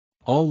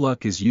All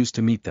luck is used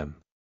to meet them.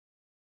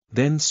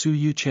 Then Su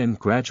Yuchen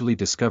gradually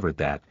discovered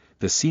that,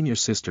 the senior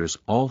sisters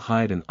all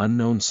hide an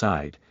unknown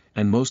side,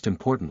 and most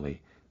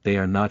importantly, they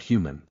are not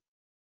human.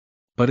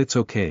 But it's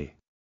okay.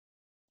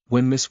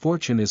 When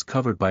misfortune is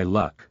covered by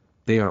luck,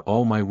 they are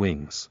all my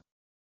wings.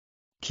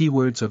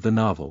 Keywords of the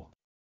novel.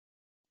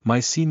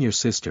 My senior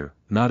sister,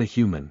 not a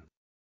human.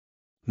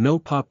 No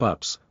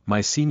pop-ups,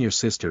 my senior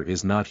sister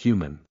is not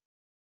human.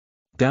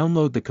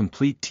 Download the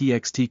complete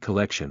TXT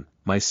collection,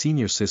 My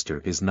Senior Sister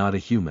is Not a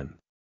Human.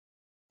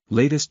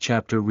 Latest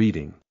chapter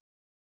reading.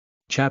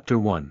 Chapter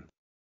 1.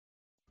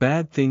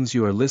 Bad Things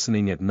You Are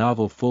Listening at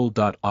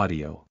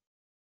Novelfull.audio.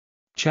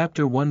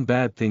 Chapter 1.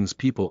 Bad things.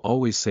 People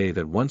always say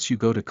that once you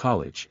go to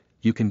college,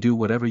 you can do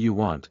whatever you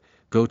want,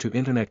 go to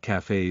internet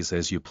cafes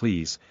as you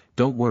please,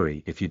 don't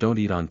worry if you don't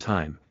eat on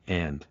time,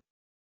 and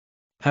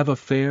have a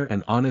fair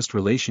and honest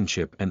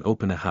relationship and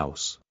open a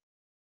house.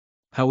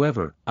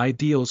 However,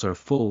 ideals are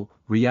full,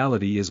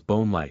 reality is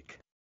bone-like.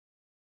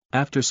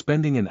 After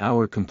spending an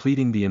hour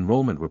completing the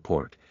enrollment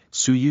report,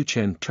 Su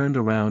Yuchen turned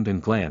around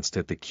and glanced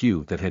at the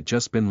queue that had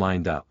just been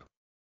lined up.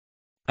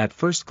 At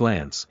first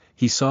glance,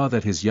 he saw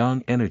that his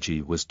yang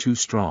energy was too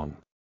strong.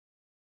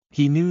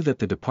 He knew that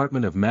the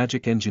Department of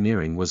Magic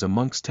Engineering was a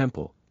monk's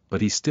temple,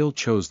 but he still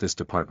chose this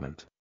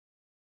department.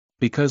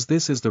 Because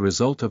this is the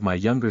result of my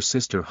younger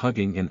sister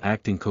hugging and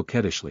acting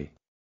coquettishly.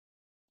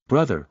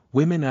 Brother,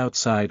 women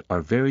outside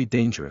are very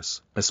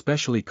dangerous,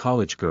 especially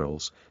college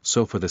girls,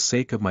 so for the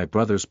sake of my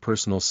brother's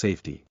personal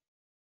safety,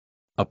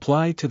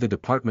 apply to the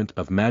Department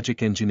of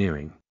Magic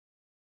Engineering.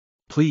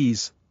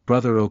 Please,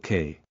 brother.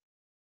 Okay.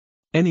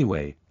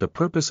 Anyway, the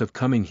purpose of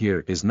coming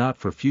here is not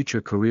for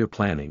future career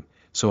planning,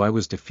 so I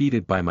was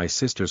defeated by my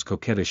sister's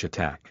coquettish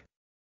attack.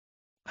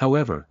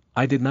 However,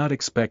 I did not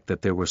expect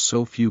that there were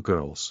so few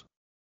girls.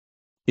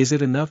 Is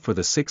it enough for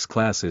the 6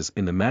 classes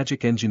in the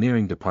Magic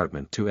Engineering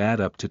department to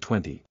add up to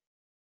 20?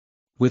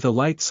 With a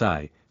light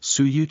sigh,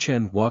 Su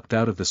Yuchen walked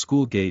out of the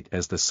school gate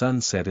as the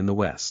sun set in the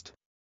west.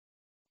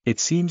 It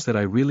seems that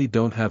I really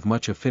don't have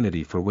much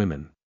affinity for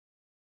women.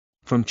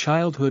 From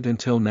childhood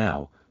until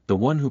now, the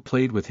one who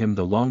played with him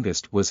the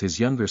longest was his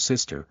younger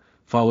sister,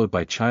 followed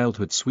by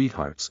childhood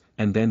sweethearts,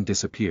 and then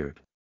disappeared.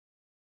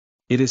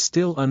 It is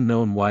still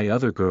unknown why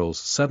other girls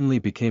suddenly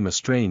became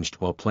estranged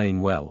while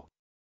playing well.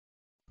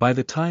 By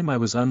the time I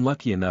was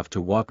unlucky enough to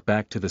walk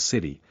back to the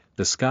city,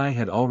 the sky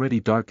had already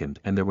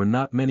darkened and there were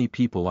not many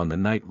people on the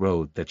night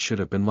road that should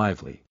have been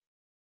lively.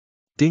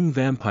 Ding!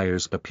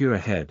 Vampires appear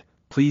ahead,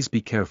 please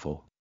be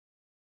careful.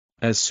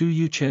 As Su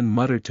Yuchen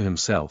muttered to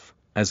himself,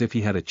 as if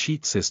he had a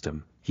cheat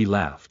system, he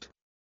laughed.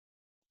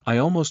 I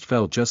almost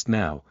fell just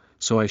now,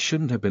 so I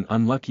shouldn't have been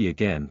unlucky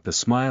again. The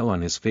smile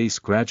on his face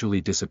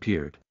gradually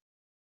disappeared.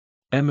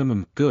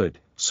 Good,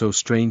 so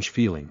strange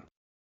feeling.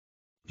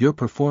 Your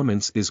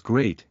performance is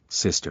great,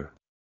 sister.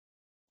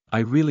 I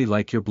really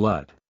like your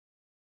blood.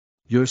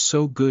 You're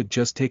so good,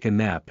 just take a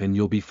nap and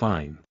you'll be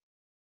fine.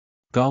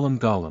 Gollum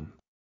gollum.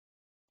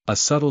 A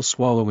subtle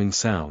swallowing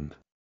sound.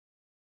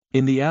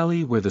 In the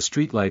alley where the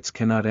streetlights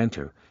cannot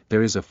enter,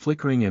 there is a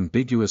flickering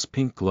ambiguous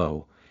pink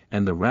glow,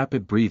 and the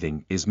rapid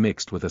breathing is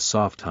mixed with a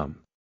soft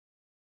hum.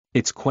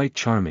 It's quite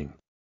charming.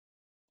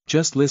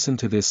 Just listen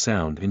to this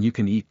sound and you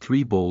can eat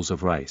 3 bowls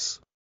of rice.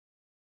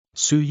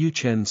 Su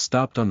Yuchen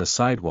stopped on the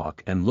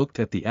sidewalk and looked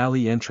at the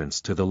alley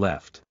entrance to the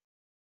left.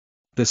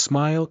 The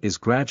smile is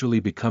gradually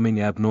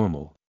becoming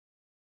abnormal.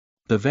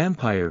 The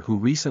vampire who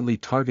recently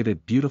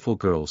targeted beautiful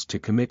girls to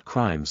commit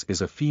crimes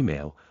is a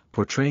female,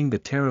 portraying the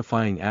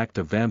terrifying act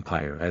of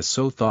vampire as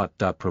so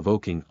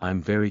thought-provoking.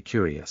 I'm very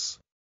curious.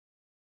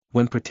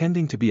 When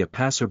pretending to be a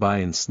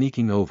passerby and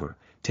sneaking over,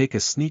 take a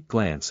sneak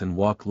glance and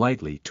walk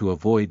lightly to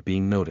avoid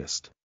being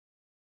noticed.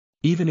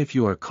 Even if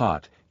you are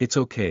caught, it's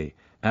okay.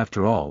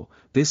 After all,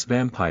 this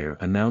vampire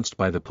announced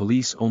by the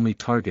police only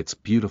targets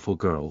beautiful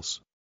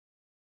girls.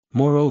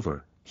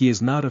 Moreover, he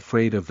is not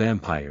afraid of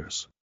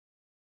vampires.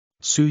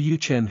 Su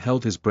Yuchen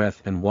held his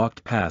breath and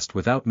walked past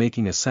without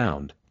making a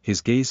sound,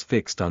 his gaze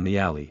fixed on the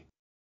alley.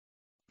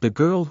 The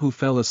girl who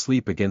fell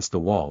asleep against the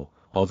wall,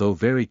 although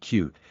very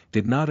cute,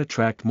 did not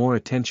attract more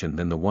attention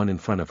than the one in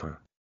front of her.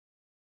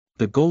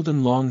 The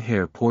golden long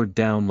hair poured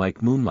down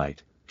like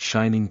moonlight,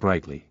 shining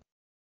brightly.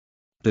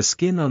 The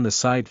skin on the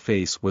side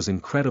face was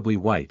incredibly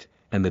white,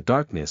 and the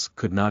darkness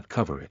could not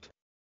cover it.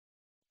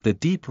 The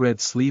deep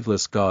red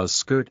sleeveless gauze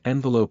skirt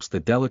envelopes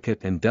the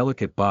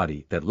delicate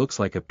body that looks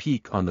like a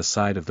peak on the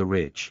side of the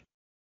ridge.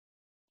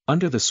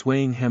 Under the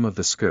swaying hem of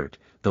the skirt,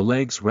 the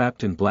legs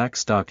wrapped in black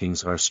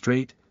stockings are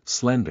straight,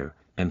 slender,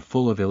 and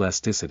full of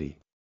elasticity.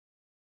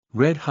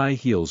 Red high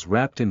heels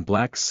wrapped in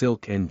black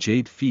silk and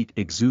jade feet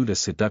exude a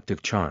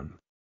seductive charm.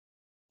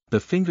 The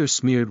fingers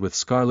smeared with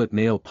scarlet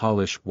nail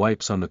polish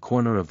wipes on the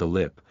corner of the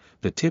lip,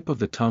 the tip of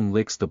the tongue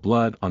licks the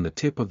blood on the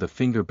tip of the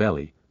finger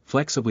belly,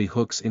 flexibly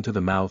hooks into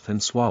the mouth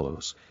and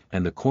swallows,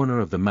 and the corner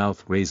of the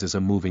mouth raises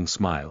a moving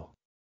smile.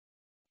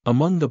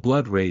 Among the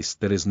blood race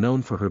that is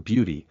known for her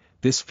beauty,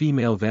 this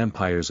female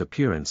vampire's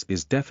appearance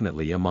is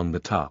definitely among the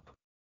top.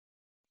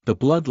 The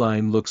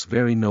bloodline looks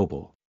very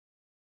noble.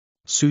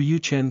 Su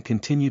Yuchen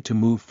continued to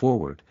move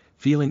forward,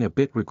 feeling a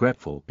bit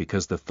regretful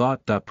because the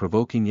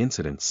thought-provoking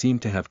incident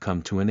seemed to have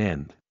come to an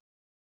end.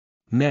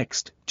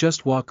 Next,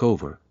 just walk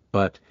over,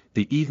 but,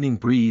 the evening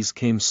breeze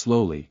came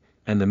slowly,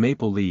 and the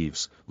maple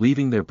leaves,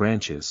 leaving their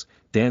branches,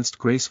 danced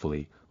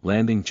gracefully,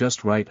 landing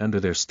just right under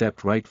their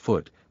stepped right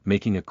foot,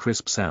 making a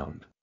crisp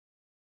sound.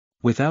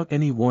 Without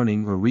any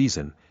warning or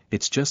reason,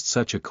 it's just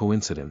such a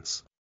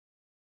coincidence.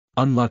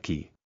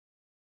 Unlucky.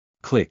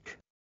 Click.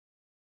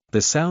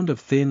 The sound of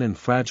thin and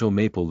fragile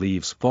maple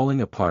leaves falling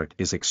apart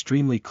is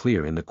extremely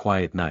clear in the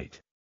quiet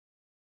night.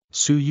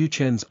 Su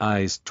Yuchen's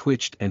eyes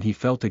twitched and he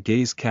felt a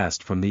gaze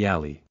cast from the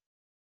alley.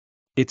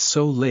 It's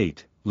so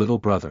late, little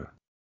brother.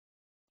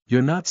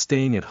 You're not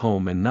staying at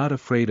home and not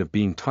afraid of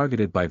being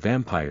targeted by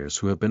vampires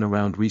who have been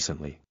around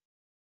recently.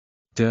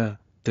 Duh.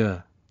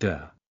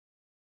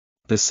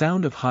 The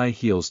sound of high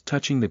heels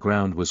touching the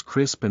ground was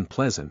crisp and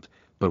pleasant,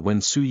 but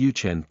when Su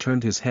Yuchen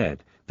turned his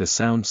head, the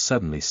sound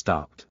suddenly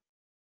stopped.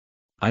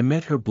 I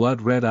met her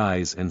blood-red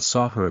eyes and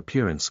saw her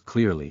appearance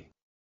clearly.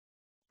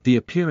 The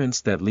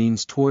appearance that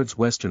leans towards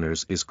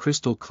Westerners is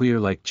crystal clear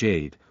like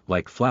jade,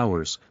 like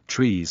flowers,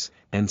 trees,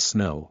 and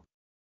snow.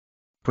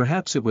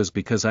 Perhaps it was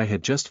because I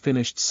had just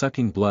finished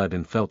sucking blood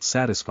and felt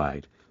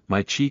satisfied,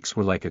 my cheeks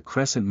were like a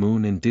crescent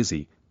moon and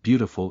dizzy,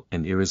 beautiful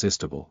and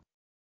irresistible.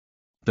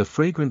 The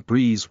fragrant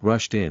breeze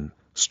rushed in,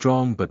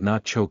 strong but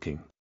not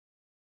choking.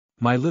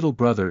 My little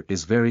brother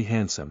is very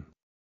handsome.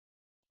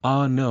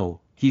 Ah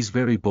no, he's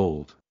very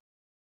bold.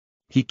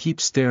 He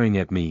keeps staring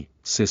at me,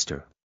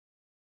 sister.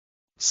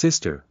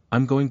 Sister,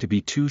 I'm going to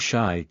be too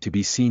shy to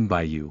be seen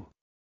by you.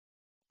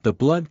 The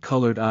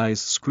blood-colored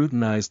eyes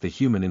scrutinized the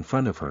human in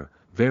front of her,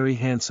 very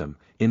handsome,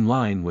 in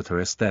line with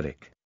her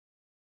aesthetic.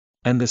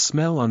 And the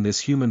smell on this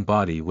human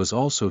body was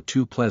also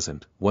too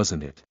pleasant,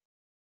 wasn't it?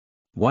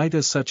 Why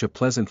does such a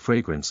pleasant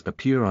fragrance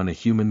appear on a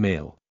human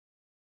male?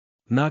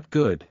 Not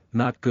good,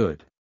 not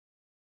good.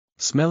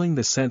 Smelling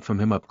the scent from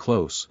him up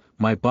close,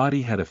 my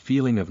body had a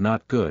feeling of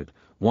not good,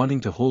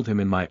 wanting to hold him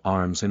in my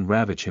arms and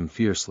ravage him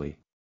fiercely.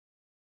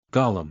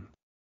 Gollum.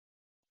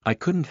 I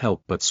couldn't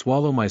help but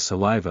swallow my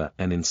saliva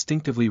and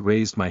instinctively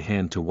raised my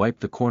hand to wipe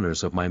the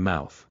corners of my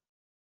mouth.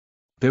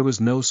 There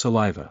was no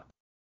saliva.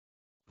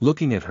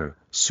 Looking at her,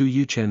 Su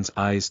Yuchen's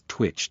eyes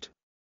twitched.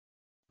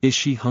 Is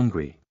she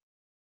hungry?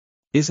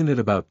 Isn't it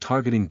about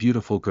targeting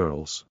beautiful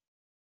girls?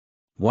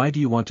 Why do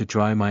you want to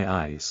dry my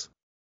eyes?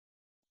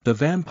 The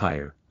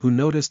vampire, who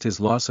noticed his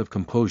loss of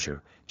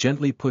composure,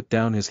 gently put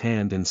down his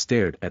hand and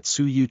stared at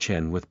Su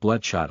Yuchen with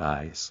bloodshot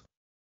eyes.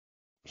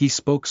 He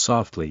spoke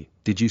softly,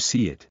 did you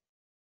see it?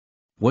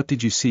 What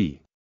did you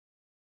see?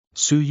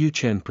 Su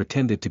Yuchen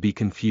pretended to be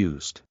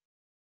confused.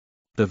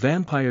 The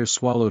vampire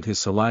swallowed his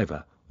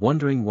saliva,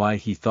 wondering why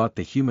he thought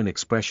the human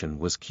expression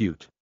was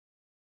cute.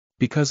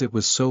 Because it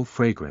was so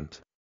fragrant.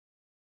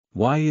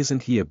 Why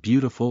isn't he a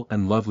beautiful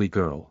and lovely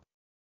girl?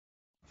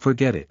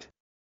 Forget it.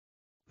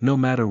 No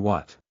matter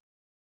what.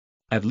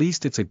 At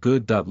least it's a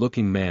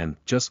good-looking man,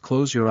 just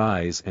close your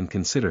eyes and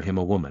consider him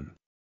a woman.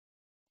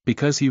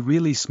 Because he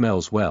really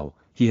smells well,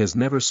 he has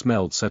never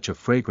smelled such a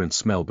fragrant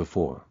smell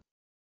before.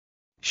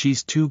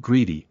 She's too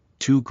greedy,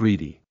 too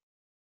greedy.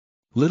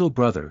 Little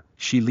brother,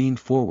 she leaned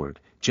forward,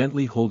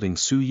 gently holding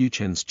Su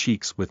Yuchen's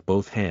cheeks with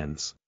both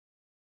hands.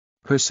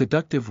 Her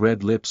seductive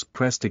red lips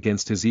pressed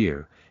against his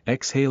ear,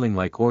 exhaling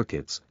like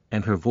orchids,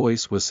 and her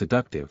voice was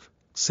seductive.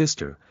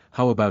 Sister,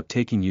 how about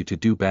taking you to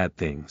do bad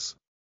things?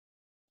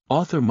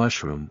 Author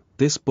Mushroom,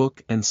 this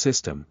book and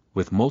system,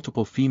 with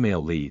multiple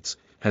female leads,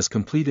 has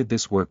completed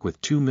this work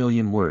with 2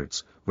 million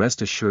words,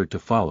 rest assured to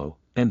follow.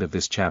 End of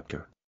this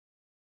chapter.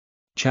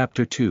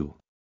 Chapter 2.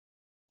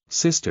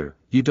 Sister,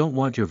 you don't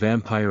want your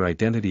vampire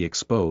identity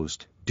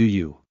exposed, do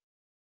you?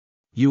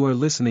 You are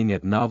listening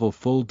at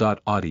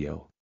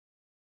novelfull.audio.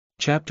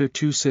 Chapter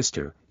 2.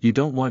 Sister, you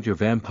don't want your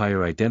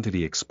vampire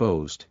identity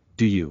exposed,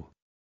 do you?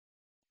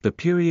 The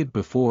period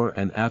before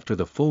and after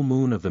the full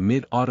moon of the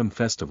Mid-Autumn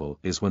Festival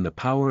is when the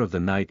power of the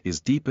night is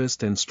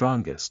deepest and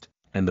strongest,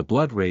 and the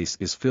blood race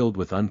is filled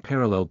with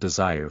unparalleled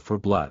desire for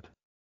blood.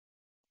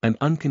 An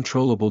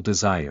uncontrollable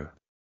desire.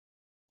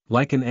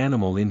 Like an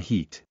animal in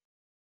heat.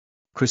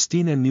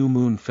 Christina New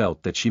Moon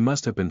felt that she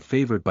must have been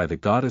favored by the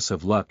goddess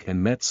of luck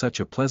and met such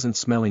a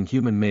pleasant-smelling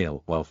human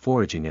male while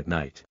foraging at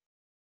night.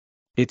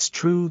 It's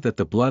true that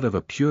the blood of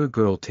a pure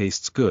girl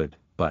tastes good,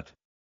 but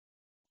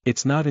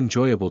it's not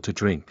enjoyable to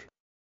drink.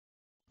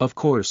 Of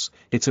course,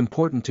 it's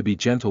important to be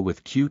gentle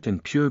with cute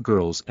and pure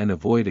girls and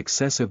avoid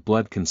excessive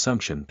blood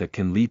consumption that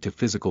can lead to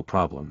physical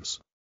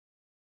problems.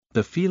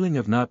 The feeling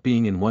of not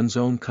being in one's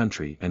own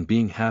country and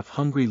being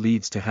half-hungry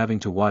leads to having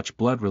to watch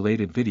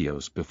blood-related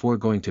videos before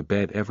going to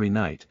bed every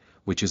night,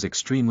 which is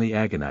extremely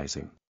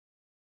agonizing.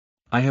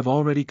 I have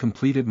already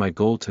completed my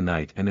goal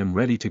tonight and am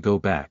ready to go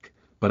back,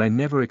 but I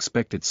never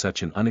expected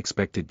such an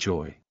unexpected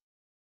joy.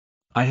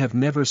 I have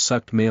never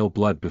sucked male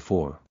blood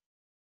before.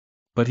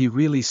 But he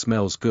really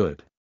smells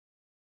good.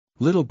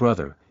 Little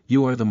brother,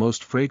 you are the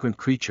most fragrant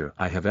creature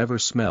I have ever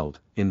smelled.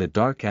 In the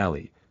dark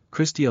alley,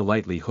 Christia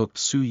lightly hooked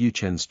Su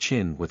Yuchen's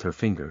chin with her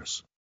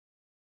fingers.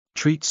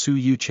 Treat Su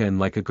Yuchen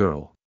like a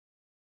girl.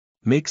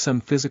 Make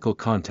some physical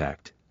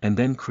contact, and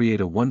then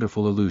create a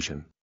wonderful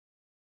illusion.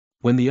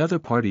 When the other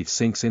party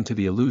sinks into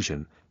the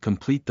illusion,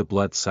 complete the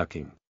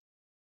blood-sucking.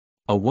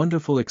 A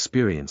wonderful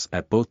experience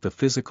at both the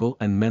physical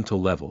and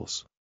mental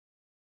levels.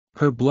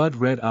 Her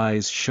blood-red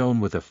eyes shone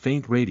with a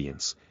faint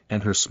radiance,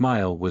 and her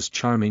smile was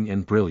charming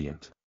and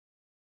brilliant.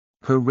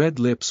 Her red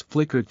lips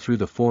flickered through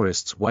the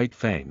forest's white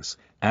fangs,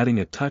 adding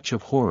a touch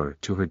of horror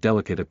to her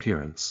delicate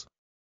appearance.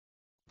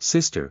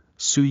 "Sister,"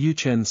 Su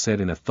Yuchen said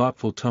in a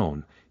thoughtful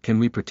tone, "can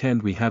we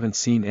pretend we haven't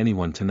seen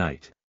anyone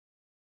tonight?"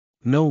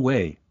 "No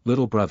way,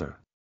 little brother."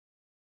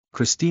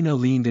 Christina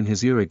leaned in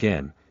his ear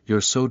again,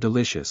 "You're so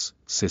delicious,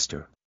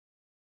 sister.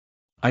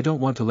 I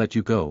don't want to let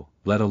you go,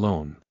 let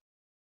alone."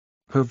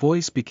 Her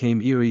voice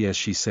became eerie as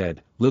she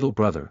said, "Little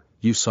brother,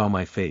 you saw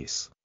my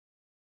face.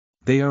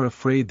 They are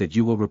afraid that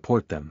you will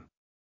report them."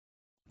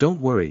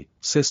 "Don't worry,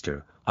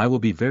 sister, I will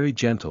be very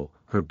gentle."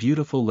 Her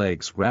beautiful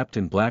legs wrapped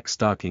in black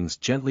stockings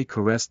gently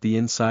caressed the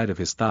inside of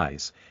his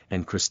thighs,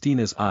 and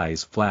Christina's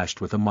eyes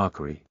flashed with a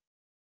mockery.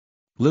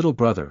 "Little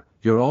brother,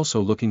 you're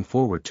also looking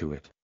forward to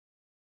it.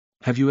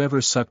 Have you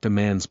ever sucked a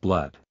man's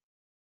blood?"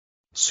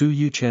 Su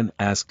Yuchen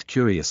asked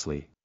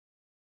curiously.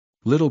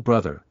 "Little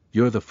brother,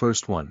 you're the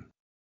first one.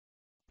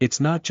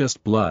 It's not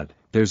just blood,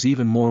 there's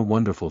even more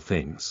wonderful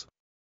things."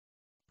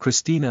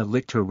 Christina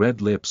licked her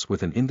red lips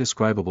with an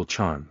indescribable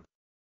charm.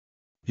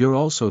 "You're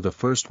also the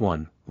first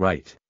one,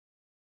 right?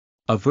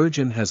 A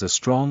virgin has a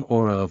strong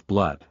aura of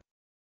blood.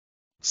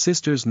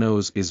 Sister's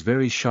nose is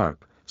very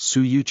sharp."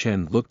 Su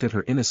Yuchen looked at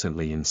her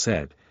innocently and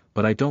said,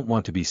 "But I don't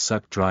want to be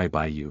sucked dry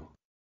by you.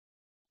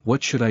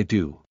 What should I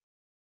do?"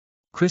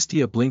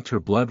 Christia blinked her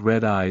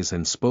blood-red eyes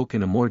and spoke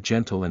in a more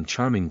gentle and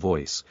charming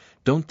voice,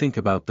 "Don't think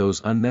about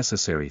those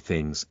unnecessary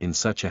things in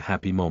such a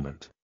happy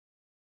moment."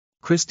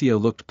 Christia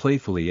looked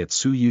playfully at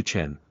Su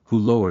Yuchen, who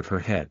lowered her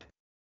head.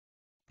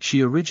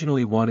 She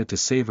originally wanted to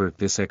savor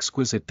this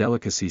exquisite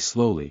delicacy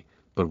slowly,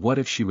 but what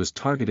if she was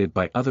targeted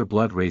by other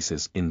blood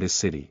races in this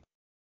city?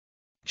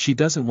 She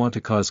doesn't want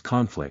to cause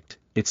conflict.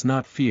 It's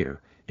not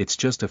fear, it's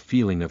just a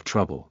feeling of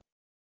trouble.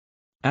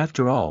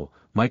 After all,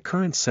 my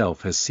current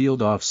self has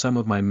sealed off some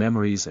of my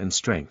memories and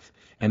strength,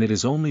 and it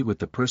is only with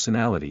the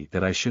personality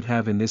that I should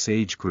have in this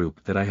age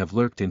group that I have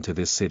lurked into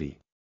this city.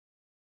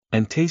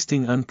 And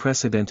tasting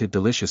unprecedented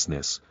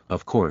deliciousness,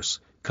 of course,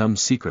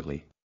 comes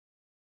secretly.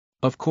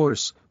 Of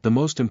course, the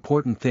most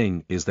important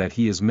thing is that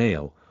he is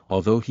male.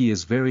 Although he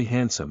is very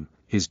handsome,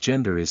 his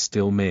gender is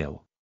still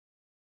male.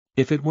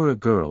 If it were a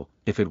girl,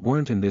 if it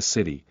weren't in this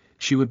city,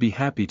 she would be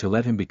happy to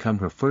let him become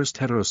her first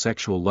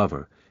heterosexual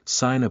lover,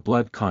 sign a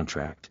blood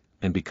contract,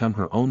 and become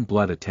her own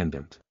blood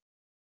attendant.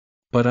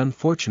 But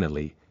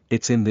unfortunately,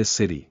 it's in this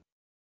city.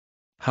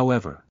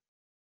 However,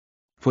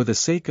 for the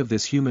sake of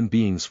this human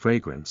being's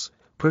fragrance,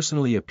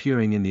 personally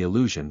appearing in the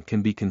illusion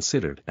can be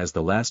considered as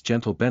the last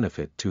gentle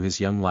benefit to his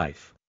young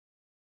life.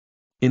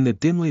 In the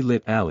dimly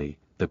lit alley,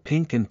 the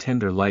pink and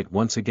tender light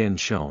once again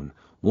shone,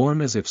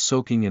 warm as if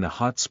soaking in a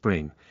hot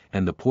spring,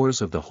 and the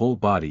pores of the whole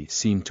body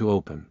seemed to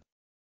open.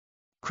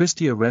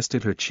 Christia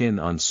rested her chin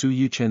on Su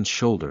Yuchen's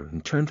shoulder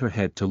and turned her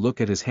head to look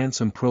at his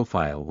handsome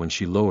profile when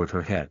she lowered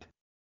her head.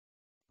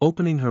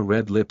 Opening her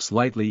red lips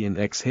lightly and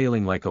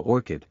exhaling like a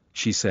orchid,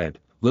 she said,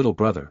 "Little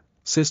brother,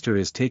 sister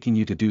is taking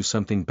you to do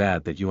something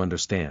bad that you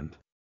understand.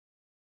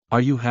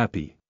 Are you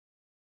happy?"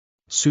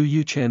 Su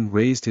Yuchen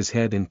raised his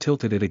head and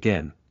tilted it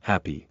again,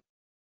 "Happy?"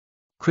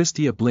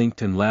 Christia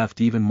blinked and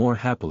laughed even more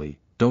happily,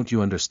 "Don't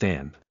you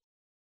understand?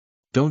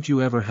 Don't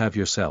you ever have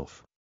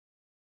yourself?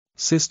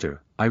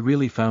 Sister, I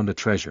really found a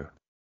treasure."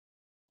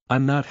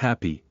 "I'm not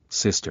happy,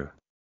 sister."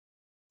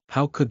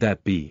 "How could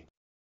that be?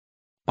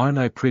 Aren't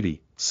I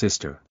pretty,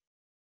 sister?"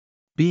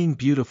 "Being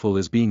beautiful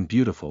is being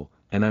beautiful,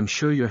 and I'm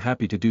sure you're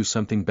happy to do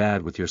something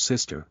bad with your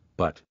sister,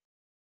 but..."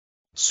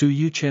 Su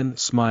Yuchen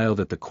smiled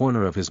at the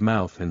corner of his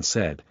mouth and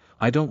said,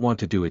 "I don't want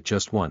to do it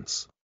just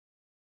once."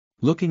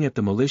 Looking at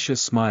the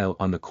malicious smile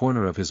on the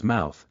corner of his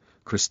mouth,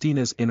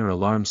 Christina's inner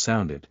alarm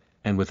sounded,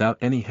 and without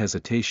any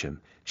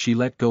hesitation, she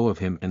let go of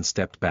him and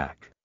stepped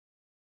back.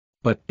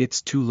 But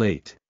it's too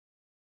late.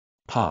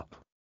 Pop.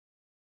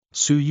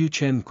 Su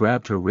Yuchen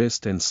grabbed her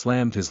wrist and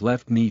slammed his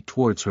left knee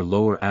towards her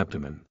lower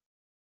abdomen.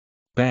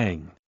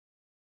 Bang.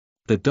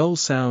 The dull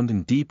sound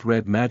and deep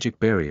red magic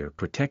barrier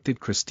protected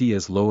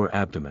Christia's lower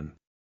abdomen.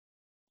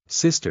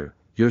 "Sister,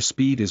 your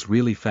speed is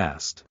really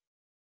fast.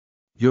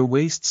 Your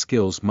waist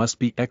skills must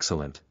be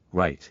excellent,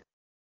 right?"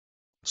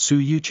 Su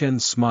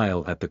Yuchen's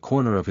smile at the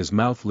corner of his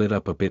mouth lit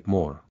up a bit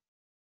more.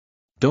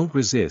 "Don't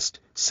resist,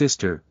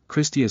 sister."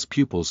 Christia's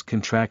pupils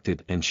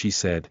contracted and she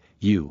said,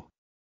 "You."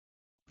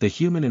 The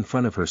human in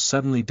front of her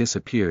suddenly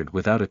disappeared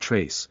without a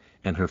trace,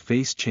 and her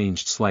face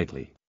changed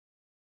slightly.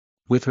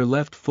 With her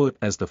left foot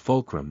as the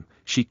fulcrum,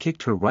 she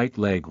kicked her right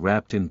leg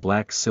wrapped in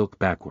black silk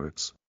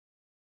backwards.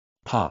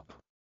 Pop.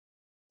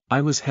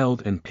 I was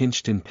held and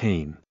pinched in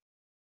pain.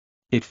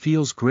 "It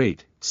feels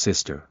great,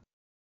 sister."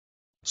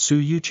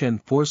 Su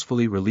Yuchen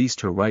forcefully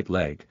released her right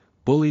leg,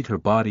 bullied her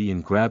body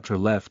and grabbed her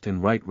left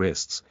and right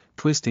wrists,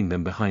 twisting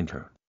them behind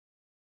her.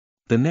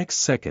 The next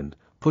second,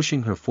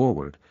 pushing her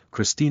forward,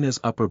 Christina's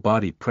upper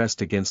body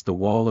pressed against the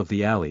wall of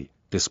the alley,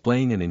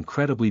 displaying an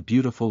incredibly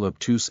beautiful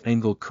obtuse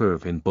angle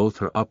curve in both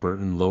her upper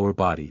and lower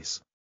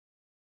bodies.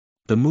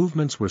 The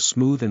movements were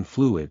smooth and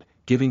fluid,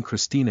 giving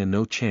Christina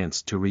no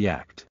chance to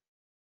react.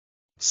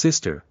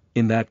 "Sister,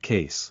 in that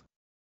case,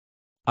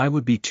 I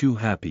would be too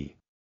happy."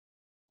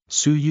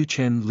 Su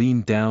Yuchen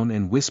leaned down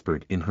and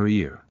whispered in her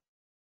ear.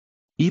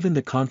 Even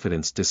the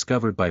confidence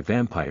discovered by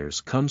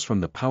vampires comes from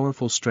the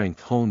powerful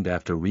strength honed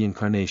after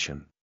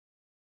reincarnation.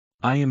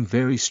 "I am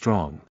very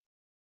strong.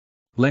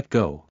 Let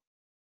go."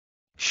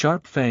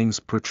 Sharp fangs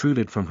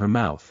protruded from her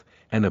mouth,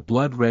 and a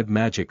blood-red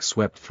magic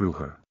swept through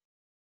her.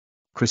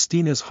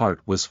 Christina's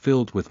heart was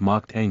filled with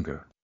mocked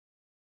anger.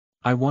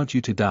 "I want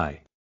you to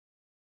die."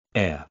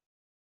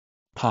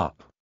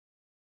 Pop.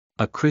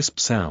 A crisp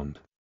sound.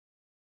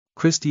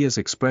 Christia's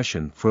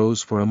expression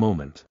froze for a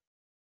moment.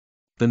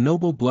 The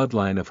noble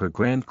bloodline of her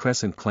Grand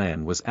Crescent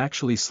clan was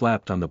actually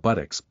slapped on the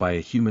buttocks by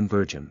a human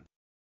virgin.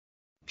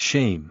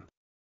 Shame.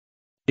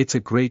 It's a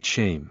great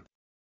shame.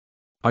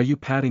 Are you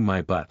patting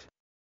my butt?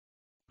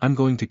 I'm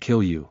going to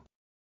kill you.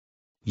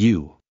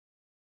 You.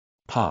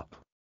 Pop.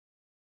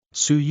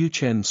 Su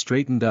Yuchen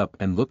straightened up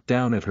and looked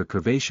down at her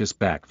curvaceous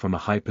back from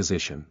a high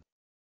position.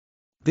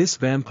 "This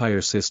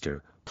vampire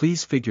sister,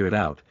 please figure it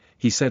out,"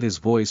 he said. His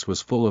voice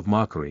was full of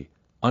mockery.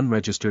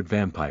 "Unregistered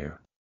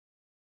vampire.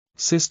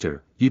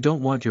 Sister, you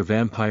don't want your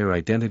vampire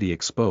identity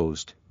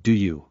exposed, do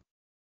you?"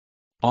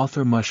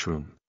 Author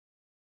Mushroom.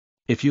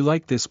 If you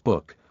like this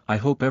book, I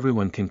hope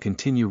everyone can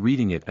continue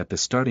reading it at the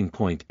starting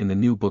point in the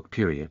new book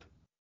period.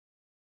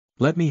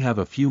 Let me have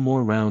a few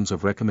more rounds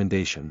of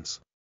recommendations.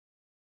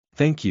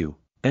 Thank you.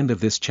 End of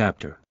this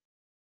chapter.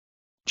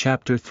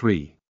 Chapter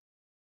 3.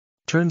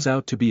 Turns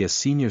out to be a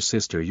senior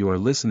sister. You are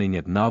listening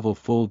at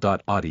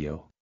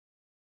novelfull.audio.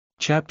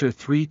 Chapter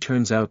 3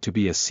 turns out to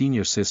be a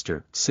senior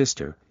sister.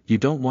 Sister, you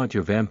don't want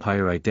your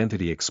vampire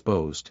identity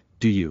exposed,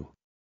 do you?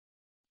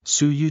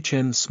 Su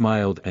Yuchen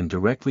smiled and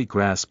directly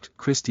grasped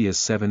Christia's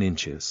 7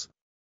 inches.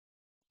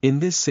 In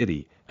this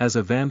city, as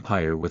a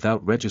vampire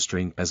without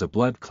registering as a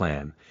blood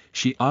clan,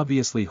 she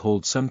obviously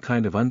holds some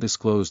kind of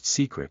undisclosed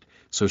secret,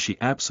 so she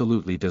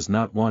absolutely does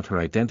not want her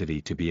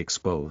identity to be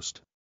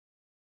exposed.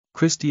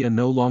 Christia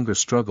no longer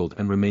struggled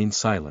and remained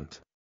silent.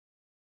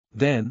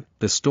 Then,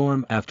 the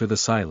storm after the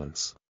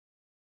silence.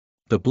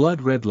 The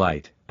blood-red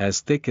light,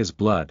 as thick as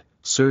blood,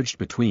 surged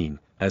between,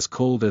 as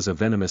cold as a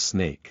venomous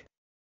snake.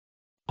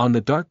 On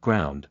the dark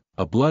ground,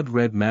 a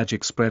blood-red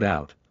magic spread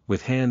out,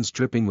 with hands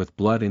dripping with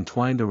blood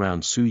entwined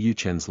around Su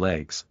Yuchen's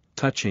legs,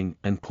 touching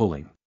and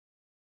pulling.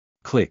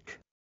 Click.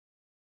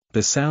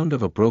 The sound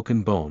of a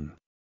broken bone.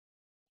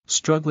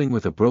 Struggling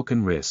with a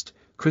broken wrist,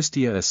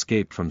 Christia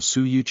escaped from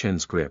Su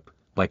Yuchen's grip,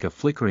 like a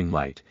flickering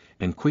light,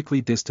 and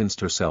quickly distanced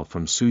herself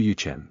from Su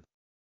Yuchen.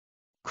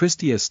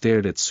 Christia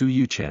stared at Su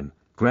Yuchen,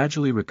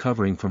 gradually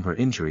recovering from her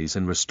injuries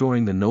and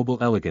restoring the noble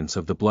elegance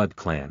of the blood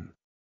clan.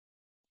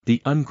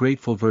 The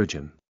ungrateful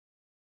virgin.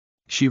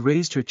 She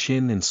raised her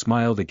chin and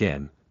smiled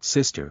again.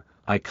 "Sister,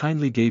 I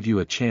kindly gave you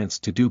a chance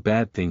to do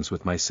bad things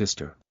with my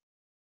sister.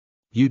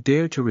 You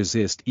dare to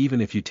resist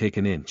even if you take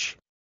an inch.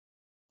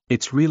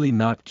 It's really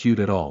not cute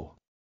at all.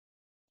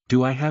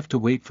 Do I have to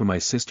wait for my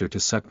sister to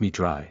suck me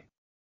dry?"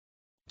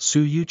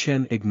 Su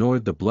Yuchen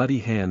ignored the bloody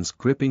hands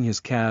gripping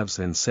his calves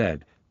and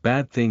said,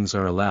 "Bad things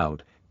are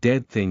allowed,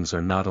 dead things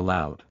are not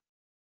allowed.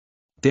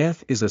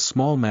 Death is a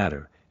small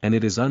matter, and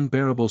it is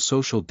unbearable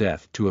social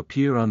death to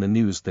appear on the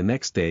news the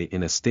next day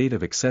in a state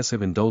of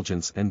excessive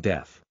indulgence and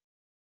death.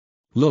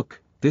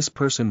 Look, this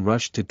person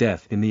rushed to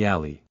death in the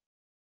alley.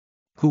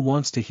 Who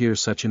wants to hear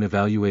such an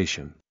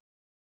evaluation?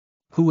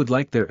 Who would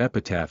like their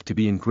epitaph to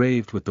be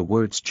engraved with the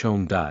words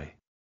Chong Dai?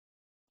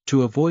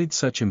 To avoid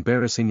such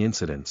embarrassing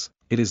incidents,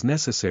 it is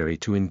necessary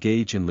to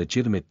engage in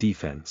legitimate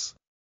defense.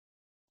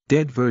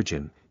 Dead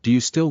virgin, do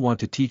you still want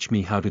to teach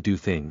me how to do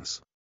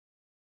things?"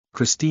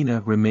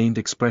 Christina remained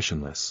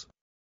expressionless.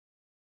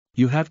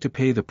 "You have to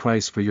pay the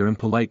price for your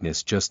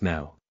impoliteness just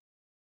now."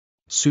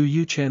 Su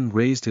Yuchen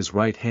raised his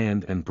right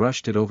hand and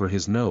brushed it over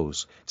his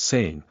nose,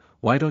 saying,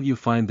 "Why don't you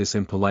find this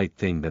impolite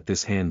thing that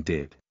this hand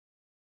did?"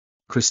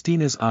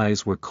 Christina's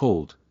eyes were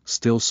cold,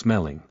 still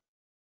smelling.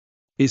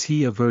 Is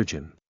he a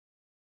virgin?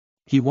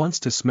 He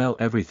wants to smell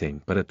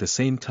everything, but at the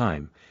same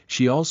time,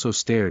 she also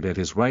stared at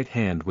his right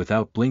hand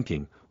without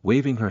blinking,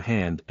 waving her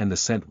hand and the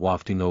scent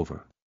wafting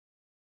over.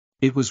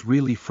 It was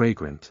really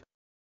fragrant.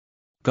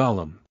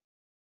 Gollum.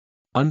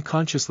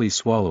 Unconsciously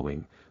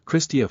swallowing,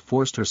 Christia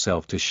forced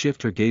herself to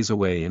shift her gaze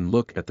away and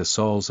look at the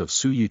soles of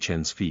Su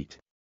Yuchen's feet.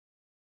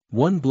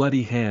 One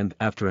bloody hand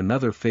after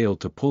another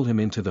failed to pull him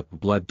into the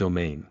blood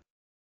domain.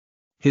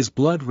 His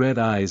blood-red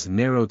eyes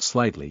narrowed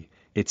slightly.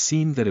 It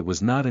seemed that it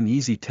was not an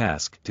easy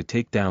task to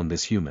take down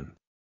this human.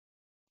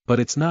 But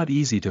it's not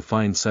easy to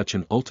find such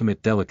an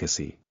ultimate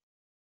delicacy.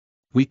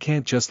 We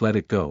can't just let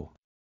it go.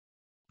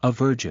 A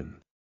virgin.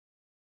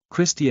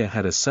 Christia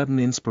had a sudden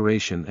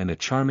inspiration and a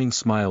charming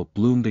smile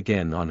bloomed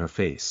again on her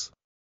face.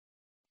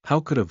 How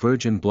could a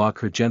virgin block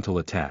her gentle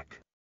attack?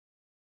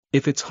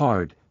 If it's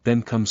hard,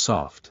 then come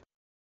soft.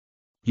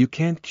 You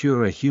can't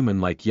cure a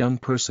human like young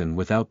person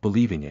without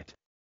believing it.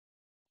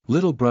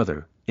 Little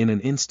brother, in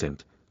an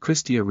instant,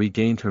 Christia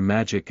regained her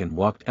magic and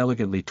walked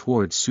elegantly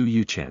towards Su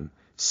Yuchen,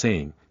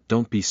 saying,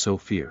 "Don't be so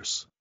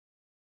fierce.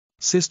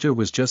 Sister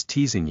was just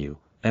teasing you,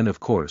 and of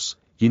course,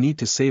 you need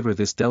to savor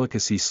this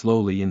delicacy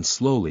slowly and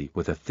slowly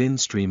with a thin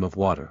stream of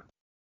water."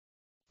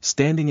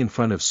 Standing in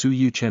front of Su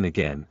Yuchen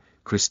again,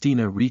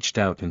 Christina reached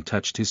out and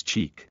touched his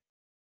cheek.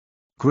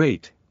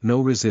 Great,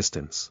 no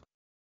resistance.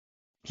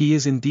 He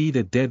is indeed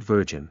a dead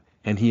virgin,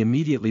 and he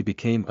immediately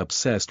became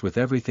obsessed with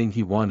everything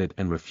he wanted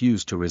and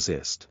refused to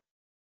resist.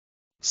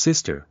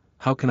 "Sister,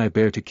 how can I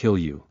bear to kill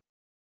you?"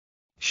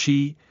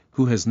 She,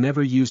 who has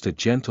never used a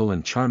gentle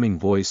and charming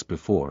voice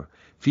before,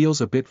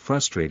 feels a bit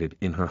frustrated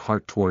in her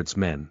heart towards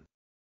men.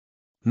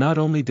 "Not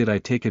only did I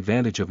take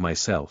advantage of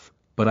myself,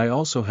 but I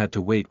also had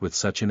to wait with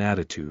such an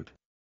attitude.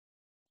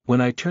 When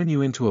I turn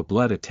you into a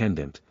blood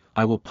attendant,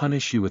 I will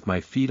punish you with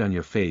my feet on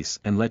your face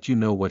and let you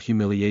know what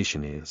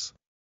humiliation is."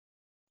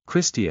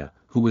 Christia,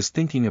 who was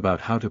thinking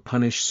about how to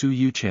punish Su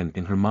Yuchen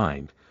in her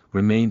mind,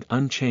 remained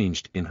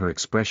unchanged in her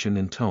expression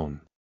and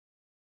tone.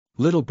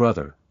 "Little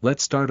brother,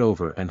 let's start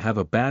over and have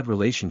a bad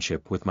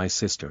relationship with my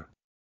sister."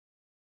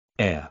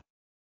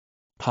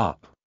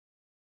 Pop.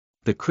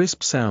 The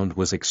crisp sound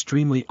was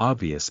extremely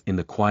obvious in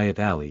the quiet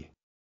alley.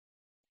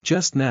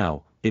 Just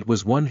now, it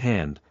was one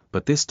hand,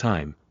 but this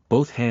time,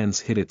 both hands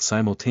hit it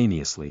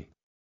simultaneously.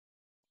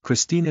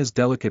 Christina's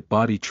delicate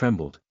body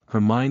trembled, her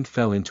mind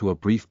fell into a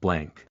brief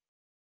blank.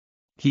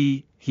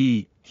 He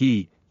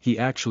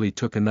actually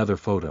took another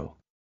photo.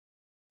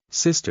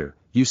 "Sister,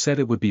 you said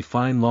it would be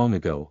fine long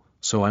ago,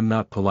 so I'm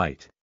not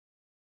polite."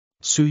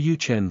 Su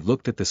Yuchen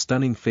looked at the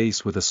stunning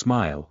face with a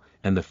smile,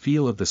 and the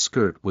feel of the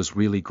skirt was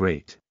really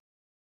great.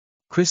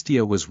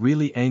 Christia was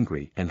really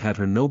angry and had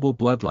her noble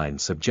bloodline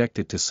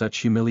subjected to such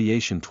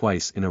humiliation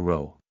twice in a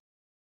row.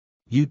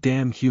 "You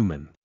damn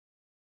human."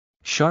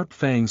 Sharp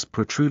fangs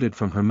protruded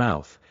from her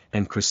mouth,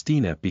 and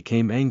Christina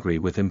became angry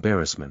with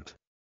embarrassment.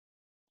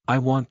 "I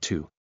want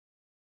to."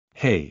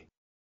 "Hey."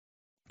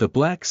 The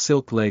black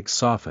silk legs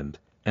softened,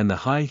 and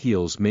the high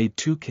heels made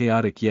two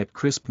chaotic yet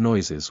crisp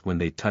noises when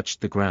they touched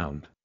the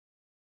ground.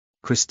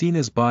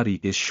 "Christina's body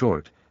is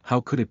short,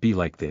 how could it be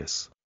like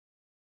this?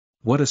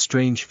 What a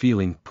strange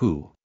feeling,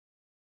 poo.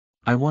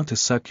 I want to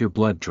suck your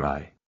blood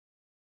dry."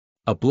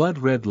 A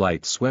blood-red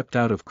light swept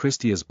out of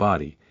Christia's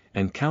body,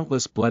 and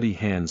countless bloody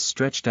hands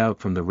stretched out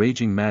from the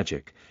raging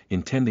magic,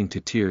 intending to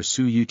tear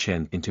Su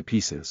Yuchen into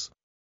pieces.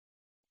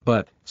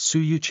 But,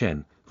 Su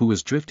Yuchen, who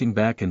was drifting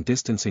back and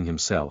distancing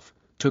himself,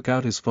 took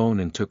out his phone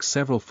and took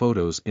several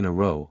photos in a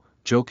row,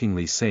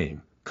 jokingly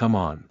saying, "Come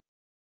on.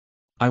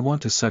 I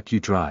want to suck you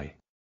dry.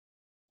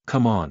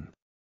 Come on."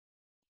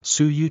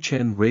 Su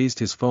Yuchen raised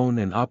his phone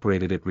and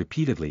operated it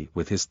repeatedly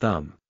with his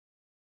thumb.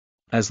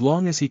 As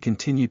long as he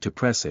continued to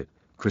press it,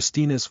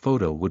 Christina's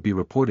photo would be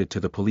reported to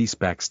the police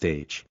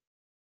backstage.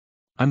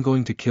 "I'm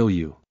going to kill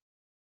you."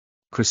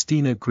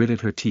 Christina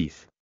gritted her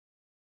teeth.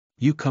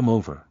 "You come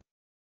over."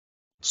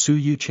 Su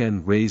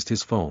Yuchen raised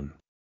his phone.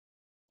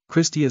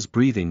 Christia's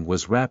breathing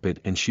was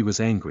rapid and she was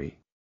angry.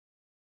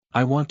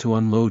 "I want to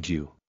unload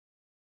you.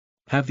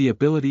 Have the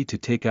ability to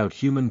take out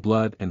human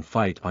blood and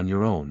fight on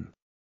your own.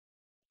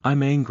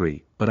 I'm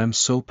angry, but I'm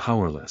so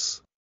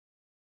powerless.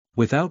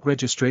 Without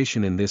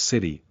registration in this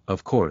city,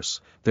 of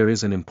course, there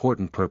is an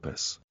important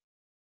purpose.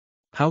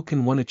 How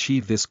can one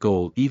achieve this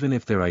goal even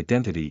if their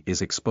identity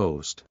is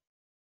exposed?"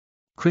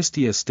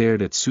 Christia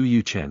stared at Su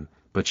Yuchen,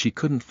 but she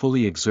couldn't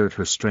fully exert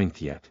her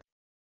strength yet.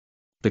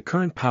 The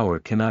current power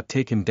cannot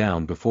take him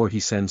down before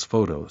he sends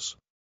photos.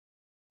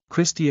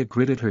 Christia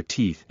gritted her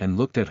teeth and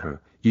looked at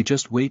her. "You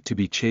just wait to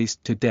be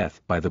chased to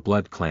death by the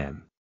Blood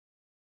Clan,"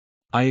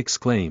 I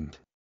exclaimed.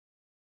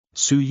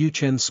 Su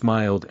Yuchen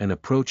smiled and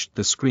approached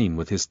the screen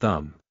with his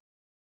thumb.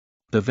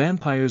 The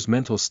vampire's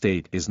mental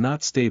state is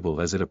not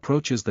stable as it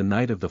approaches the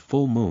night of the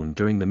full moon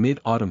during the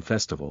Mid-Autumn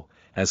Festival,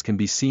 as can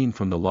be seen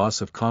from the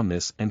loss of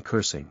calmness and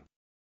cursing.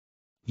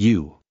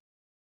 "You.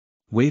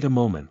 Wait a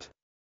moment."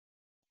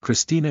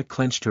 Christina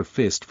clenched her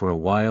fist for a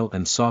while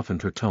and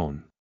softened her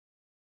tone.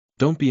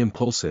 "Don't be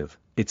impulsive,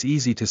 it's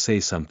easy to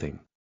say something."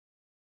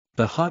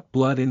 The hot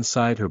blood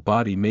inside her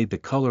body made the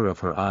color of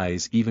her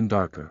eyes even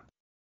darker.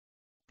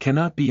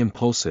 Cannot be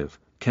impulsive,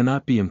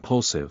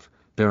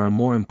 there are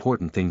more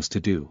important things to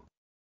do."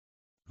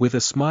 With a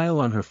smile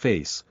on her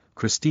face,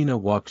 Christina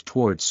walked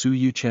towards Su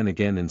Yuchen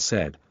again and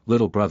said,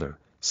 "Little brother,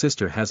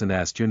 sister hasn't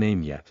asked your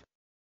name yet."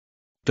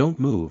 "Don't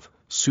move,"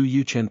 Su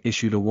Yuchen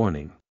issued a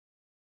warning.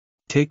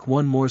 "Take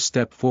one more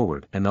step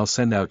forward and I'll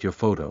send out your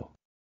photo."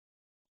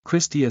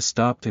 Christia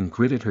stopped and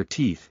gritted her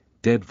teeth.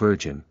 "Dead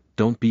virgin,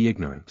 don't be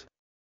ignorant.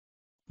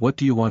 What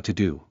do you want to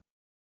do?"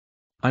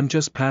 "I'm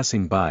just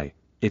passing by,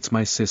 it's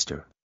my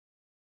sister."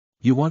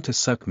 "You want to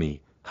suck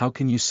me, how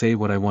can you say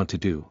what I want to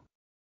do?"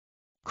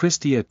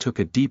 Christia took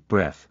a deep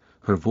breath,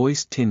 her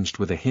voice tinged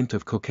with a hint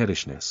of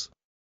coquettishness.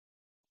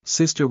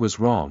 "Sister was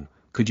wrong,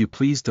 could you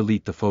please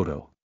delete the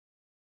photo?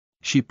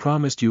 She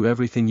promised you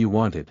everything you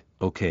wanted,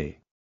 okay?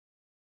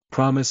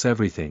 Promise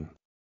everything."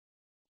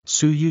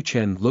 Su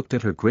Yuchen looked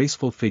at her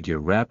graceful figure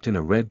wrapped in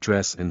a red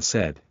dress and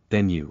said,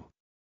 "Then you."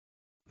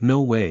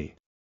 "No way."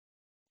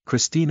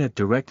 Christina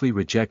directly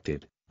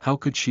rejected, how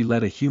could she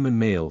let a human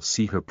male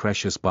see her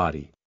precious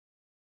body?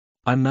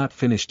 I'm not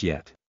finished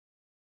yet.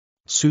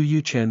 Su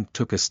Yuchen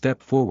took a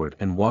step forward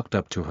and walked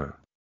up to her.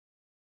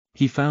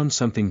 He found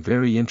something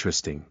very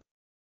interesting.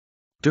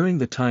 During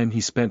the time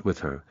he spent with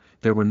her,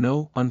 there were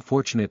no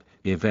unfortunate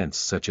events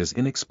such as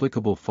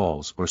inexplicable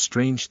falls or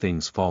strange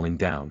things falling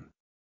down.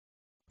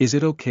 Is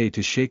it okay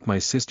to shake my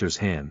sister's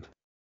hand?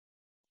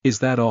 Is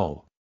that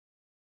all?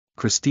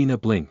 Christina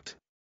blinked.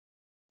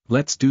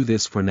 Let's do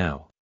this for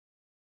now.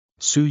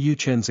 Su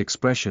Yuchen's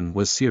expression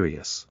was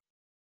serious.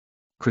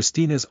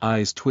 Christina's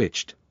eyes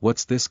twitched,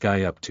 what's this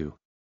guy up to?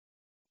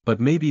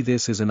 But maybe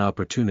this is an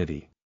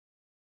opportunity.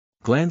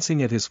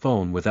 Glancing at his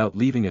phone without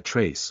leaving a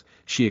trace,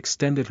 she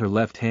extended her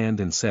left hand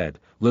and said,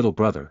 little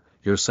brother,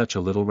 you're such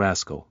a little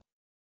rascal.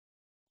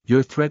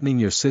 You're threatening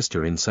your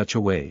sister in such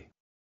a way.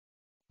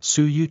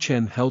 Su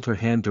Yuchen held her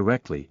hand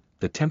directly,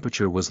 the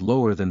temperature was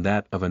lower than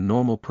that of a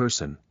normal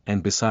person,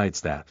 and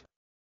besides that,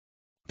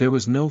 there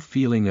was no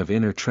feeling of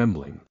inner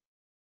trembling.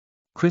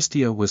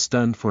 Christia was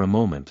stunned for a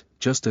moment,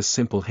 just a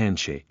simple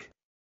handshake.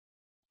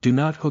 Do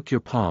not hook your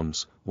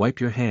palms,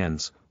 wipe your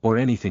hands, or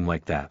anything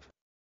like that.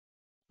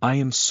 I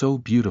am so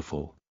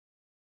beautiful.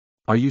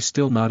 Are you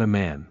still not a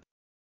man?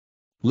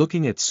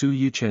 Looking at Su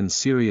Yuchen's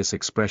serious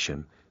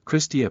expression,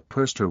 Christia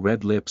pursed her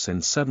red lips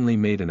and suddenly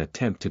made an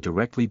attempt to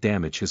directly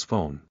damage his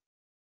phone.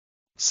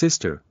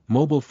 Sister,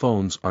 mobile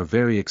phones are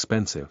very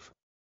expensive.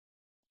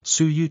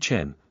 Su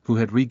Yuchen, who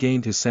had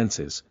regained his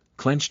senses,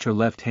 clenched her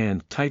left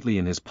hand tightly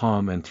in his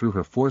palm and threw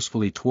her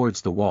forcefully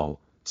towards the wall,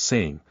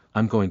 saying,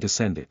 I'm going to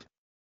send it.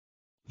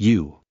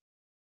 You.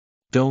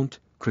 Don't,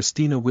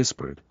 Christina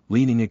whispered,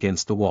 leaning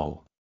against the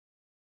wall.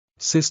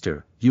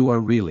 Sister, you are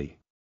really.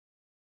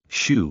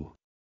 Shoo.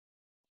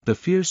 The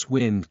fierce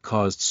wind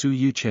caused Su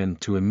Yuchen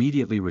to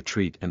immediately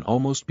retreat and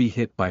almost be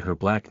hit by her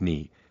black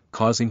knee,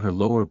 causing her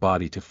lower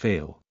body to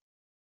fail.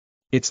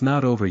 It's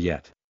not over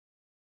yet.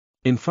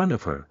 In front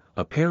of her,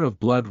 a pair of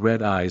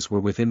blood-red eyes were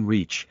within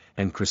reach,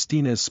 and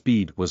Christina's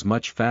speed was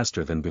much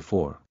faster than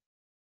before.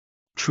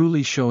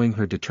 Truly showing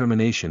her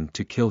determination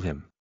to kill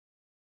him.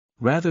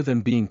 Rather than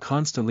being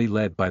constantly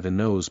led by the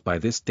nose by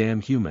this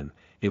damn human,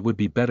 it would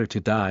be better to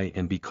die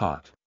and be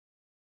caught.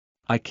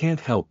 I can't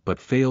help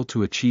but fail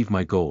to achieve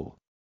my goal.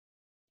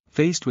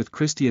 Faced with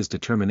Christia's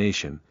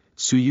determination,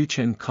 Su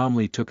Yuchen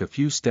calmly took a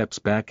few steps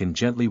back and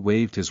gently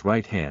waved his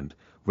right hand,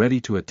 ready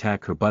to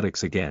attack her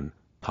buttocks again,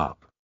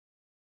 pop.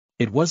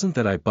 It wasn't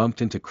that I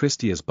bumped into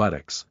Christia's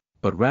buttocks,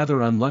 but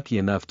rather unlucky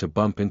enough to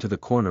bump into the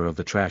corner of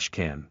the trash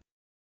can.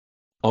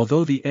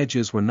 Although the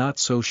edges were not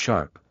so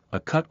sharp, a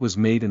cut was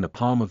made in the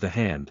palm of the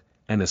hand,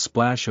 and a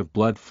splash of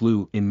blood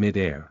flew in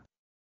mid-air.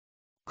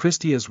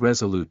 Christia's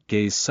resolute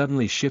gaze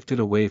suddenly shifted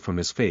away from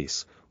his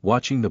face,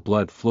 watching the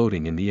blood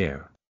floating in the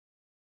air.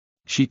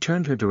 She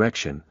turned her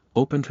direction,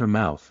 opened her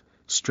mouth,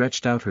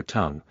 stretched out her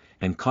tongue,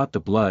 and caught the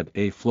blood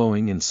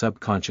flowing in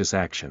subconscious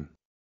action.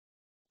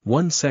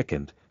 1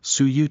 second,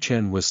 Su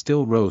Yuchen was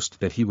still roast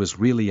that he was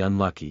really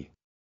unlucky.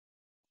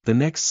 The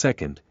next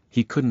second,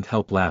 he couldn't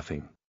help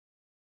laughing.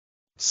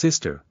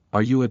 Sister,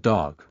 are you a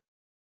dog?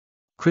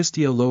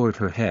 Christia lowered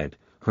her head,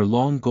 her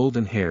long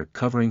golden hair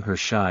covering her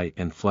shy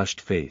and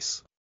flushed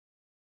face.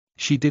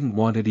 She didn't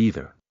want it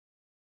either.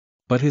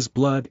 But his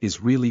blood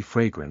is really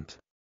fragrant.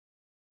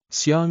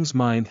 Xiang's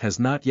mind has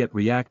not yet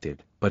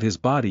reacted, but his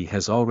body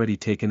has already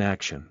taken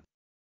action.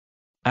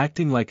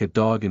 Acting like a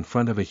dog in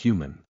front of a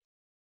human.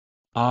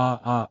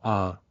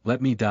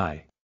 Let me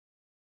die.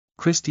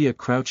 Christia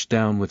crouched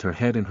down with her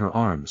head in her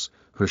arms,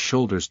 her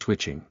shoulders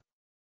twitching.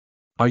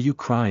 Are you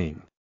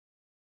crying?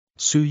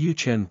 Su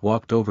Yuchen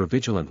walked over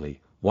vigilantly,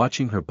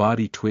 watching her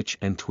body twitch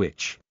and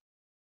twitch.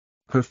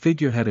 Her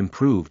figure had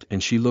improved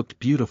and she looked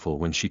beautiful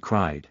when she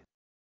cried.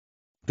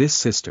 This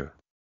sister.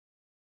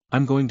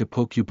 I'm going to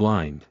poke you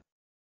blind.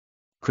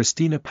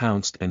 Christina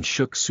pounced and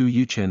shook Su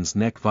Yuchen's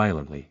neck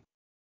violently.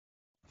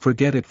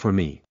 Forget it for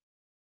me.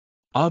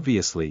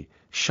 Obviously,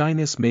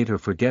 shyness made her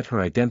forget her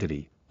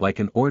identity, like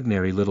an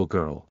ordinary little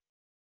girl.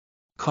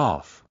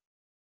 Cough.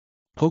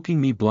 Poking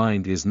me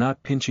blind is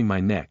not pinching my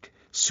neck.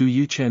 Su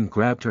Yuchen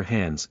grabbed her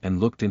hands and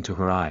looked into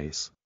her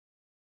eyes.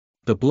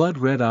 The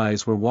blood-red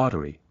eyes were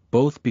watery,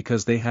 both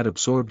because they had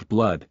absorbed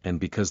blood and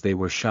because they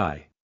were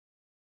shy.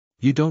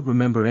 You don't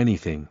remember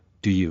anything,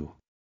 do you?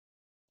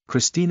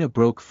 Christina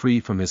broke free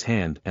from his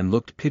hand and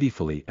looked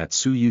pitifully at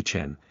Su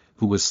Yuchen,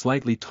 who was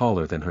slightly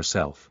taller than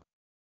herself.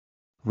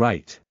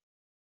 Right.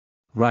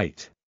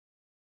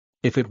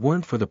 If it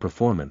weren't for the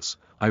performance,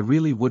 I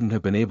really wouldn't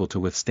have been able to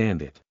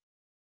withstand it.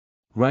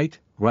 Right,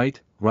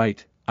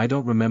 I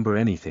don't remember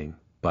anything,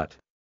 but...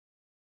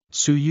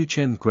 Su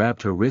Yuchen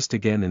grabbed her wrist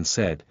again and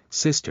said,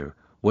 Sister,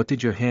 what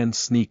did your hand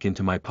sneak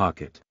into my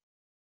pocket?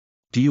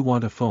 Do you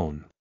want a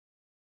phone?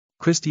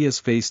 Christia's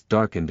face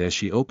darkened as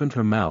she opened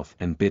her mouth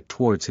and bit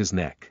towards his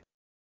neck.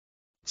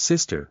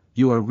 Sister,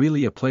 you are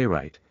really a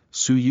playwright,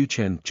 Su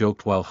Yuchen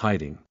joked while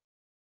hiding.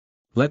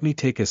 Let me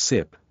take a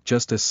sip,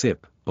 just a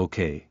sip,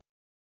 okay?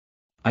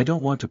 I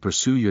don't want to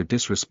pursue your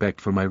disrespect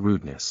for my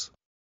rudeness.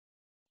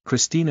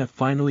 Christina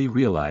finally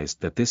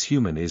realized that this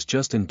human is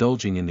just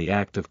indulging in the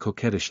act of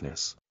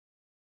coquettishness.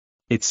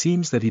 It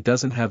seems that he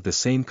doesn't have the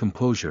same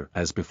composure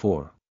as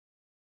before.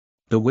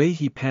 The way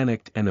he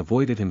panicked and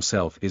avoided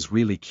himself is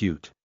really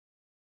cute.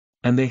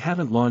 And they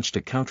haven't launched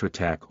a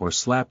counterattack or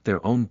slapped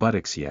their own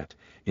buttocks yet,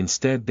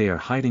 instead they are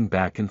hiding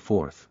back and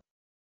forth.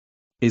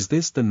 Is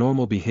this the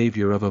normal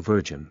behavior of a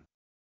virgin?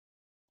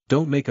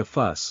 Don't make a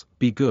fuss,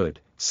 be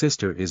good,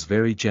 sister is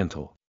very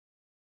gentle.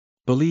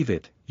 Believe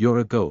it, you're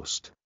a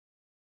ghost.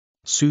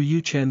 Su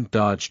Yuchen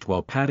dodged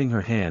while patting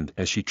her hand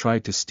as she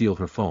tried to steal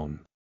her phone.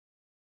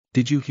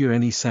 Did you hear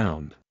any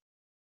sound?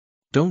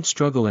 Don't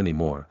struggle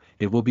anymore,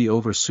 it will be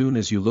over soon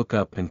as you look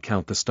up and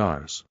count the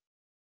stars.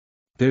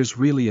 There's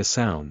really a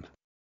sound.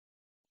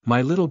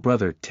 My little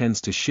brother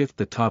tends to shift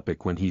the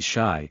topic when he's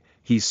shy,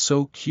 he's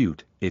so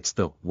cute, it's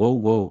the whoa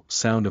whoa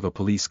sound of a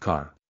police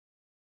car.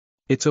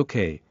 It's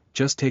okay,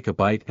 just take a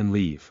bite and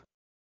leave.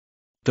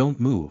 Don't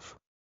move.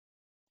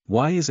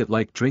 Why is it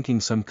like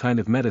drinking some kind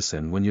of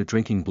medicine when you're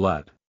drinking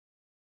blood?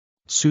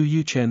 Su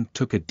Yuchen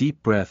took a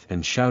deep breath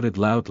and shouted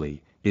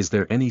loudly, is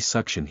there any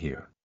suction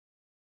here?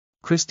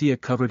 Christia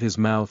covered his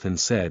mouth and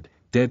said,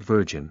 dead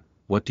virgin,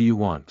 what do you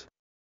want?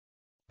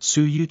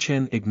 Su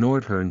Yuchen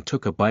ignored her and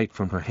took a bite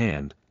from her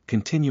hand,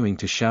 continuing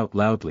to shout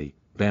loudly,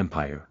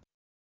 vampire.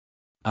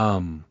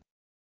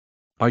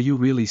 Are you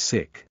really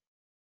sick?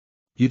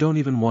 You don't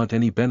even want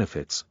any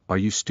benefits, are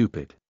you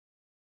stupid?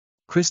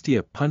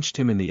 Christia punched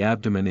him in the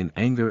abdomen in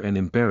anger and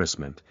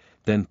embarrassment,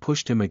 then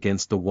pushed him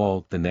against the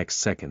wall the next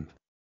second.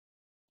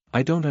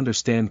 I don't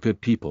understand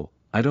good people,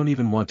 I don't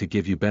even want to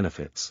give you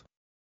benefits.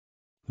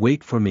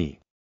 Wait for me.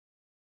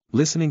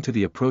 Listening to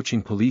the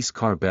approaching police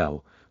car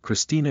bell,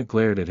 Christina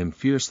glared at him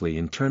fiercely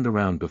and turned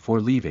around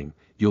before leaving,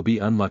 you'll be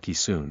unlucky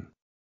soon.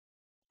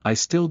 I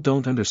still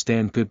don't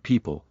understand good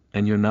people,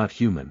 and you're not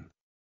human.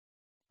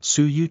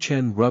 Su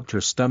Yuchen rubbed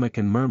her stomach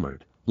and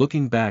murmured,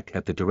 looking back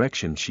at the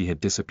direction she had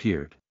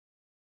disappeared.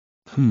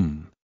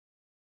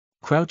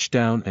 Crouch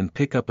down and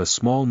pick up a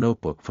small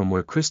notebook from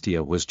where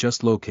Christia was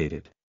just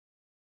located.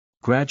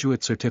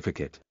 Graduate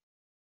certificate.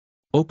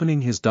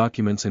 Opening his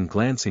documents and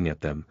glancing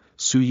at them,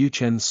 Su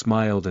Yuchen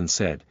smiled and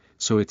said,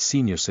 so it's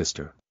senior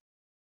sister.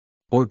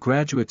 Or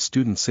graduate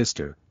student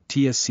sister,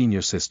 Tia's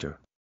senior sister.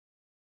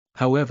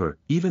 However,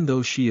 even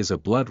though she is a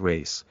blood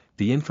race,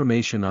 the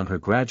information on her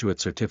graduate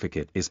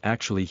certificate is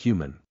actually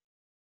human.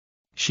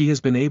 She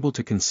has been able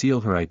to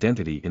conceal her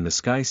identity in the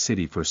Sky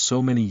City for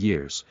so many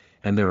years,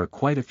 and there are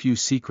quite a few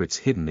secrets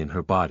hidden in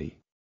her body.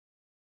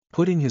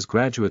 Putting his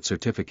graduate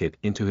certificate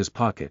into his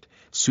pocket,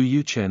 Su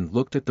Yuchen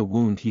looked at the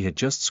wound he had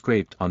just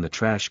scraped on the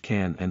trash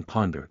can and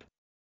pondered.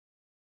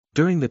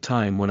 During the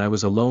time when I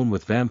was alone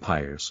with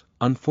vampires,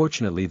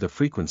 unfortunately the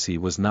frequency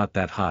was not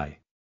that high.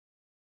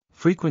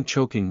 Frequent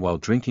choking while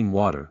drinking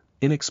water,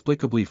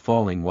 inexplicably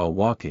falling while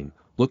walking,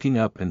 looking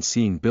up and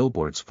seeing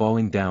billboards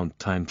falling down,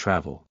 time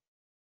travel.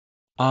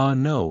 Ah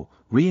no,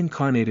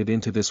 reincarnated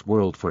into this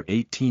world for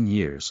 18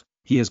 years,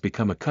 he has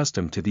become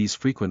accustomed to these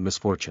frequent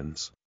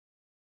misfortunes.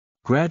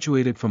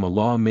 Graduated from a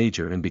law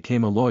major and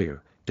became a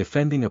lawyer,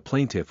 defending a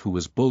plaintiff who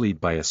was bullied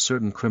by a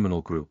certain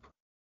criminal group.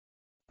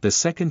 The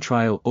second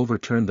trial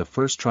overturned the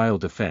first trial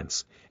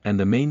defense, and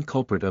the main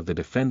culprit of the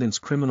defendant's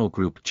criminal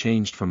group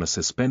changed from a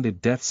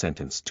suspended death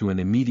sentence to an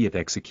immediate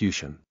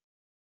execution.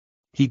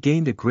 He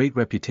gained a great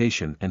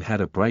reputation and had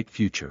a bright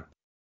future.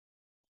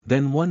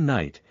 Then one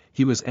night,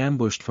 he was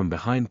ambushed from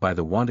behind by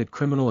the wanted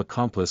criminal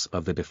accomplice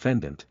of the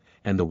defendant,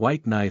 and the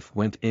white knife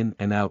went in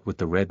and out with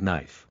the red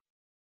knife.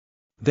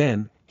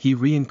 Then, he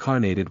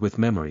reincarnated with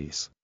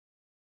memories.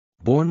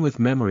 Born with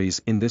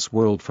memories in this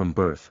world from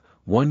birth,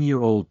 1 year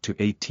old to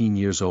 18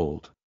 years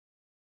old.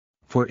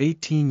 For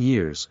 18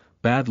 years,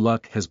 bad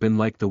luck has been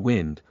like the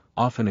wind,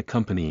 often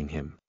accompanying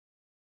him.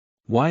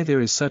 Why there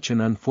is such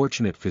an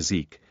unfortunate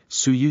physique,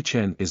 Su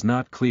Yuchen is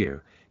not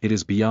clear, it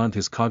is beyond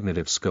his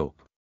cognitive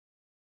scope.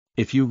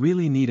 If you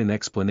really need an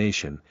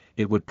explanation,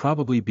 it would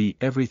probably be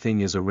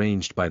everything is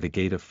arranged by the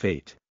gate of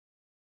fate.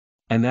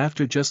 And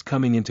after just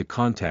coming into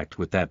contact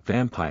with that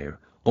vampire,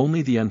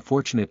 only the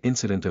unfortunate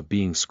incident of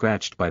being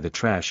scratched by the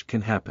trash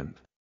can happen.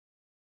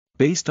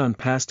 Based on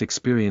past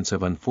experience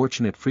of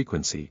unfortunate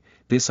frequency,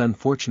 this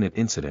unfortunate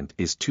incident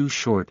is too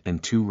short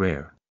and too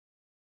rare.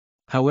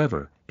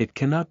 However, it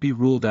cannot be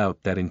ruled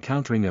out that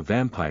encountering a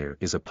vampire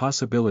is a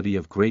possibility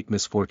of great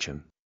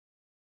misfortune.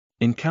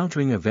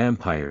 Encountering a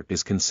vampire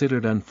is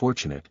considered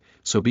unfortunate,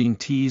 so being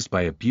teased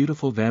by a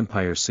beautiful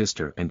vampire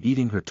sister and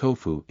eating her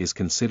tofu is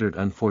considered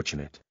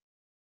unfortunate.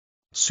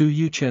 Su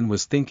Yuchen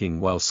was thinking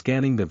while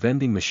scanning the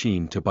vending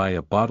machine to buy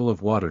a bottle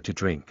of water to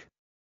drink.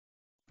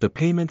 The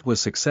payment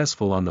was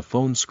successful on the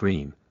phone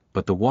screen,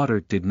 but the water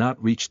did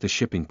not reach the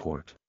shipping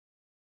port.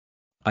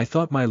 I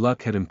thought my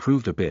luck had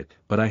improved a bit,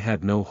 but I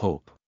had no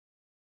hope.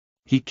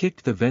 He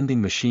kicked the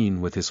vending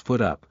machine with his foot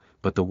up,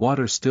 but the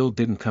water still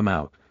didn't come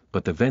out,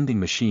 but the vending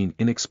machine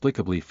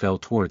inexplicably fell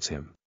towards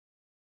him.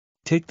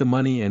 Take the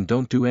money and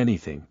don't do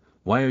anything,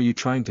 why are you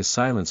trying to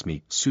silence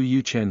me? Su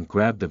Yuchen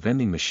grabbed the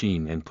vending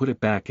machine and put it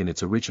back in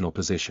its original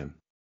position.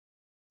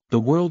 The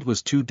world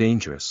was too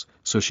dangerous,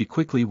 so she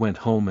quickly went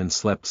home and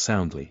slept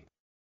soundly.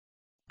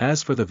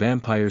 As for the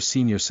vampire's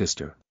senior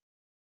sister,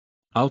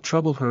 I'll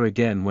trouble her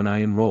again when I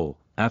enroll.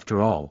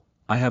 After all,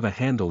 I have a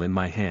handle in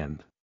my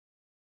hand.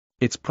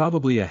 It's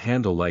probably a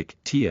handle like,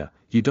 Tia,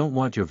 you don't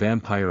want your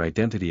vampire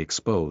identity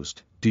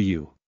exposed, do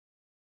you?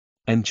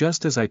 And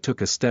just as I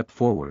took a step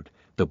forward,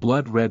 the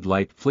blood-red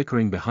light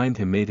flickering behind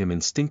him made him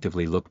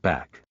instinctively look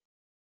back.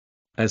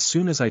 As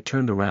soon as I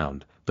turned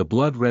around, the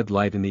blood-red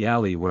light in the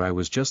alley where I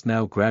was just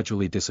now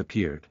gradually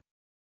disappeared.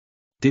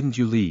 Didn't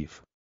you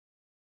leave?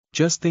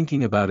 Just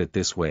thinking about it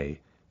this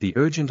way, the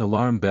urgent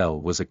alarm bell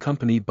was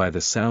accompanied by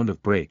the sound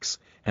of brakes,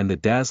 and the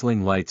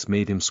dazzling lights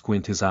made him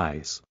squint his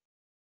eyes.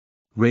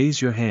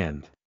 Raise your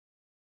hand.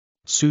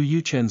 Su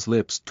Yuchen's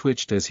lips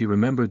twitched as he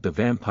remembered the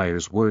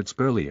vampire's words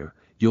earlier,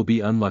 you'll be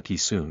unlucky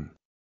soon.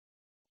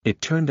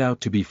 It turned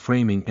out to be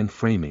framing and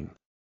framing.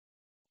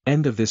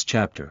 End of this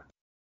chapter.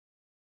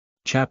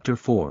 Chapter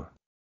 4.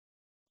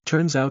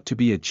 Turns out to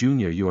be a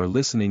junior. You are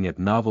listening at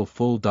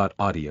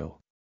novelfull.audio.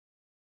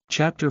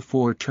 Chapter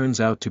 4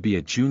 turns out to be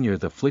a junior.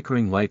 The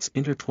flickering lights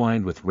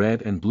intertwined with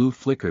red and blue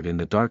flickered in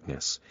the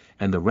darkness,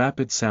 and the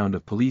rapid sound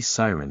of police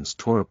sirens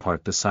tore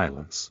apart the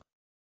silence.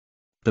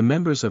 The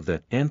members of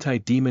the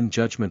anti-demon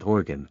judgment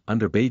organ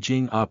under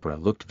Beijing Opera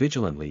looked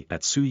vigilantly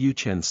at Su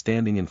Yuchen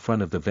standing in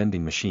front of the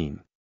vending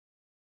machine.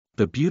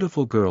 The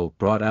beautiful girl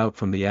brought out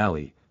from the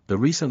alley, the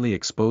recently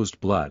exposed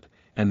blood,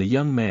 and the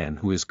young man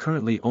who is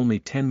currently only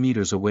 10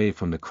 meters away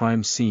from the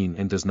crime scene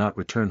and does not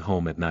return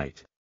home at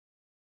night.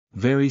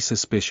 Very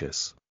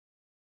suspicious.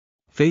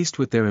 Faced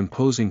with their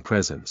imposing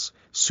presence,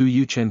 Su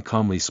Yuchen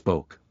calmly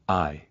spoke,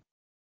 I.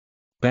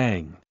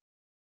 Bang.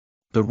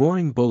 The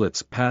roaring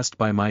bullets passed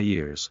by my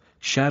ears,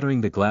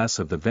 shattering the glass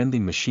of the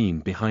vending machine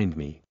behind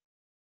me.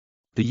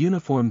 The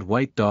uniformed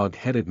white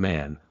dog-headed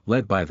man,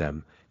 led by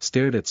them,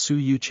 stared at Su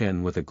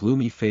Yuchen with a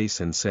gloomy face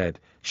and said,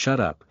 Shut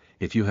up,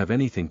 if you have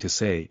anything to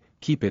say,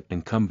 keep it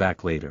and come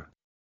back later.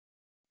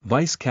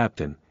 Vice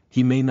Captain,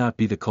 he may not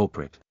be the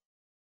culprit.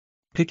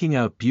 Picking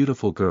out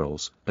beautiful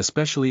girls,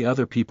 especially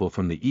other people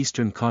from the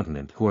eastern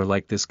continent who are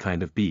like this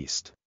kind of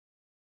beast.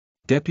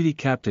 Deputy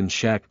Captain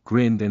Shaq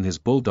grinned and his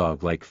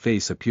bulldog-like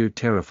face appeared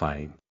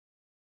terrifying.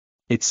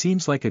 It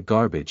seems like a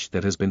garbage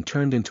that has been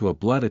turned into a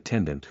blood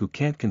attendant who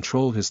can't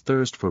control his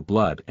thirst for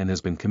blood and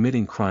has been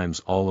committing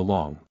crimes all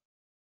along.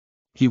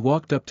 He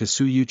walked up to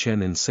Su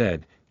Yuchen and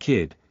said,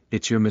 Kid,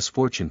 it's your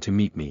misfortune to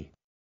meet me.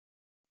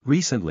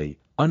 Recently,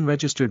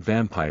 unregistered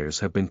vampires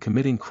have been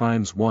committing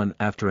crimes one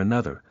after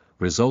another,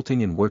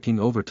 resulting in working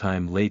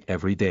overtime late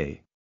every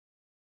day.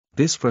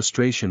 This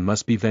frustration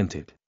must be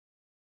vented.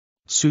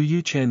 Su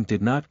Yuchen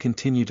did not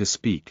continue to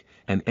speak,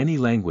 and any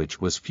language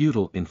was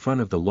futile in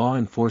front of the law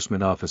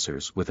enforcement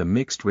officers with a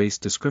mixed-race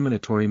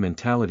discriminatory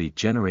mentality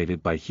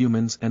generated by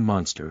humans and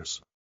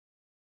monsters.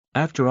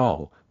 After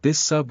all, this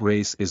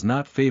sub-race is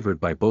not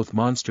favored by both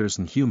monsters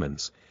and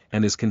humans,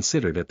 and is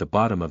considered at the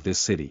bottom of this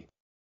city.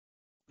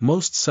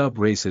 Most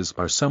sub-races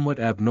are somewhat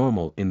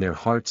abnormal in their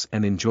hearts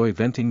and enjoy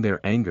venting their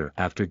anger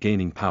after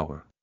gaining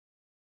power.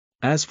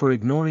 As for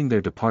ignoring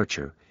their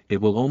departure,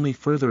 it will only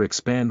further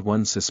expand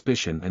one's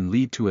suspicion and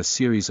lead to a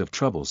series of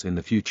troubles in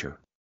the future.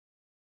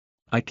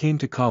 I came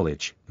to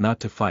college, not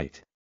to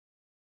fight.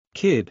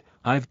 Kid,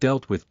 I've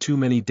dealt with too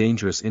many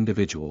dangerous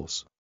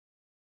individuals.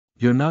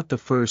 You're not the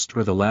first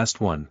or the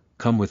last one,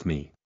 come with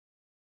me.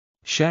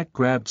 Shaq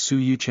grabbed Su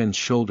Yuchen's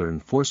shoulder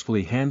and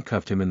forcefully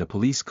handcuffed him in the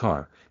police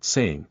car,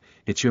 saying,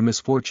 It's your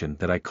misfortune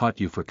that I caught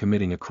you for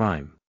committing a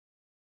crime.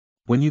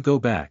 When you go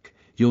back,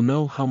 you'll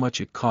know how much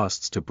it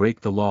costs to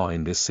break the law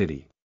in this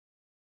city.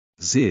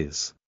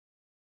 Ziz.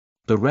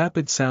 The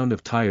rapid sound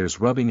of tires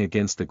rubbing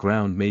against the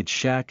ground made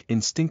Shaq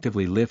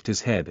instinctively lift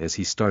his head as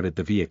he started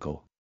the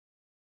vehicle.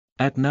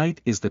 At night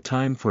is the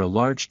time for a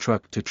large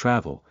truck to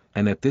travel,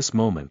 and at this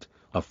moment,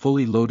 a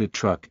fully loaded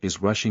truck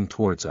is rushing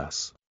towards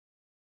us.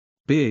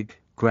 Big,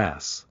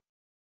 grass.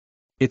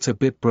 It's a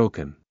bit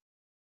broken.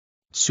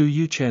 Su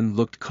Yuchen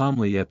looked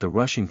calmly at the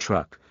rushing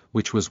truck,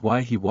 which was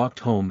why he walked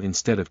home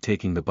instead of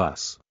taking the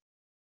bus.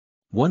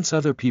 Once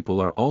other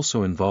people are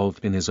also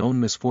involved in his own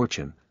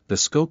misfortune, the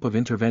scope of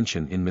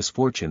intervention in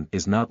misfortune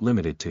is not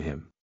limited to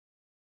him.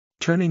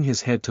 Turning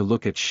his head to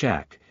look at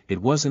Shaq,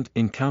 it wasn't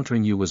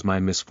encountering you was my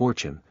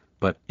misfortune,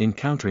 but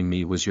encountering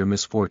me was your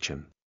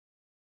misfortune.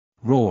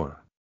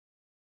 Roar.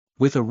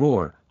 With a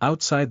roar,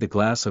 outside the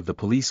glass of the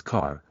police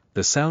car,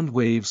 the sound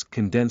waves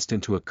condensed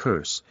into a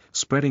curse,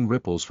 spreading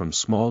ripples from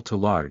small to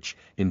large,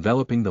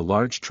 enveloping the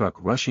large truck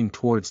rushing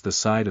towards the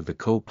side of the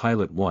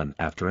co-pilot one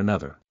after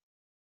another.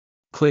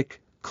 Click,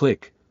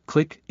 click,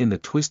 click. In the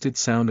twisted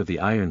sound of the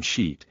iron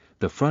sheet,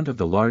 the front of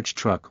the large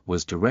truck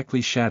was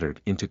directly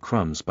shattered into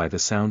crumbs by the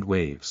sound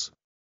waves.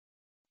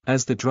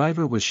 As the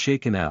driver was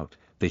shaken out,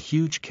 the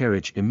huge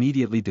carriage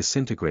immediately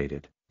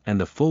disintegrated, and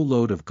the full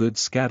load of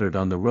goods scattered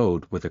on the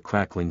road with a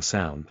crackling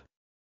sound.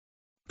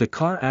 The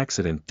car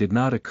accident did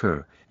not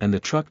occur, and the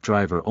truck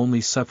driver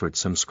only suffered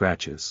some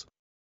scratches.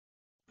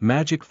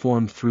 Magic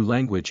formed through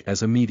language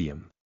as a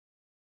medium.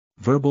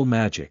 Verbal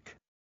magic.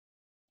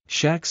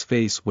 Shaq's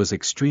face was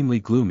extremely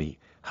gloomy,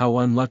 how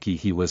unlucky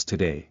he was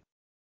today.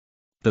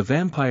 The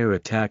vampire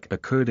attack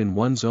occurred in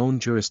one's own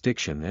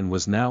jurisdiction and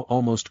was now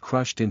almost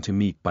crushed into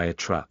meat by a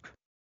truck.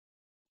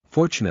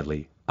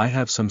 Fortunately, I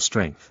have some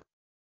strength.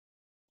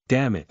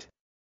 Damn it.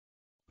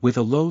 With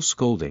a low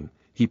scolding,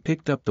 he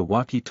picked up the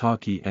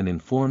walkie-talkie and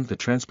informed the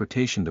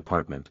transportation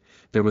department.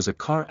 There was a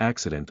car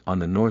accident on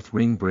the North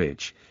Ring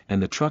Bridge,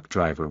 and the truck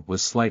driver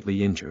was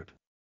slightly injured.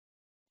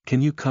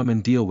 Can you come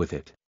and deal with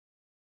it?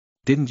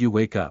 Didn't you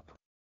wake up?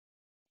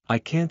 I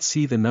can't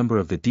see the number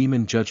of the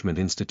Demon Judgment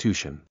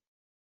Institution.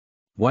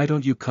 Why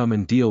don't you come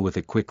and deal with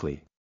it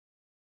quickly?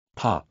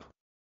 Pop.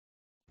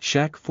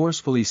 Shaq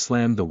forcefully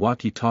slammed the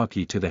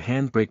walkie-talkie to the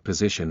handbrake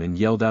position and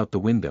yelled out the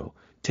window,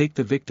 take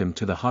the victim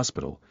to the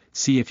hospital,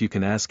 see if you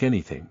can ask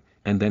anything,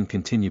 and then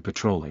continue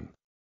patrolling.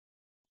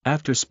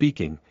 After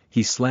speaking,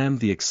 he slammed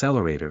the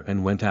accelerator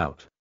and went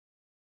out.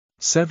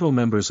 Several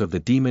members of the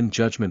Demon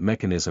Judgment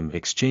Mechanism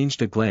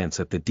exchanged a glance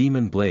at the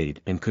Demon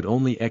Blade and could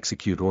only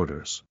execute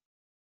orders.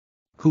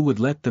 Who would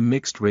let the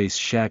mixed-race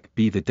Shaq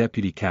be the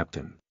deputy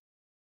captain?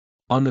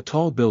 On the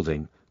tall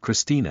building,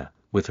 Christina,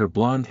 with her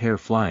blonde hair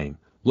flying,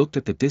 looked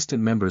at the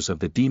distant members of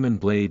the Demon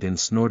Blade and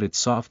snorted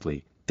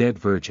softly, dead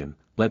virgin,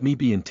 let me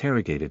be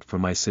interrogated for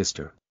my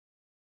sister.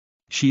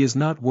 She is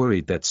not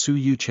worried that Su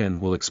Yuchen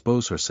will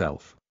expose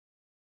herself.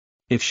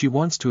 If she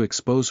wants to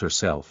expose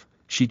herself,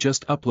 she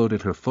just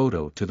uploaded her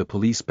photo to the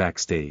police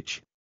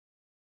backstage.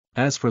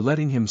 As for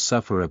letting him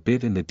suffer a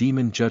bit in the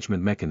Demon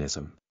Judgment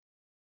Mechanism,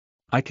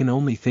 I can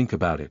only think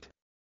about it.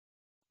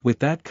 With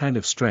that kind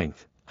of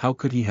strength, how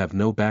could he have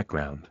no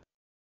background?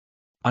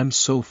 I'm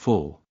so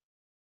full.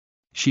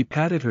 She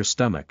patted her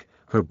stomach,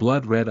 her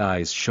blood-red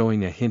eyes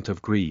showing a hint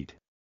of greed.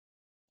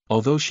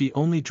 Although she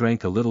only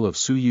drank a little of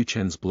Su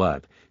Yuchen's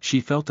blood,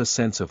 she felt a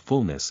sense of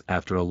fullness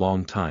after a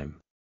long time.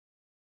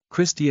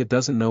 Christia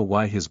doesn't know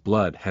why his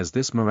blood has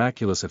this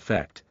miraculous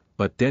effect,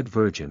 but dead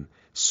virgin,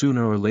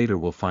 sooner or later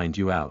will find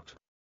you out.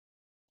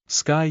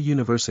 Sky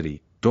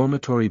University,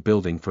 dormitory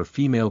building for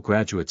female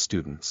graduate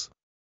students.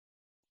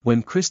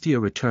 When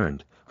Christia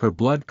returned, her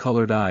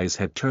blood-colored eyes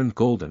had turned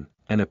golden,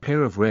 and a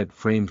pair of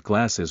red-framed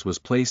glasses was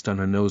placed on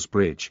her nose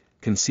bridge,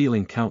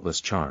 concealing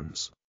countless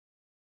charms.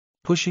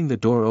 Pushing the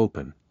door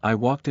open, I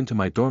walked into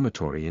my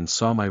dormitory and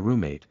saw my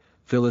roommate,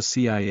 Phyllis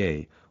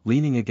CIA,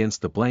 leaning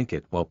against the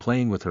blanket while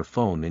playing with her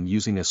phone and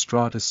using a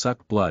straw to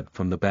suck blood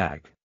from the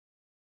bag.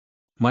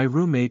 My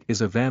roommate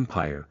is a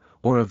vampire,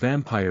 or a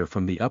vampire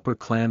from the upper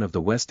clan of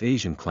the West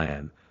Asian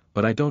clan,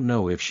 but I don't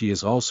know if she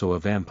is also a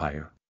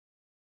vampire.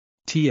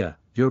 Tia,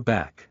 you're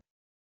back.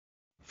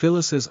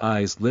 Phyllis's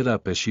eyes lit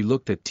up as she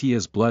looked at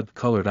Tia's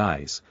blood-colored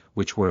eyes,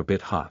 which were a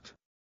bit hot.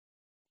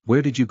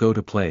 Where did you go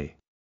to play?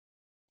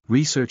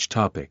 Research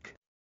topic.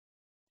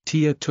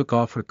 Tia took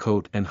off her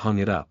coat and hung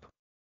it up.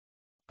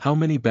 How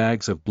many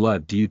bags of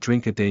blood do you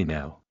drink a day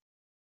now?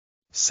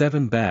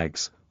 7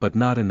 bags, but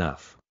not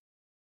enough.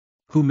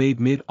 Who made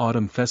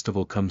Mid-Autumn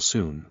Festival come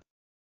soon?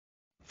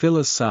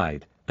 Phyllis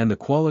sighed, and the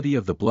quality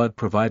of the blood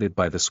provided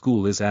by the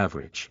school is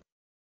average.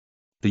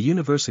 The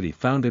university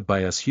founded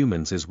by us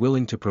humans is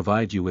willing to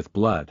provide you with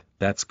blood,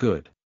 that's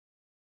good.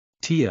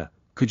 Tia,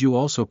 could you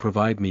also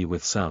provide me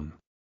with some?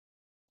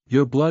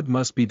 Your blood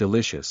must be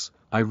delicious,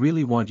 I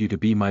really want you to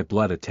be my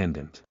blood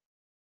attendant.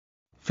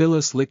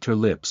 Phyllis licked her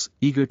lips,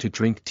 eager to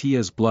drink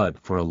Tia's blood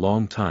for a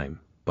long time,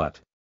 but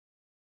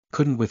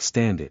couldn't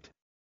withstand it.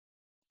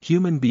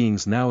 Human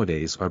beings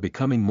nowadays are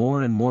becoming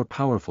more and more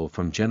powerful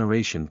from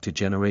generation to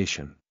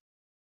generation.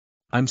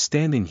 I'm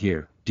standing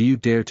here, do you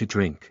dare to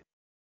drink?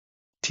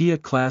 Tia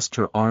clasped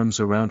her arms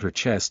around her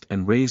chest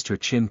and raised her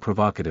chin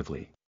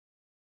provocatively.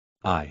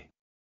 I.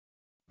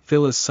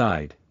 Phyllis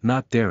sighed,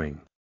 not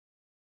daring.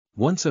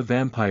 Once a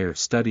vampire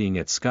studying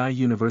at Sky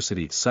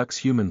University sucks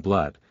human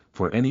blood,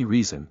 for any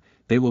reason,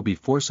 they will be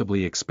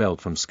forcibly expelled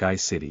from Sky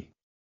City.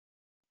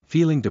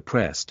 Feeling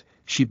depressed,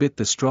 she bit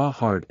the straw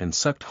hard and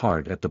sucked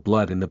hard at the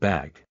blood in the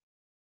bag.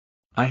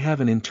 I have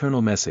an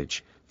internal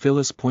message,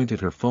 Phyllis pointed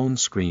her phone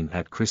screen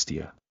at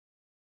Christia.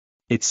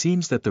 It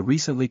seems that the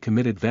recently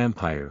committed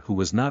vampire who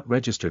was not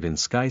registered in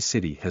Sky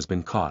City has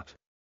been caught.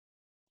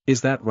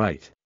 Is that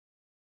right?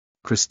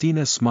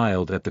 Christina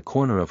smiled at the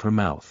corner of her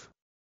mouth.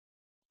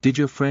 Did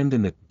your friend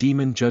in the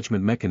Demon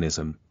Judgment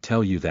Mechanism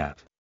tell you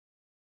that?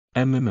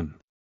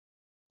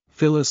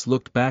 Phyllis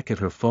looked back at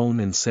her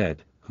phone and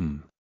said,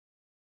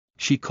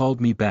 She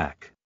called me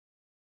back.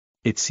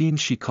 It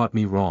seems she caught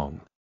me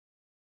wrong.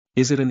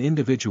 Is it an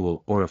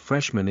individual or a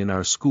freshman in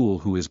our school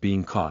who is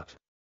being caught?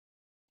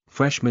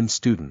 Freshman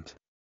student.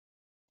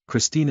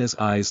 Christina's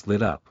eyes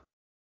lit up.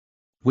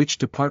 Which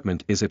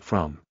department is it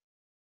from?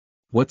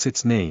 What's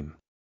its name?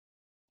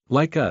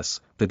 Like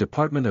us, the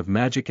Department of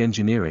Magic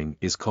Engineering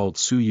is called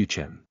Su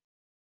Yuchen.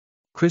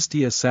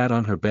 Christia sat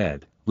on her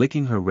bed,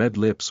 licking her red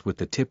lips with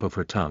the tip of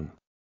her tongue.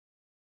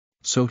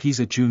 So he's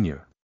a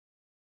junior.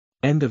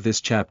 End of this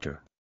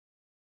chapter.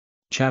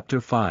 Chapter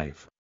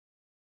 5.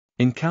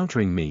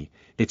 Encountering Me,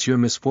 It's Your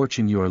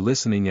Misfortune. You are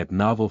listening at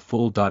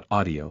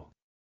novelfull.audio.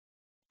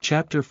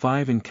 Chapter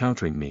 5.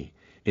 Encountering Me,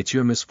 It's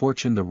Your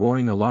Misfortune. The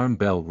roaring alarm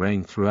bell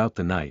rang throughout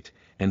the night,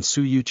 and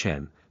Su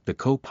Yuchen, the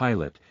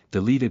co-pilot,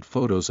 deleted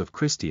photos of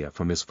Christia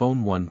from his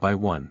phone one by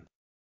one.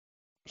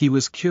 He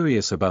was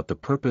curious about the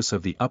purpose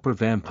of the upper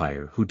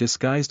vampire who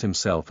disguised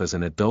himself as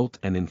an adult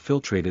and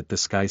infiltrated the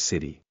Sky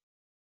City.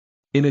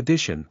 In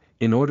addition,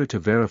 in order to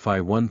verify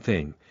one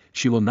thing,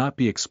 she will not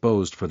be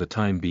exposed for the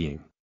time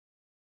being.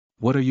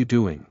 What are you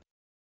doing?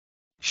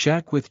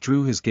 Shaq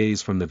withdrew his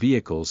gaze from the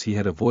vehicles he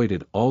had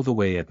avoided all the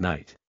way at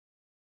night.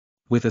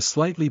 With a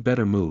slightly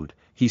better mood,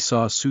 he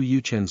saw Su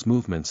Yuchen's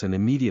movements and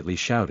immediately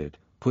shouted,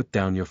 "Put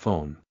down your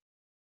phone."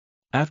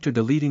 After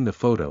deleting the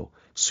photo,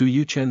 Su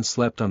Yuchen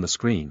slept on the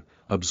screen,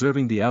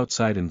 observing the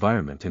outside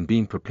environment and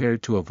being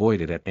prepared to avoid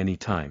it at any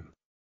time.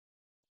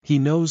 He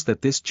knows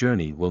that this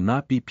journey will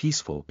not be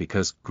peaceful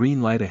because,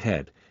 green light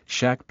ahead,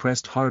 Shaq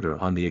pressed harder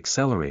on the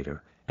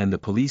accelerator, and the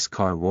police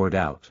car roared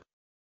out.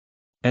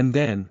 And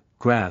then,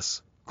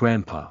 grass,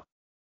 Grandpa.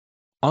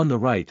 On the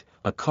right,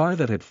 a car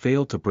that had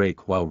failed to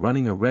brake while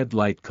running a red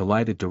light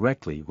collided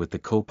directly with the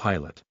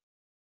co-pilot.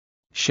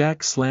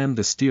 Shaq slammed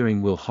the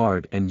steering wheel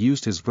hard and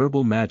used his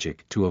verbal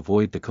magic to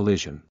avoid the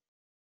collision.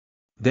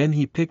 Then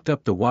he picked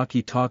up the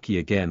walkie-talkie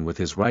again with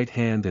his right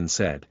hand and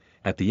said,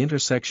 "At the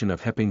intersection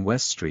of Hepping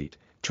West Street,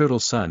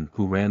 Turtle's son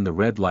who ran the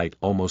red light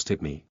almost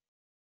hit me.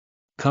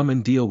 Come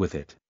and deal with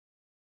it."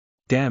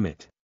 Damn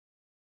it.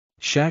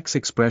 Shaq's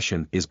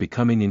expression is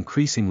becoming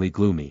increasingly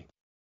gloomy.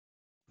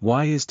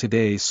 Why is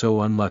today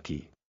so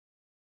unlucky?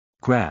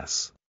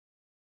 Grass.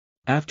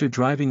 After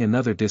driving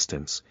another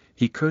distance,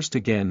 he cursed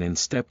again and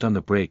stepped on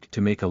the brake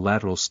to make a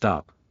lateral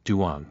stop,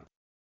 Duong.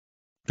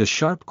 The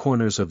sharp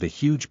corners of the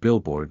huge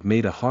billboard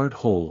made a hard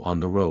hole on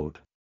the road.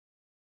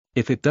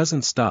 If it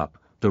doesn't stop,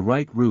 the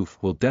right roof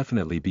will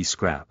definitely be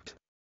scrapped.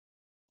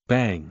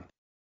 Bang.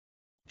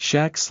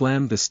 Shaq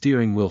slammed the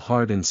steering wheel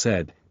hard and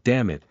said,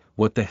 "Damn it,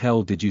 what the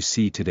hell did you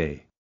see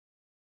today?"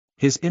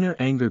 His inner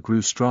anger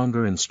grew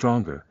stronger and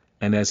stronger,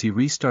 and as he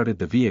restarted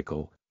the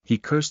vehicle, he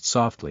cursed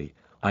softly,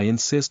 "I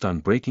insist on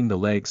breaking the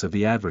legs of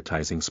the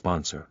advertising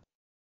sponsor."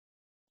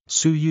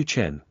 Su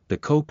Yuchen, the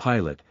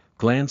co-pilot,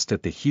 glanced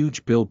at the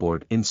huge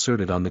billboard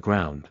inserted on the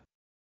ground.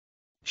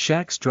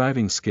 Shaq's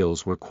driving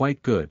skills were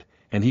quite good,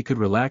 and he could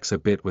relax a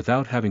bit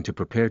without having to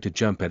prepare to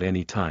jump at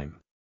any time.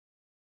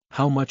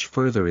 "How much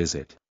further is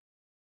it?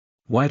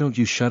 Why don't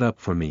you shut up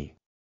for me?"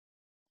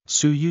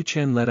 Su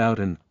Yuchen let out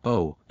an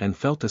 "oh" and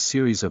felt a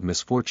series of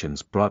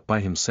misfortunes brought by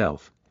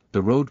himself.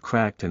 The road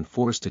cracked and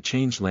forced to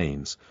change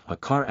lanes, a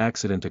car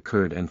accident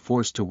occurred and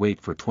forced to wait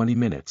for 20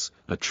 minutes,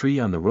 a tree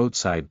on the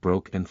roadside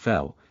broke and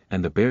fell,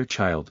 and the bear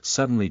child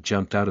suddenly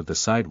jumped out of the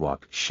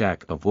sidewalk.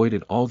 Shaq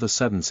avoided all the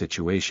sudden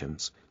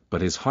situations,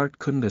 but his heart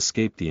couldn't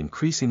escape the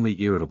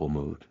increasingly irritable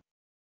mood.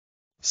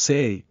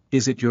 "Say,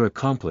 is it your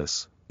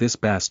accomplice, this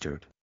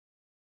bastard?"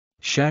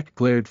 Shaq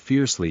glared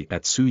fiercely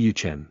at Su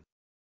Yuchen.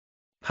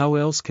 "How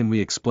else can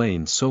we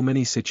explain so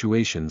many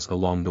situations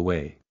along the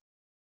way?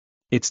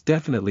 It's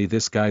definitely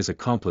this guy's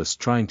accomplice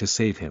trying to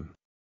save him.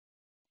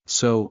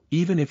 So,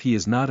 even if he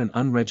is not an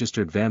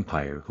unregistered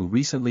vampire who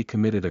recently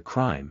committed a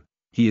crime,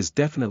 he is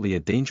definitely a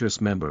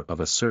dangerous member of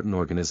a certain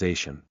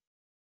organization.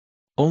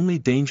 Only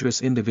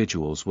dangerous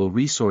individuals will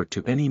resort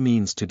to any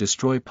means to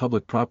destroy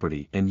public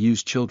property and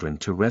use children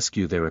to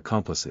rescue their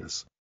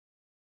accomplices.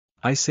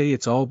 I say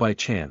it's all by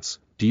chance,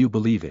 do you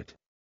believe it?"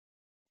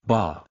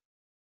 "Bah.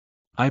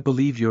 I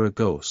believe you're a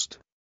ghost."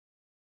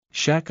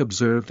 Shaq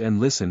observed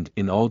and listened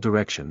in all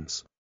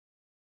directions.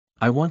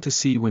 "I want to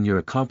see when your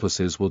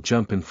accomplices will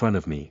jump in front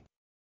of me.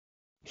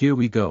 Here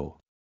we go."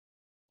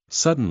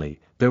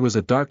 Suddenly, there was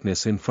a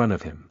darkness in front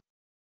of him.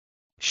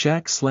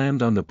 Shaq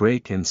slammed on the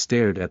brake and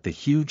stared at the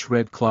huge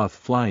red cloth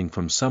flying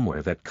from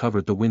somewhere that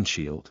covered the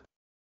windshield.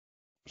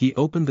 He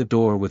opened the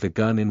door with a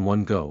gun in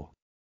one go.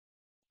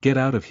 "Get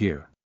out of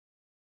here."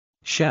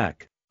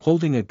 Shaq,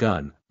 holding a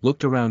gun,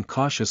 looked around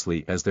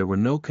cautiously as there were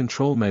no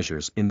control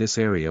measures in this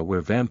area where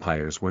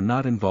vampires were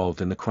not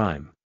involved in the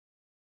crime.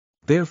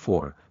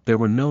 Therefore, there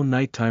were no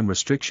nighttime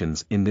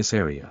restrictions in this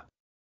area.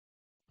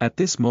 At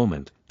this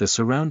moment, the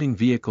surrounding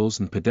vehicles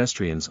and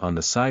pedestrians on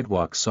the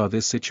sidewalk saw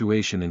this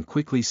situation and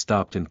quickly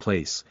stopped in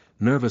place,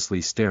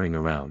 nervously staring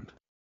around.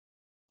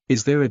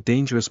 "Is there a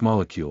dangerous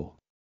molecule?"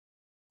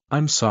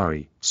 "I'm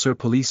sorry, sir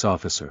police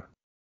officer."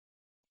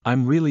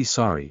 "I'm really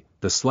sorry,"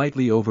 the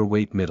slightly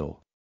overweight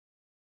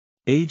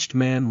middle-aged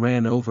man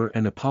ran over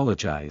and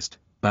apologized,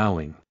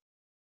 bowing.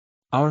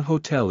 "Our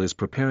hotel is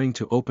preparing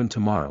to open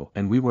tomorrow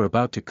and we were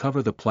about to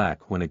cover the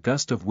plaque when a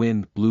gust of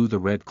wind blew the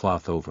red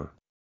cloth over.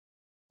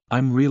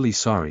 I'm really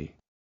sorry."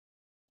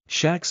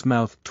 Shaq's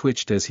mouth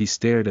twitched as he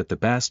stared at the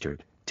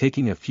bastard,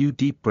 taking a few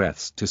deep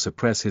breaths to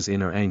suppress his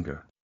inner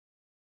anger.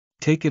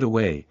 "Take it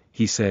away,"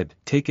 he said,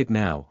 take it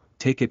now,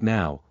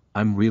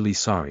 I'm really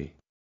sorry.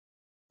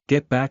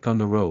 Get back on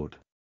the road."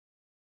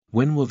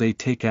 "When will they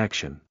take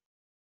action?"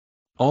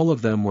 All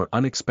of them were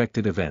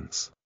unexpected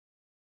events.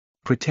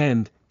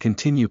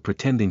 Continue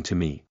pretending to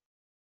me."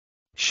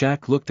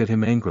 Shaq looked at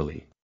him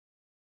angrily.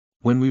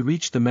 "When we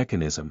reach the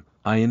mechanism,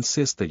 I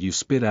insist that you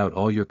spit out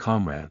all your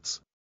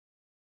comrades."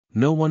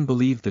 No one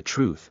believed the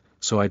truth,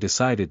 so I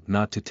decided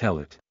not to tell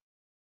it.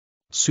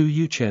 Su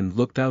Yuchen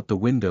looked out the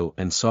window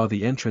and saw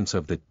the entrance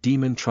of the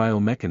Demon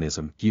Trial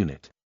Mechanism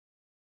unit.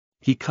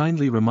 He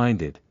kindly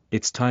reminded,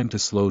 "It's time to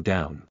slow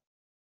down."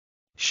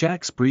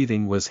 Shaq's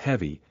breathing was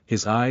heavy,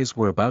 his eyes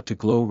were about to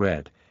glow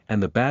red,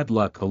 and the bad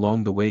luck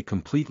along the way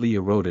completely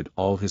eroded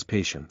all his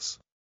patience.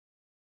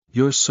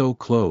 "You're so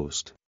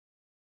closed."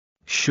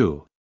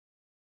 Shoo.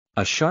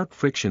 A sharp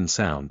friction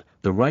sound,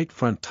 the right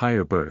front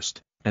tire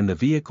burst, and the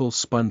vehicle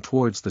spun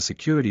towards the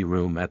security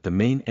room at the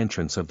main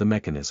entrance of the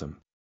mechanism.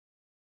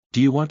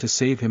 "Do you want to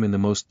save him in the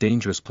most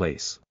dangerous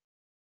place?"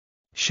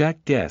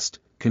 Shaq guessed,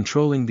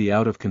 controlling the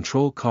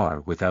out-of-control car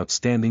with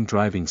outstanding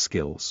driving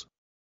skills.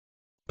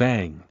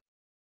 Bang!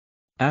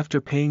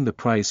 After paying the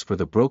price for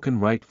the broken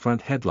right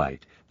front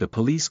headlight, the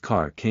police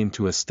car came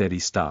to a steady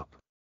stop.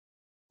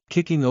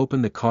 Kicking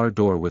open the car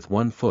door with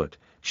one foot,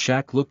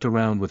 Shaq looked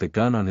around with a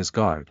gun on his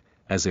guard,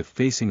 as if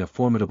facing a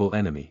formidable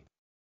enemy.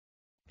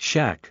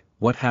 "Shaq,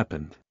 what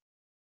happened?"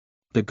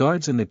 The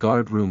guards in the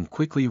guard room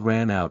quickly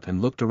ran out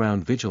and looked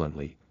around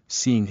vigilantly,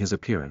 seeing his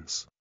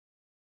appearance.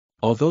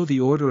 Although the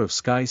order of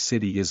Sky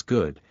City is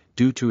good,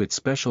 due to its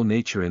special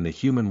nature in the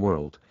human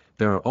world,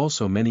 there are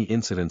also many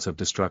incidents of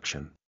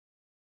destruction.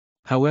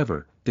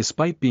 However,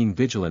 despite being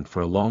vigilant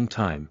for a long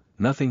time,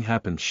 nothing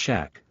happened.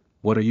 "Shaq,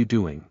 what are you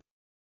doing?"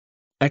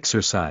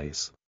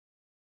 "Exercise."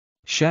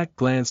 Shaq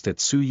glanced at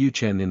Su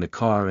Yuchen in the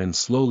car and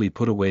slowly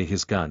put away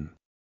his gun.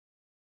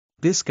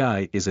 This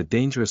guy is a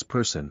dangerous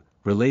person,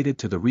 related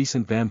to the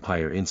recent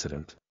vampire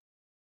incident.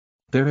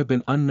 There have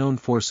been unknown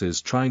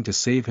forces trying to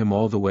save him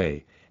all the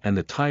way, and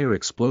the tire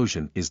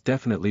explosion is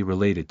definitely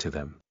related to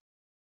them.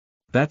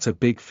 That's a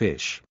big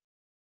fish.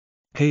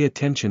 Pay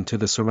attention to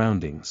the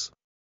surroundings.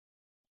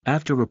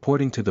 After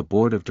reporting to the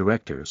board of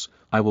directors,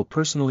 I will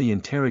personally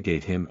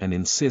interrogate him and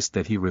insist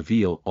that he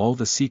reveal all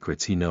the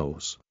secrets he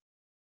knows.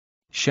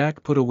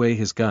 Shaq put away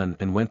his gun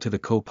and went to the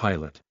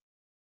co-pilot.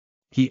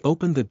 He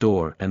opened the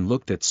door and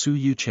looked at Su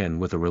Yuchen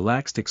with a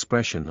relaxed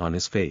expression on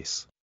his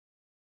face.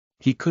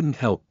 He couldn't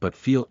help but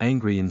feel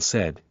angry and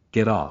said,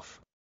 "Get off."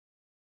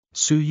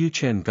 Su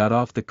Yuchen got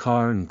off the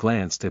car and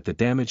glanced at the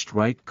damaged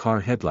right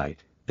car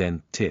headlight,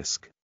 then,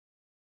 "Tisk.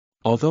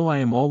 Although I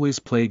am always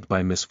plagued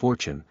by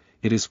misfortune,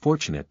 it is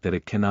fortunate that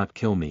it cannot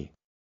kill me.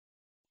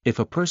 If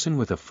a person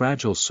with a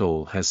fragile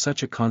soul has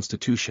such a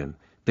constitution,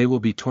 they will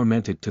be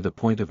tormented to the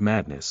point of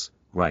madness,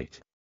 right?"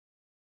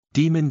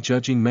 Demon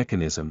Judging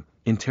Mechanism,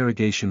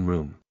 Interrogation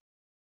Room.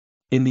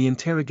 In the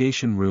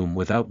interrogation room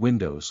without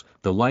windows,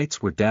 the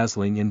lights were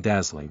dazzling and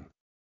dazzling.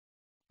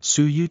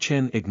 Su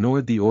Yuchen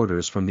ignored the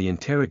orders from the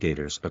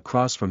interrogators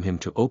across from him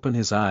to open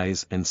his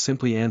eyes and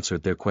simply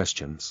answered their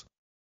questions.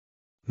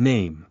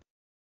 Name: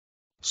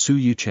 Su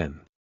Yuchen.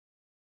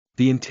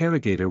 The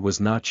interrogator was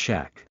not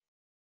Shaq.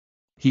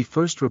 He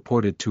first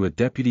reported to a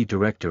deputy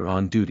director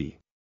on duty.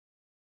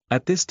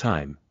 At this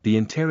time, the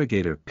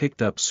interrogator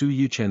picked up Su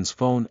Yuchen's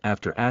phone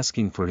after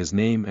asking for his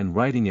name and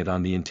writing it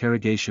on the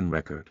interrogation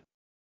record.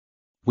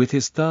 With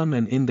his thumb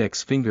and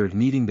index finger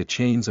kneading the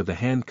chains of the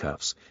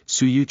handcuffs,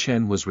 Su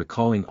Yuchen was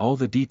recalling all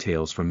the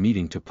details from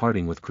meeting to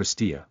parting with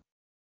Christia.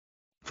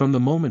 From the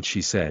moment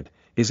she said,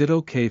 "Is it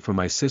okay for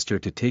my sister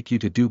to take you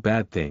to do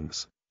bad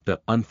things?" the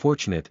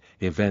unfortunate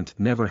event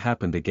never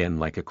happened again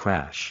like a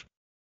crash.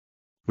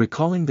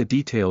 Recalling the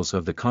details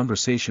of the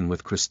conversation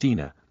with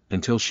Christina,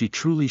 until she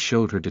truly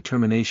showed her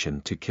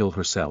determination to kill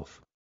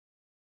herself.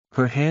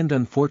 Her hand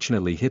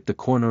unfortunately hit the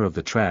corner of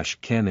the trash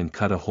can and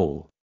cut a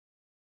hole.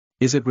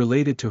 Is it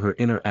related to her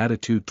inner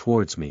attitude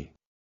towards me?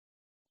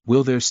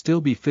 Will there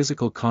still be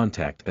physical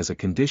contact as a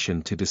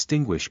condition to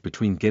distinguish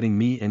between getting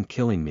me and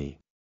killing me?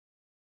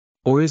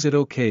 Or is it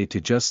okay to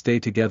just stay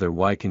together?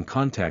 Why can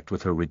contact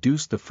with her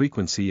reduce the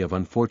frequency of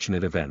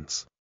unfortunate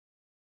events?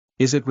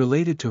 Is it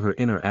related to her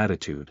inner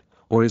attitude,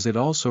 or is it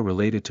also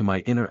related to my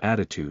inner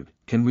attitude?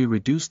 Can we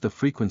reduce the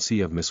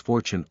frequency of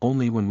misfortune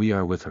only when we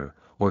are with her,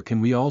 or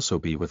can we also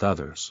be with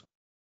others?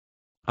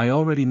 I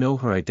already know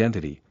her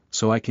identity,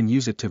 so I can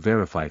use it to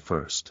verify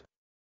first.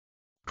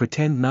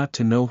 Pretend not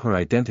to know her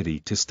identity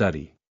to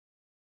study.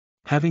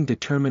 Having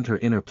determined her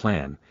inner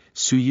plan,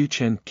 Su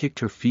Yuchen kicked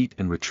her feet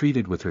and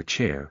retreated with her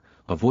chair,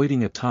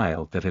 avoiding a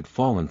tile that had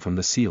fallen from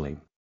the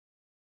ceiling.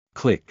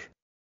 Click.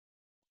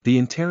 The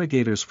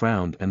interrogators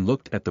frowned and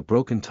looked at the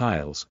broken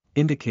tiles,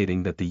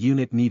 indicating that the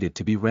unit needed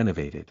to be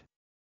renovated.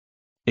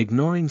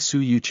 Ignoring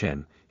Su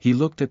Yuchen, he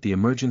looked at the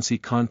emergency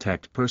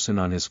contact person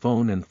on his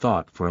phone and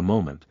thought for a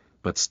moment,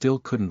 but still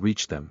couldn't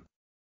reach them.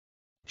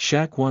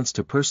 Shaq wants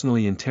to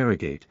personally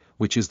interrogate,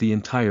 which is the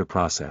entire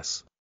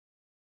process.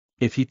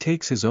 If he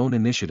takes his own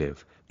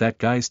initiative, that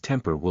guy's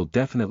temper will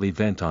definitely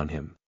vent on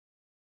him.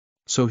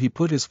 So he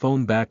put his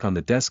phone back on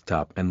the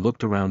desktop and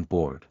looked around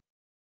bored.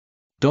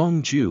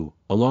 Dong Ju,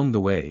 along the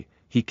way,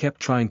 he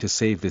kept trying to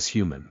save this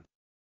human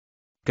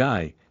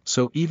guy,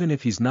 so even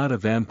if he's not a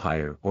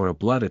vampire or a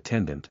blood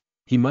attendant,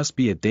 he must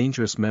be a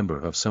dangerous member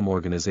of some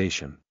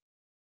organization.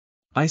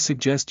 I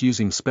suggest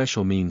using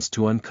special means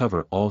to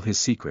uncover all his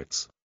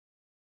secrets.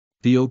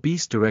 The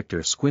obese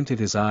director squinted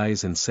his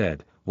eyes and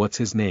said, "What's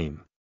his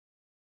name?"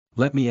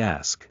 "Let me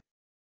ask."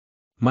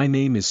 "My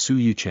name is Su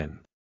Yuchen."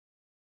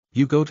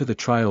 You go to the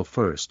trial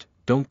first,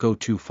 don't go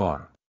too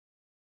far.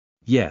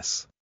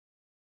 Yes.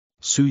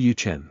 Su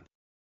Yuchen.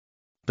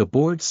 The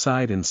board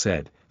sighed and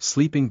said,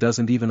 sleeping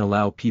doesn't even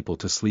allow people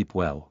to sleep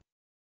well.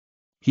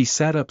 He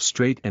sat up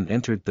straight and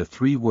entered the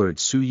 3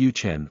 words Su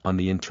Yuchen on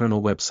the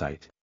internal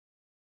website.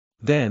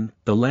 Then,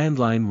 the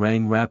landline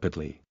rang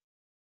rapidly.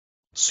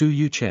 Su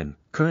Yuchen,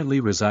 currently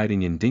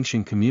residing in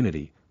Dingxing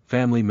Community,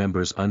 family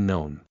members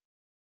unknown.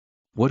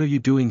 What are you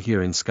doing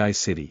here in Sky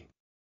City?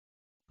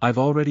 I've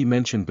already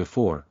mentioned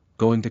before,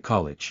 going to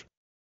college.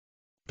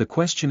 The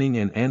questioning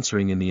and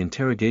answering in the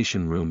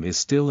interrogation room is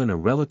still in a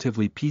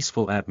relatively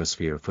peaceful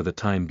atmosphere for the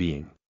time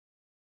being.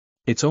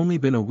 It's only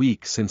been a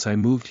week since I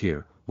moved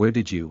here. Where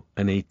did you,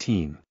 an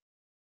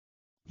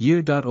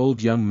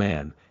 18-year-old young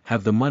man,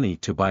 have the money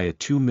to buy a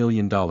 $2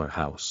 million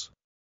house?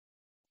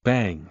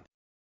 Bang!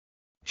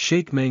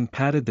 Sheikh Meng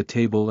patted the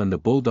table and the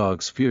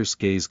bulldog's fierce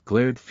gaze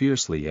glared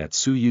fiercely at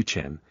Su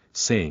Yuchen,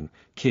 saying,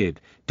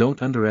 Kid,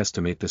 don't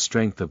underestimate the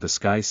strength of the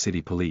Sky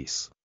City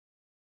Police.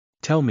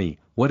 Tell me,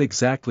 what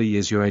exactly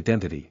is your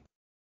identity?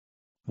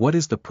 What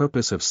is the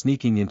purpose of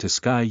sneaking into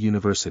Sky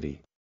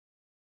University?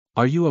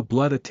 Are you a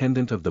blood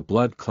attendant of the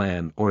Blood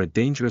Clan or a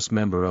dangerous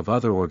member of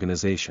other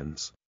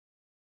organizations?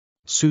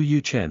 Su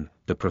Yuchen,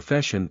 the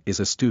profession is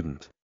a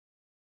student.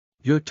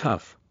 You're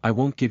tough, I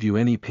won't give you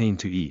any pain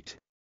to eat.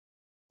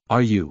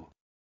 Are you?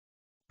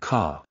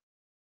 Ka.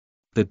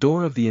 The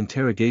door of the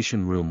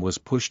interrogation room was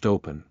pushed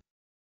open.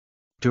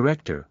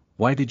 Director,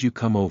 why did you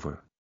come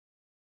over?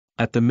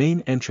 At the main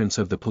entrance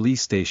of the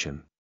police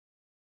station.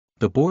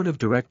 The board of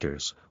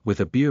directors, with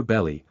a beer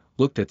belly,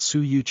 looked at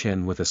Su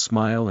Yuchen with a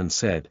smile and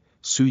said,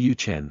 Su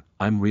Yuchen,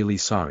 I'm really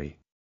sorry.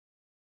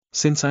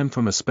 Since I'm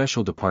from a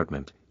special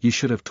department, you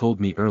should have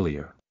told me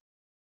earlier.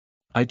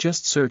 I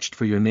just searched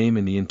for your name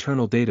in the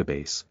internal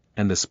database,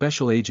 and the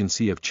special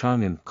agency of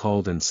Chang'an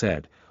called and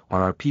said,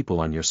 are our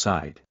people on your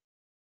side?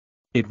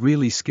 It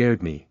really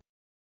scared me.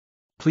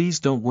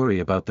 Please don't worry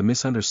about the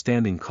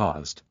misunderstanding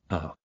caused.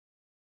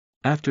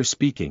 After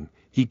speaking,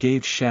 he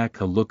gave Shaq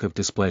a look of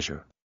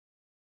displeasure.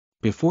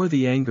 Before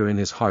the anger in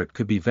his heart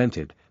could be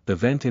vented, the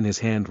vent in his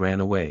hand ran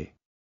away.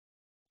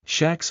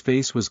 Shaq's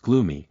face was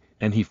gloomy,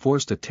 and he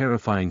forced a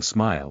terrifying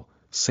smile,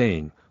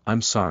 saying,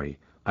 I'm sorry,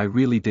 I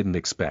really didn't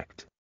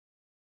expect.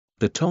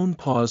 The tone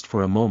paused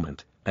for a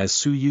moment, as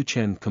Su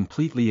Yuchen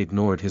completely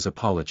ignored his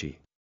apology.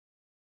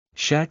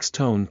 Shaq's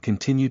tone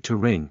continued to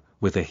ring,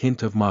 with a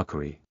hint of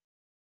mockery.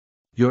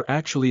 You're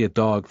actually a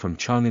dog from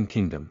Chang'an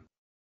Kingdom.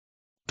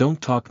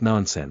 Don't talk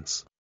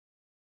nonsense.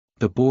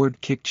 The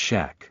board kicked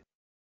Shaq.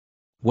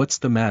 What's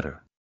the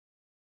matter?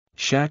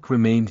 Shaq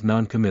remained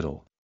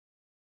noncommittal.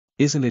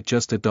 Isn't it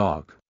just a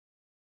dog?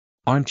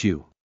 Aren't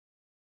you?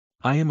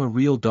 I am a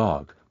real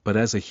dog, but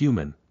as a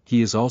human,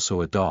 he is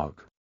also a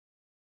dog.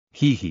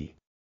 Hee.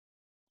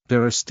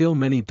 There are still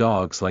many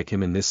dogs like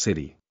him in this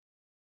city.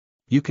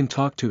 You can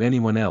talk to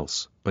anyone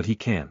else, but he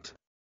can't.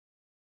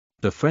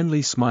 The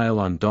friendly smile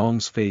on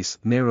Dong's face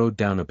narrowed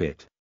down a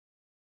bit.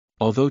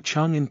 Although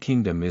Chang'an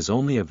Kingdom is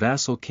only a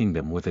vassal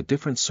kingdom with a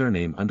different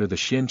surname under the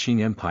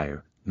Xianqing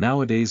Empire,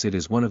 nowadays it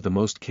is one of the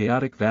most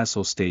chaotic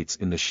vassal states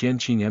in the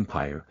Xianqing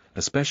Empire,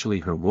 especially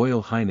Her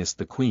Royal Highness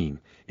the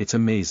Queen. It's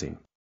amazing.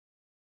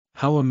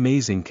 How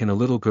amazing can a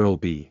little girl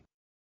be?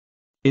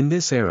 In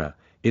this era,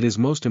 it is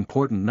most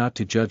important not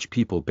to judge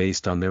people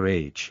based on their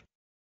age.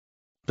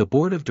 The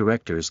board of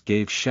directors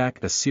gave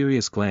Shaq a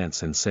serious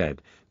glance and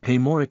said, pay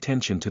more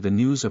attention to the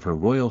news of Her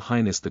Royal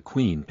Highness the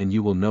Queen and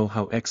you will know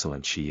how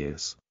excellent she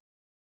is.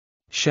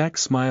 Shaq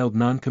smiled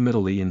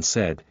noncommittally and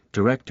said,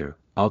 Director,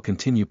 I'll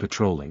continue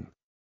patrolling.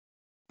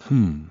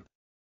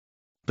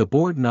 The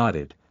board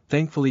nodded,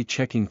 thankfully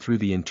checking through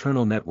the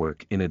internal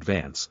network in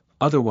advance,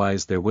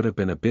 otherwise there would have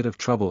been a bit of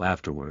trouble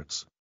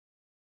afterwards.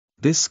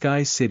 This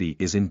Sky City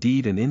is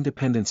indeed an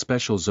independent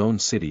special zone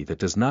city that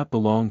does not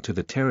belong to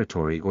the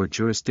territory or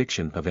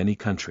jurisdiction of any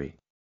country.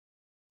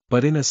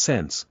 But in a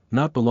sense,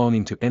 not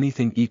belonging to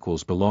anything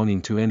equals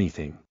belonging to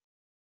anything.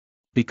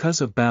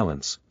 Because of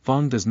balance,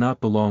 Fong does not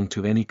belong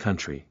to any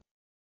country.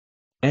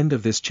 End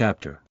of this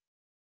chapter.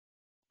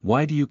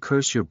 Why do you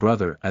curse your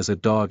brother as a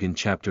dog in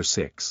chapter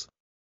 6?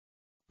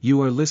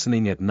 You are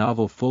listening at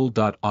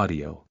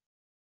novelfull.audio.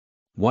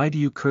 Why do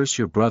you curse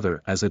your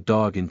brother as a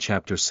dog in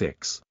chapter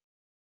 6?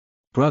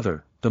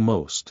 Brother, the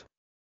most.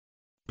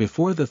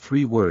 Before the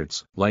 3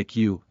 words, like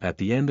you, at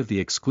the end of the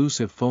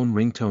exclusive phone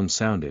ringtone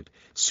sounded,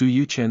 Su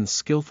Yuchen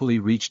skillfully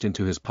reached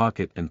into his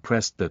pocket and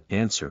pressed the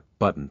answer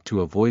button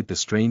to avoid the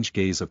strange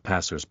gaze of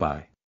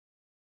passers-by.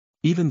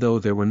 Even though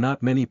there were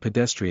not many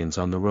pedestrians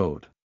on the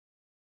road.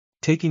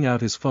 Taking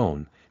out his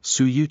phone,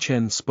 Su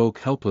Yuchen spoke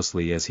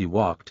helplessly as he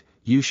walked,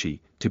 Yushi,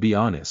 to be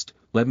honest,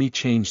 let me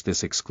change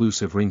this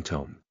exclusive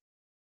ringtone.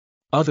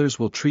 Others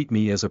will treat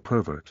me as a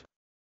pervert.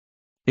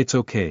 It's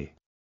okay.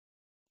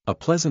 A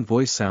pleasant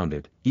voice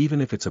sounded, even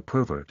if it's a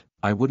pervert,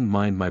 I wouldn't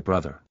mind my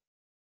brother.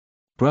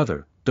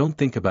 Brother, don't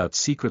think about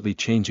secretly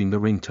changing the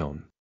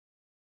ringtone.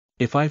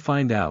 If I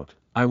find out,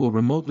 I will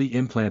remotely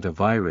implant a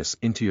virus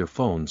into your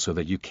phone so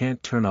that you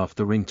can't turn off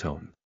the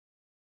ringtone.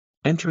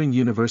 Entering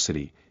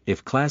university,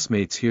 if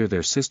classmates hear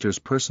their sister's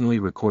personally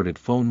recorded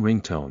phone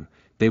ringtone,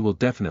 they will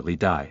definitely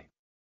die.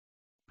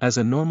 As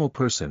a normal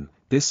person,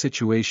 this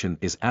situation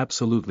is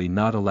absolutely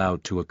not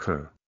allowed to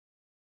occur.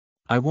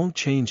 I won't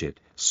change it,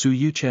 Su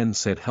Yuchen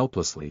said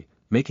helplessly,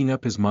 making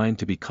up his mind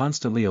to be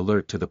constantly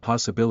alert to the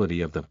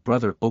possibility of the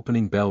brother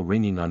opening bell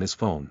ringing on his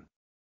phone.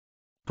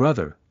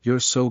 Brother, you're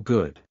so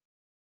good.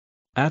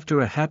 After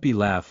a happy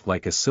laugh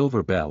like a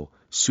silver bell,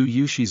 Su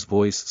Yushi's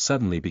voice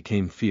suddenly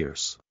became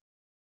fierce.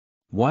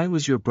 Why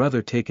was your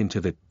brother taken to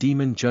the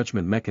demon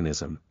judgment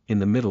mechanism in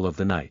the middle of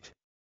the night?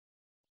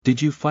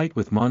 Did you fight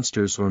with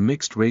monsters or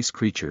mixed-race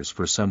creatures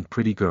for some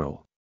pretty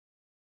girl?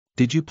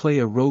 Did you play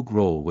a rogue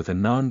role with a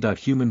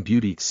non-human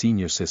beauty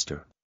senior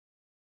sister?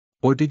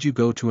 Or did you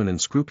go to an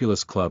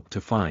unscrupulous club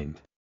to find?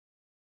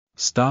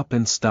 Stop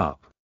and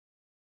stop.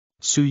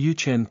 Su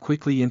Yuchen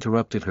quickly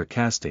interrupted her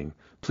casting,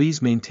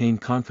 please maintain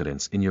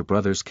confidence in your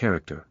brother's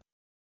character.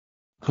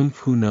 Humph,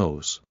 who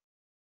knows?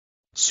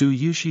 Su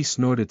Yushi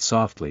snorted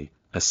softly,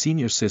 a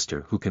senior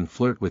sister who can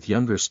flirt with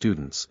younger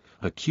students,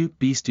 a cute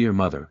bestier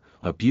mother,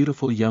 a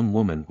beautiful young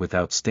woman with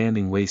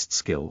outstanding waist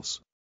skills.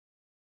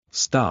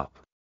 Stop.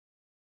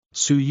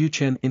 Su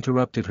Yuchen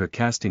interrupted her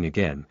casting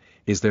again,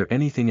 is there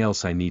anything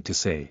else I need to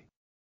say?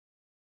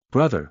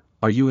 Brother,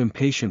 are you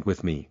impatient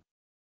with me?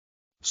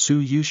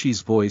 Su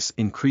Yushi's voice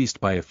increased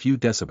by a few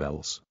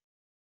decibels.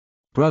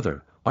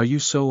 Brother, are you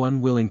so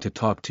unwilling to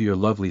talk to your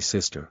lovely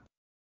sister?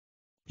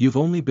 You've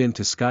only been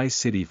to Sky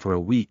City for a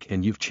week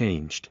and you've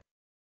changed.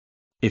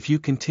 If you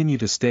continue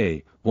to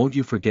stay, won't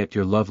you forget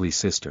your lovely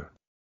sister?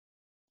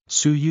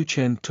 Su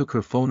Yuchen took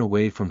her phone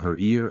away from her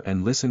ear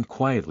and listened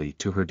quietly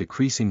to her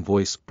decreasing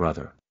voice.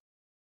 Brother.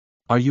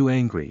 Are you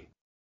angry?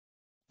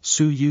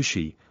 Su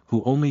Yushi,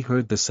 who only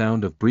heard the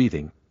sound of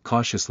breathing,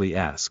 cautiously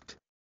asked.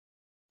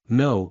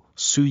 No,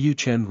 Su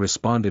Yuchen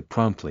responded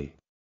promptly.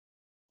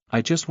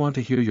 I just want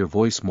to hear your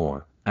voice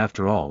more.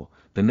 After all,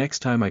 the next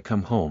time I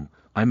come home,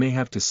 I may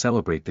have to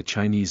celebrate the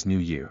Chinese New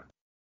Year.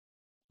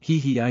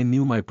 I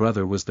knew my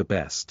brother was the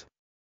best.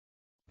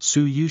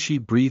 Su Yushi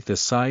breathed a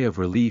sigh of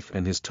relief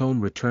and his tone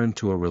returned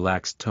to a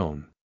relaxed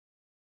tone.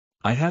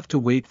 I have to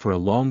wait for a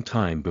long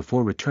time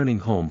before returning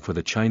home for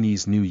the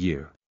Chinese New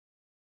Year.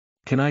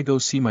 Can I go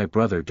see my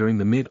brother during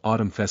the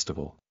Mid-Autumn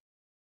Festival?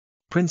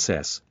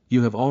 Princess,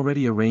 you have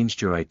already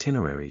arranged your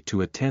itinerary to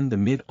attend the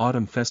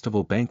Mid-Autumn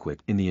Festival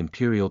banquet in the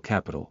imperial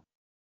capital.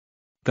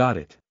 Got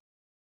it.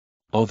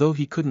 Although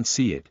he couldn't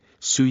see it,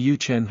 Su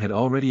Yuchen had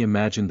already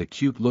imagined the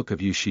cute look of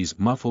Yushi's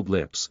muffled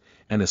lips,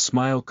 and a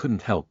smile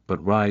couldn't help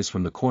but rise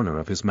from the corner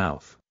of his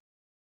mouth.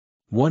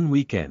 One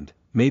weekend,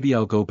 maybe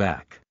I'll go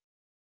back.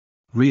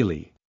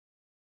 Really?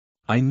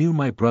 I knew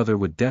my brother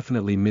would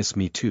definitely miss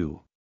me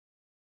too.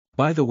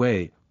 By the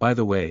way,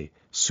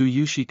 Su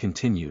Yushi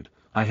continued,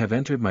 I have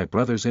entered my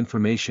brother's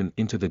information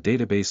into the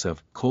database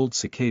of Cold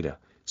Cicada,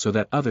 so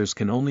that others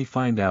can only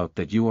find out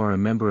that you are a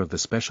member of the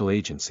special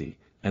agency,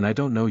 and I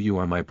don't know you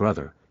are my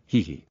brother,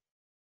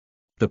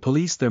 The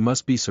police there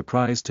must be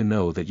surprised to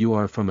know that you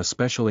are from a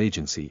special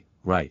agency,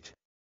 right?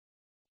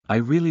 I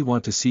really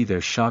want to see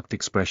their shocked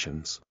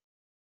expressions.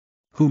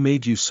 Who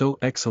made you so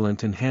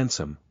excellent and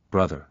handsome,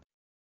 brother?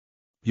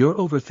 You're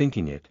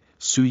overthinking it,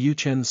 Su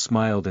Yuchen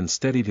smiled and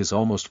steadied his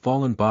almost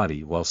fallen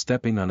body while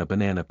stepping on a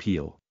banana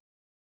peel.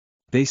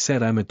 They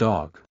said I'm a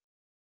dog.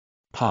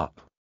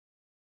 Pop.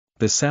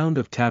 The sound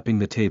of tapping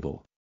the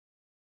table.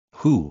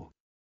 Who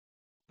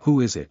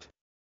is it?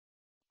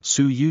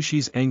 Su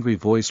Yushi's angry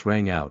voice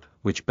rang out,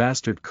 which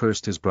bastard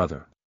cursed his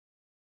brother.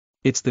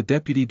 It's the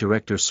deputy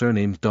director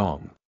surnamed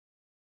Dong.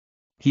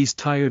 He's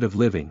tired of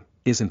living,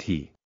 isn't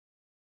he?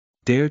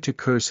 Dare to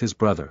curse his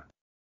brother.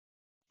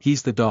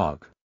 He's the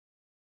dog.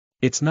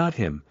 It's not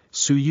him,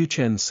 Su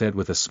Yuchen said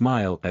with a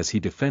smile as he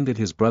defended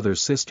his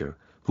brother's sister,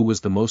 who was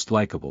the most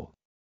likable.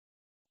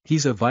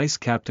 He's a vice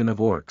captain of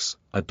orcs,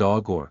 a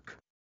dog orc.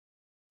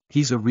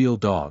 He's a real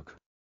dog.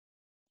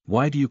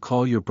 Why do you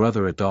call your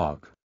brother a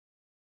dog?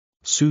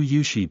 Su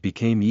Yushi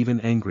became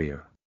even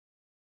angrier.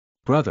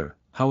 Brother,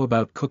 how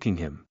about cooking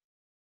him?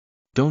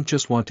 Don't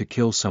just want to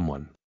kill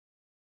someone.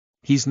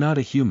 He's not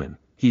a human,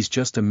 he's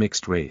just a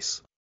mixed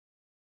race.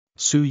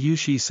 Su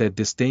Yushi said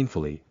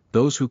disdainfully,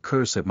 those who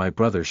curse at my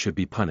brother should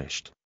be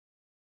punished.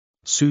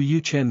 Su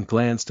Yuchen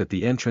glanced at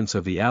the entrance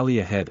of the alley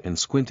ahead and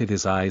squinted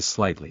his eyes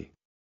slightly.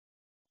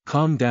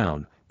 Calm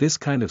down, this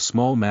kind of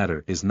small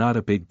matter is not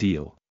a big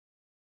deal.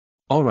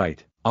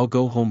 Alright, I'll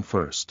go home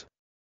first.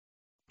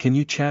 Can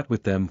you chat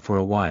with them for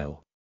a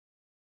while?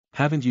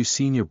 Haven't you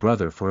seen your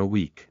brother for a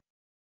week?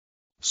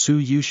 Su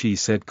Yushi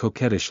said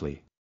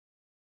coquettishly.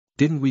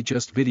 Didn't we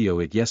just video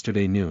it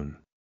yesterday noon?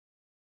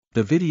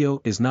 The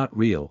video is not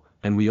real,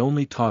 and we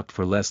only talked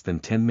for less than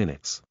 10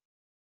 minutes.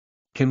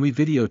 Can we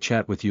video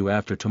chat with you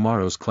after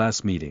tomorrow's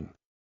class meeting?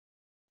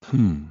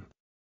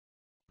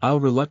 I'll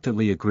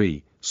reluctantly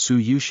agree, Su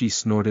Yushi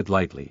snorted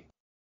lightly.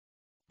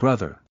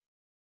 Brother.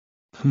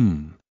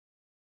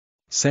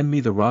 Send me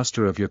the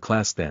roster of your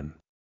class then.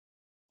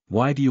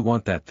 Why do you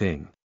want that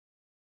thing?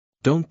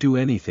 Don't do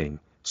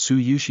anything, Su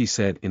Yushi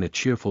said in a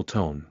cheerful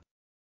tone.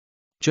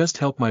 Just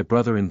help my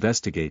brother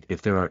investigate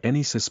if there are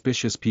any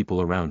suspicious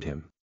people around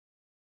him.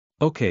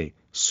 Okay,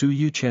 Su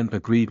Yuchen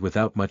agreed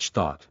without much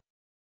thought.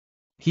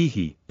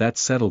 Hee, that's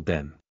settled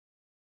then.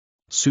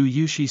 Su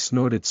Yushi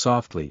snorted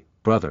softly,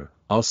 brother,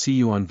 I'll see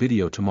you on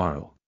video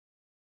tomorrow.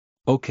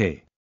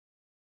 Okay.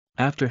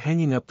 After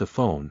hanging up the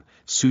phone,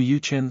 Su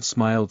Yuchen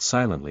smiled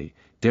silently,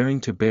 daring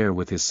to bear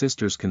with his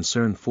sister's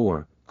concern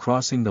for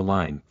crossing the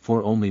line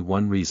for only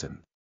one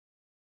reason.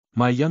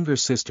 My younger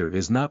sister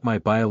is not my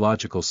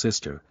biological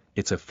sister,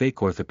 it's a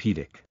fake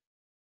orthopedic.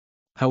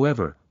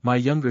 However, my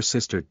younger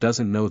sister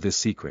doesn't know this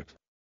secret.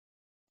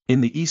 In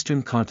the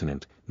eastern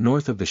continent,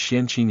 north of the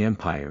Xianqing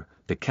Empire,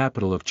 the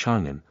capital of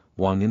Chang'an,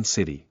 Wang'an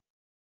City.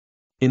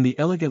 In the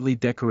elegantly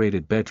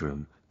decorated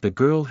bedroom, the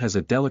girl has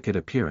a delicate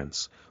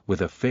appearance,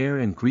 with a fair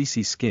and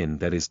greasy skin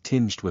that is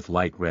tinged with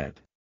light red.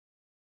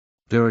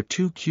 There are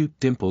two cute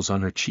dimples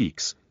on her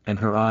cheeks, and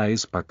her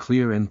eyes are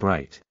clear and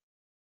bright.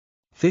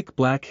 Thick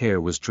black hair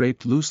was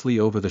draped loosely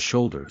over the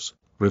shoulders,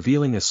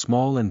 revealing a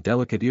small and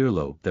delicate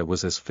earlobe that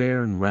was as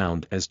fair and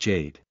round as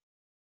jade.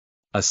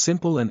 A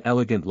simple and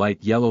elegant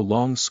light yellow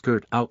long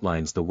skirt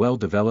outlines the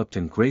well-developed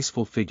and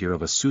graceful figure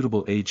of a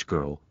suitable age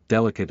girl,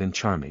 delicate and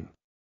charming.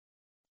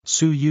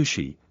 Su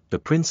Yushi, the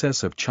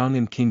princess of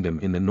Chang'an Kingdom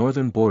in the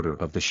northern border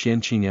of the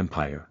Xianqing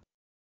Empire.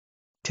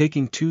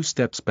 Taking 2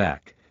 steps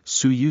back,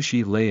 Su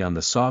Yushi lay on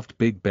the soft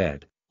big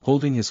bed,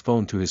 holding his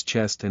phone to his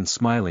chest and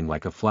smiling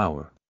like a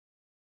flower.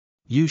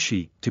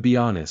 Yushi, to be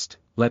honest,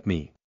 let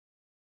me.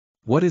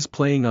 What is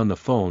playing on the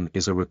phone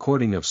is a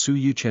recording of Su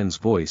Yuchen's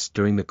voice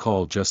during the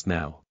call just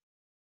now.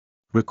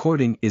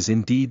 Recording is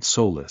indeed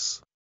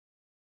soulless.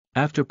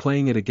 After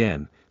playing it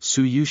again,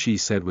 Su Yushi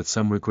said with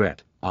some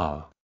regret,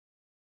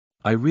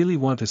 I really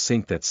want to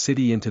sink that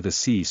city into the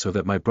sea so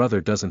that my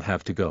brother doesn't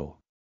have to go.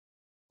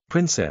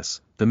 Princess,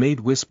 the maid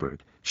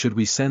whispered, should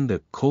we send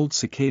the cold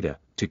cicada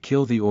to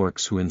kill the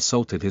orcs who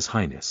insulted his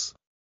highness?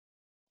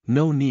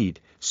 No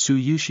need, Su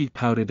Yushi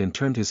pouted and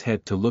turned his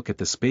head to look at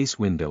the space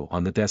window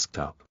on the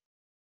desktop.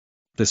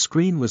 The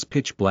screen was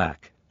pitch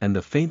black, and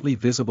the faintly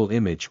visible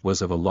image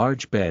was of a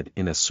large bed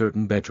in a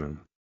certain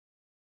bedroom.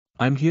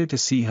 I'm here to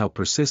see how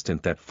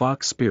persistent that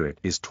fox spirit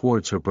is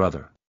towards her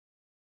brother.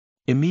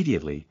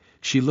 Immediately,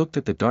 she looked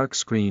at the dark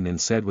screen and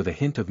said with a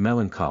hint of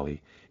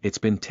melancholy, it's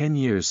been 10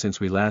 years since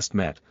we last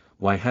met,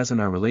 why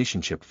hasn't our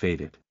relationship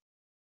faded?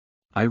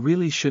 I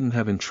really shouldn't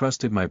have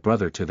entrusted my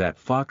brother to that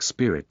fox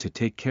spirit to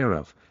take care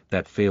of,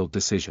 that failed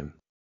decision.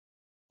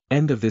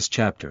 End of this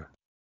chapter.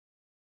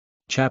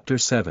 Chapter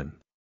 7.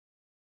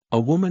 A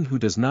woman who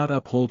does not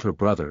uphold her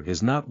brother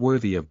is not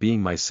worthy of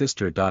being my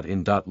sister.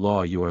 In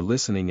law. You are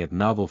listening at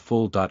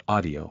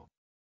novelfull.audio.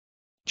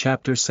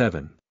 Chapter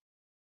 7.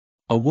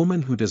 A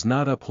woman who does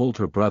not uphold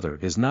her brother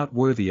is not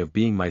worthy of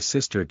being my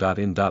sister.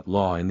 In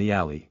law. In the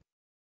alley.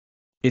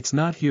 It's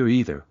not here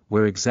either.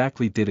 Where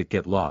exactly did it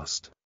get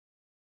lost?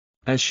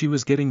 As she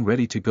was getting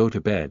ready to go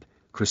to bed,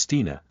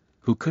 Christina,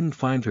 who couldn't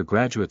find her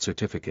graduate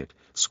certificate,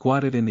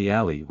 squatted in the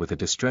alley with a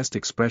distressed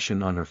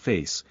expression on her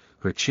face,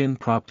 her chin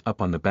propped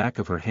up on the back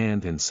of her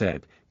hand and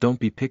said, "Don't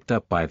be picked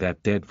up by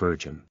that dead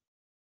virgin.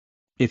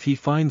 If he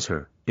finds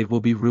her, it will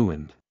be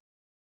ruined.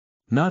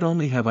 Not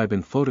only have I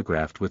been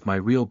photographed with my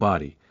real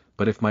body,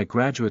 but if my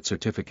graduate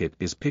certificate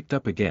is picked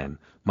up again,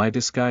 my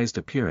disguised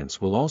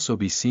appearance will also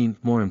be seen.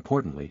 More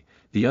importantly,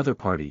 the other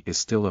party is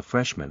still a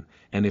freshman,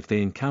 and if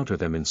they encounter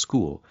them in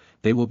school,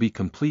 they will be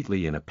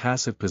completely in a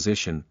passive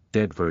position,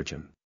 dead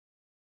virgin."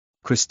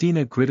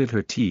 Christina gritted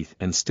her teeth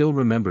and still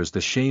remembers the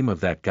shame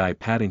of that guy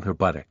patting her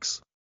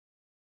buttocks.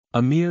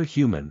 A mere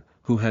human,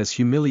 who has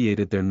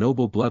humiliated their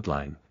noble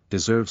bloodline,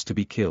 deserves to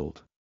be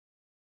killed.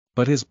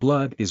 But his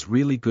blood is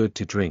really good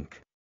to drink.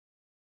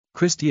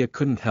 Christia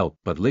couldn't help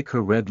but lick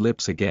her red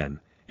lips again,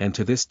 and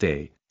to this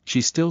day,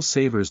 she still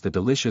savors the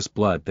delicious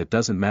blood that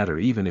doesn't matter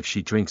even if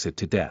she drinks it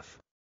to death.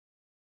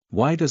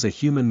 Why does a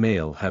human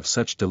male have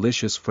such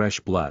delicious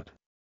fresh blood?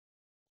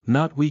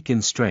 Not weak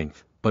in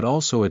strength, but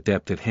also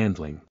adept at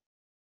handling.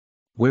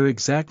 Where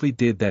exactly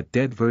did that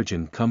dead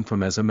virgin come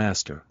from as a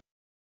master?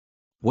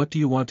 What do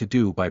you want to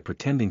do by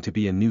pretending to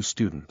be a new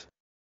student?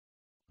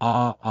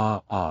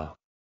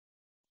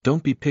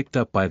 Don't be picked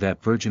up by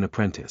that virgin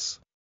apprentice.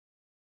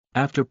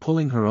 After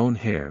pulling her own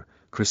hair,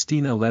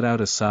 Christina let out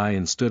a sigh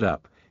and stood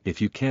up. If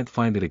you can't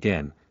find it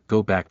again,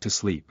 go back to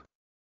sleep.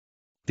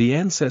 The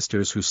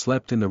ancestors who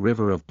slept in the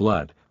river of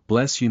blood,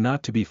 bless you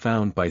not to be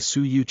found by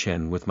Su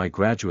Yuchen with my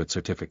graduate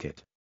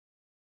certificate.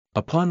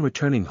 Upon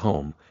returning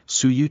home,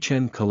 Su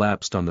Yuchen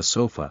collapsed on the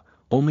sofa,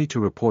 only to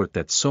report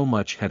that so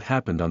much had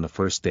happened on the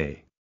first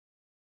day.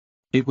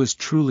 It was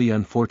truly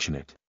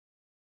unfortunate.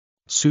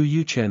 Su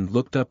Yuchen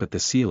looked up at the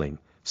ceiling,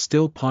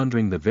 still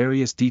pondering the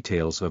various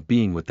details of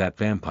being with that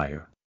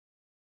vampire.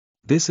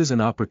 This is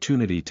an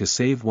opportunity to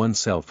save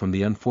oneself from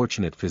the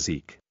unfortunate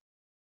physique.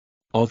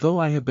 Although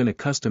I have been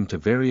accustomed to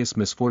various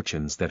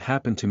misfortunes that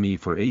happened to me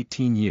for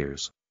 18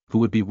 years, who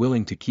would be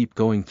willing to keep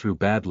going through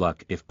bad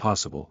luck if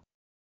possible?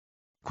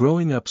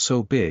 Growing up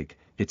so big,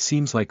 it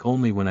seems like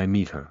only when I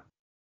meet her.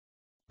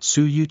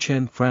 Su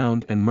Yuchen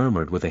frowned and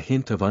murmured with a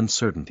hint of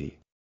uncertainty.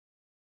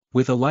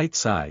 With a light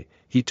sigh,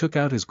 he took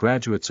out his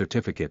graduate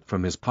certificate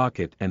from his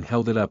pocket and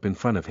held it up in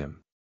front of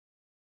him.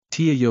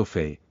 Tia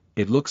Yofei,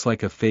 it looks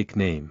like a fake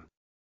name.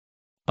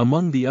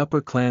 Among the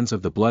upper clans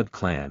of the Blood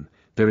Clan,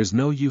 there is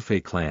no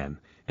Yufei clan,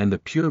 and the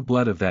pure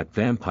blood of that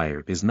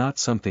vampire is not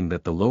something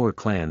that the lower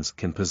clans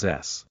can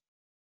possess.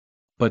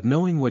 But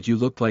knowing what you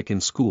looked like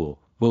in school,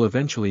 will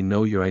eventually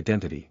know your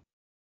identity.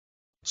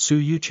 Su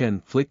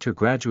Yuchen flicked her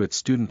graduate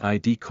student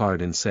ID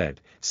card and said,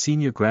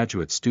 "Senior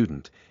graduate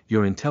student,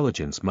 your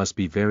intelligence must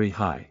be very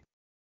high.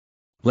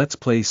 Let's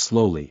play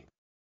slowly."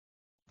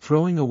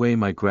 Throwing away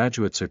my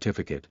graduate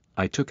certificate,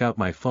 I took out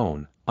my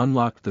phone,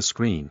 unlocked the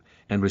screen,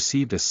 and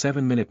received a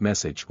 7-minute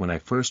message when I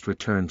first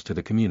returned to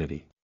the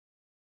community.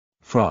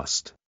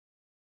 Frost.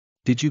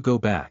 Did you go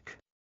back?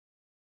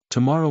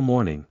 Tomorrow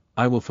morning,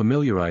 I will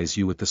familiarize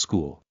you with the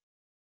school.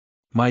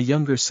 My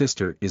younger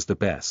sister is the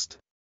best.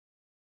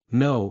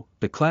 No,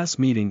 the class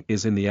meeting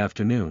is in the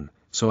afternoon,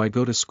 so I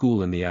go to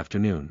school in the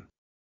afternoon.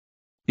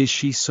 Is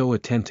she so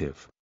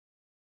attentive?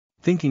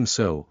 Thinking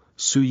so,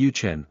 Su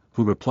Yuchen,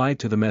 who replied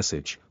to the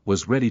message,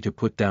 was ready to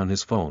put down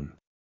his phone.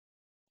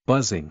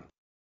 Buzzing.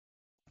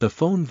 The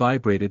phone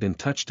vibrated and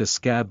touched a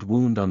scabbed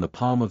wound on the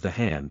palm of the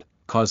hand,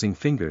 causing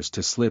fingers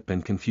to slip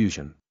and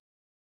confusion.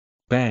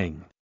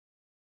 Bang.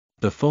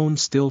 The phone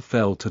still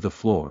fell to the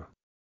floor.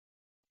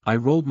 I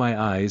rolled my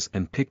eyes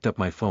and picked up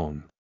my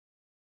phone.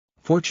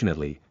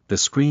 Fortunately, the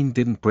screen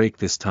didn't break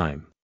this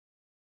time.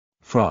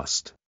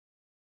 Frost.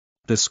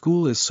 The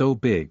school is so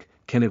big,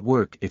 can it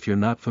work if you're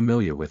not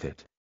familiar with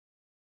it?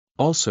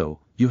 Also,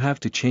 you have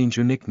to change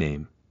your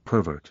nickname,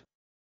 pervert.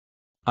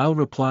 I'll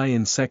reply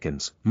in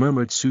seconds,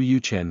 murmured Su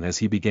Yuchen as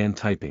he began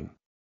typing.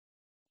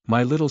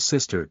 My little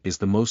sister is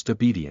the most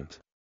obedient.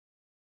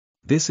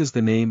 This is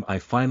the name I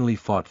finally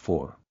fought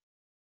for.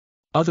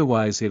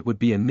 Otherwise it would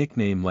be a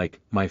nickname like,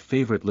 my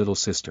favorite little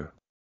sister.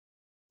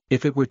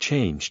 If it were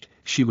changed,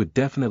 she would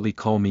definitely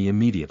call me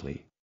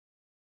immediately.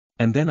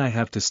 And then I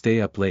have to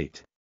stay up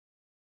late.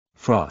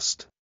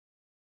 Frost.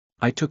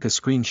 I took a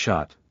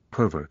screenshot,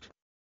 pervert.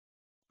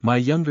 My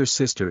younger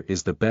sister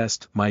is the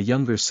best, my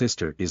younger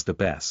sister is the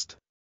best.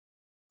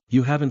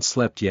 You haven't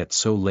slept yet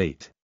so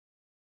late.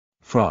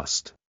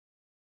 Frost.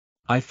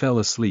 I fell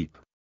asleep.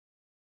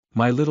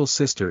 My little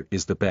sister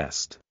is the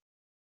best.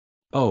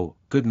 Oh,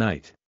 good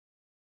night.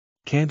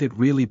 Can't it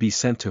really be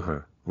sent to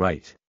her,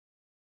 right?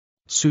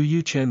 Su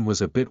Yuchen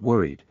was a bit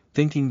worried,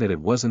 thinking that it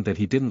wasn't that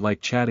he didn't like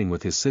chatting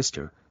with his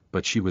sister,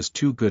 but she was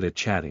too good at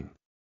chatting.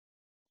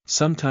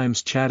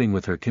 Sometimes chatting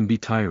with her can be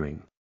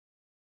tiring.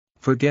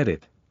 Forget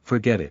it,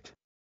 forget it.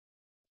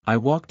 I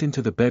walked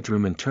into the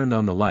bedroom and turned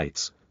on the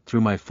lights, threw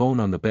my phone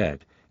on the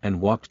bed,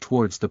 and walked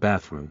towards the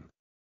bathroom.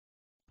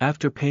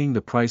 After paying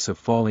the price of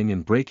falling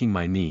and breaking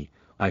my knee,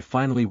 I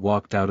finally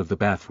walked out of the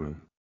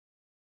bathroom.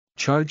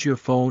 Charge your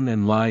phone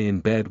and lie in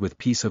bed with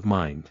peace of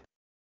mind.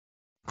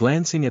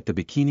 Glancing at the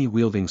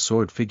bikini-wielding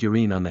sword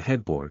figurine on the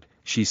headboard,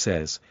 she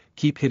says,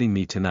 keep hitting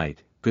me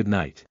tonight, good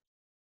night.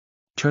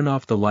 Turn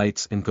off the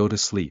lights and go to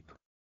sleep.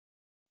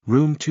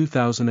 Room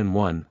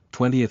 2001,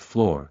 20th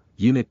floor,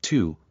 Unit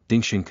 2,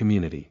 Dingxing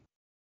Community.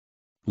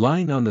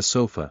 Lying on the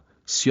sofa,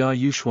 Su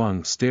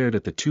Yuchen stared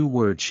at the 2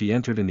 words she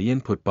entered in the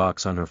input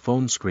box on her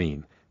phone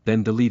screen,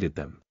 then deleted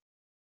them.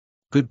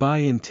 Goodbye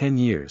in 10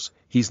 years,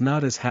 he's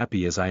not as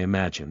happy as I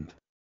imagined.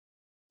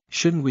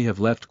 Shouldn't we have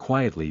left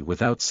quietly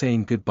without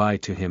saying goodbye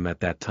to him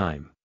at that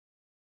time?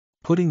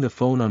 Putting the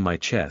phone on my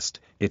chest,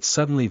 it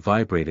suddenly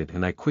vibrated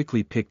and I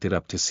quickly picked it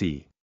up to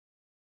see.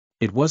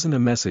 It wasn't a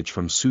message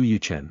from Su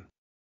Yuchen.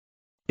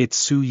 It's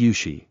Su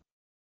Yushi.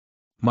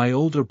 My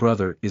older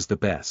brother is the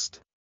best.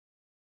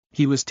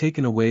 He was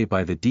taken away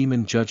by the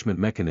demon judgment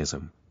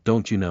mechanism,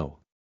 don't you know?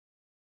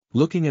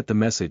 Looking at the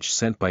message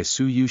sent by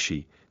Su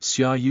Yushi,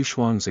 Su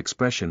Yuchen's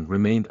expression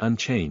remained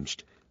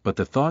unchanged, but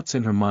the thoughts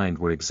in her mind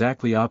were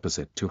exactly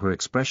opposite to her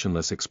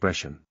expressionless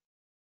expression.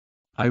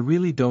 I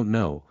really don't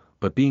know,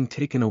 but being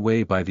taken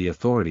away by the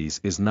authorities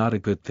is not a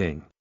good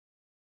thing.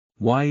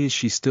 Why is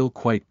she still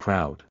quite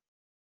proud?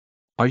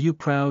 Are you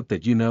proud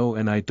that you know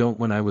and I don't?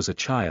 When I was a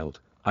child,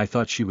 I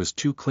thought she was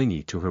too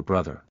clingy to her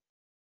brother.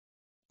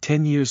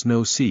 10 years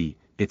no see,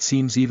 it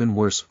seems even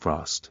worse.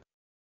 Frost.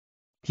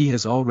 He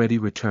has already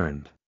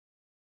returned.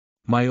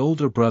 My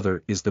older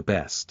brother is the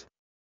best.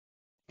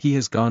 He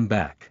has gone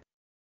back.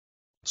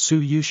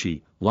 Su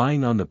Yushi,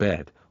 lying on the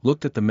bed,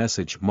 looked at the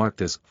message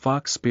marked as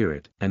Fox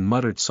Spirit and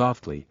muttered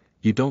softly,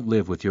 you don't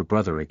live with your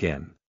brother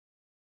again.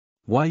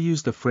 Why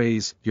use the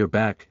phrase, you're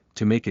back,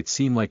 to make it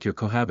seem like you're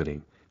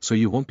cohabiting, so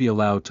you won't be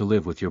allowed to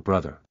live with your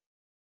brother?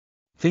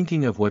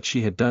 Thinking of what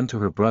she had done to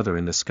her brother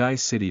in the Sky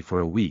City for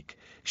a week,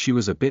 she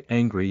was a bit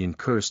angry and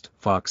cursed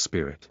Fox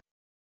Spirit.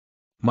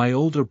 My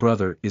older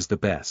brother is the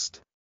best.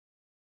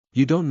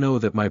 You don't know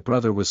that my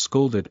brother was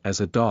scolded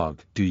as a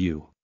dog, do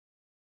you?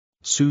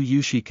 Su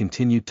Yushi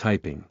continued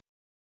typing.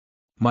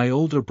 My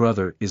older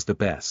brother is the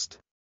best.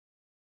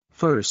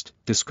 First,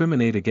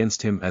 discriminate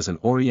against him as an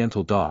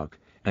oriental dog,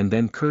 and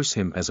then curse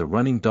him as a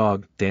running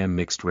dog, damn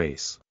mixed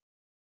race.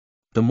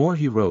 The more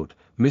he wrote,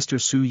 Mr.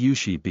 Su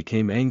Yushi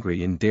became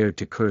angry and dared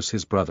to curse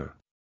his brother.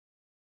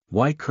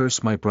 Why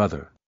curse my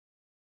brother?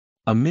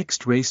 A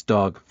mixed-race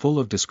dog full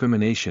of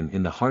discrimination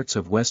in the hearts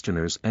of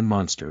Westerners and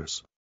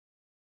monsters.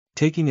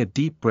 Taking a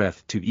deep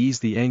breath to ease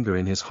the anger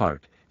in his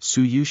heart,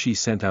 Su Yuchen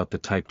sent out the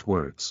typed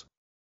words.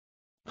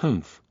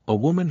 Humph, a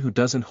woman who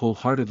doesn't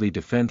wholeheartedly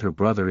defend her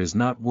brother is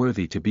not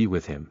worthy to be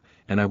with him,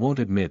 and I won't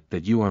admit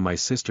that you are my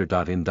sister.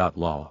 In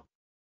law.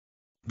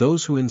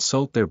 Those who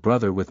insult their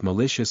brother with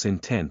malicious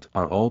intent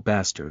are all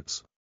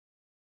bastards.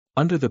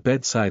 Under the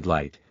bedside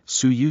light,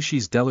 Su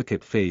Yuchen's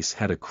delicate face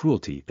had a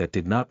cruelty that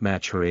did not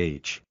match her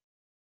age.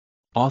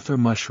 Author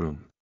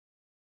Mushroom.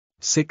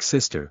 Sick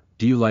sister,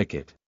 do you like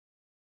it?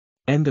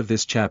 End of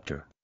this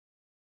chapter.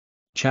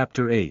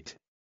 Chapter 8.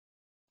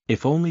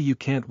 If only you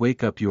can't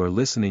wake up. You are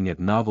listening at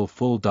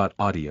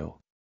novelfull.audio.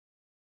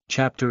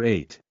 Chapter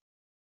 8.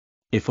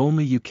 If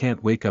only you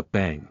can't wake up.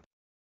 Bang.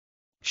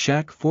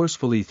 Shaq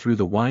forcefully threw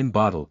the wine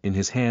bottle in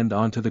his hand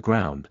onto the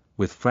ground,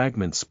 with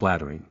fragments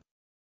splattering.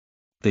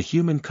 The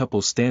human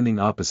couple standing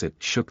opposite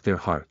shook their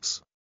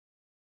hearts.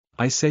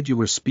 I said you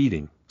were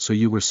speeding, so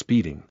you were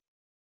speeding.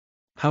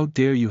 How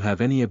dare you have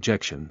any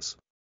objections?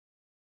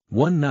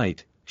 One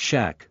night,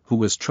 Shaq, who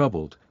was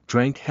troubled,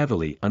 drank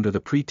heavily under the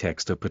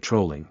pretext of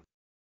patrolling.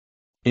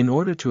 In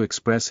order to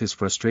express his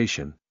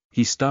frustration,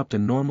 he stopped a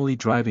normally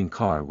driving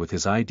car with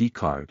his ID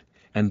card,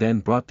 and then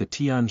brought the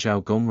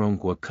Tianzhou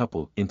Gongrongguo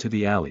couple into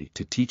the alley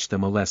to teach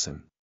them a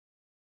lesson.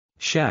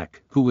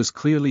 Shaq, who was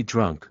clearly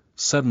drunk,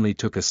 suddenly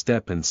took a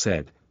step and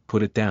said,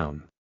 "Put it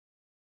down.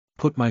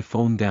 Put my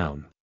phone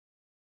down."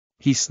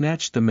 He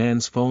snatched the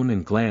man's phone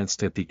and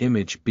glanced at the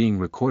image being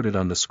recorded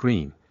on the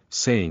screen,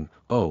 saying,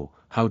 "Oh,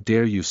 how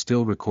dare you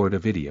still record a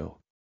video?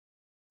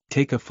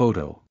 Take a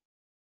photo.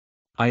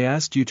 I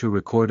asked you to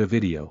record a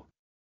video.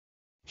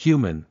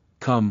 Human,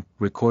 come,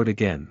 record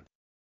again.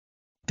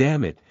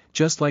 Damn it,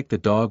 just like the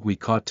dog we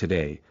caught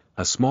today,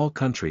 a small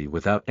country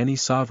without any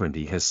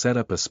sovereignty has set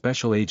up a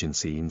special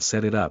agency and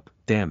set it up,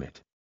 damn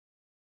it.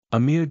 A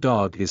mere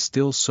dog is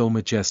still so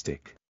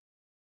majestic.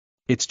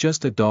 It's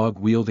just a dog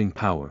wielding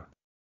power.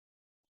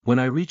 When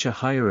I reach a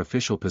higher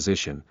official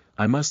position,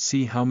 I must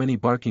see how many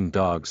barking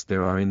dogs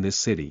there are in this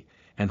city,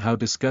 and how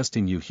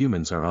disgusting you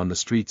humans are on the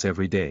streets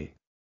every day.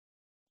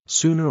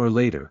 Sooner or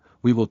later,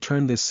 we will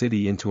turn this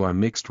city into our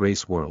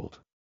mixed-race world.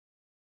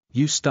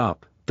 You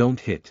stop, don't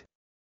hit.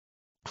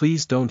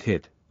 Please don't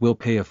hit, we'll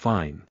pay a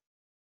fine.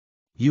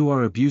 You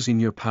are abusing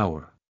your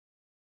power.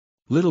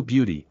 Little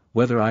beauty,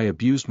 whether I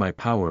abused my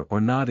power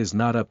or not is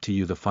not up to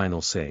you, the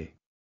final say.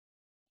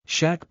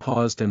 Shaq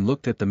paused and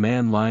looked at the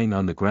man lying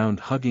on the ground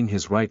hugging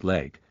his right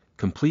leg,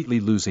 completely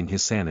losing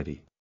his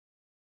sanity.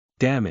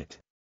 Damn it.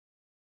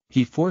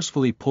 He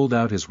forcefully pulled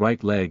out his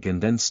right leg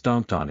and then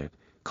stomped on it,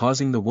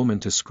 causing the woman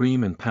to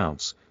scream and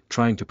pounce,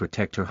 trying to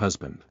protect her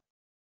husband.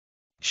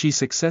 She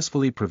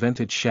successfully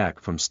prevented Shaq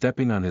from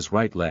stepping on his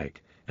right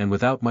leg, and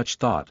without much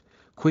thought,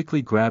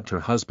 quickly grabbed her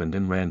husband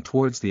and ran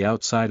towards the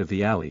outside of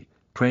the alley,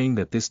 praying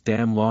that this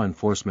damn law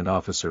enforcement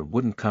officer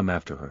wouldn't come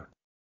after her.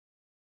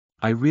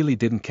 I really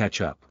didn't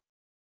catch up.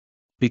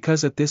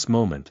 Because at this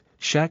moment,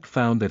 Shaq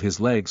found that his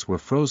legs were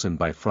frozen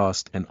by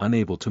frost and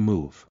unable to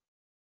move.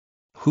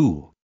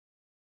 Who?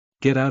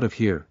 Get out of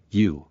here,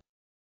 you.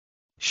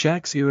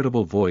 Shaq's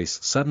irritable voice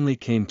suddenly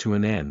came to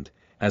an end,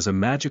 as a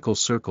magical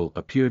circle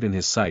appeared in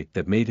his sight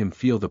that made him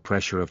feel the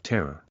pressure of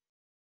terror.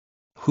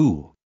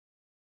 Who?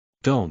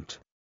 Don't.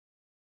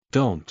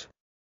 Don't.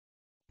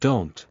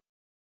 Don't.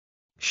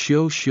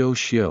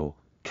 Shio.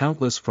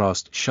 Countless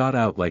frost shot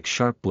out like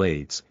sharp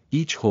blades,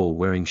 each hole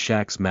wearing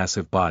Shaq's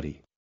massive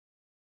body.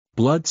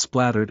 Blood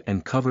splattered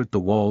and covered the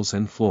walls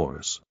and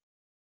floors.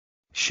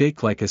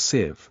 Shake like a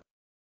sieve.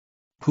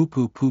 Poo,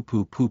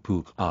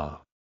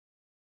 ah.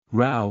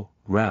 Row.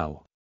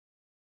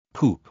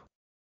 Poop.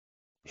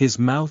 His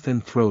mouth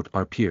and throat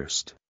are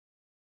pierced.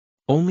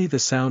 Only the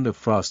sound of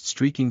frost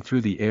streaking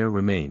through the air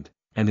remained,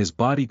 and his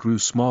body grew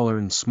smaller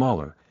and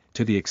smaller,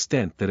 to the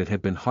extent that it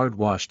had been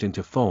hard-washed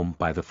into foam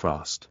by the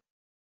frost.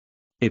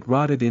 It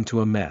rotted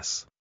into a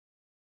mess.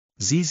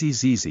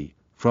 Zzz,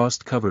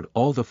 frost covered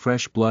all the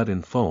fresh blood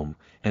and foam,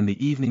 and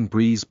the evening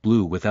breeze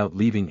blew without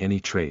leaving any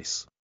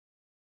trace.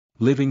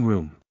 Living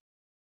room.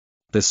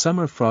 The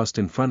summer frost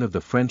in front of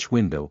the French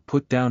window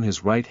put down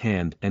his right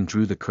hand and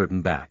drew the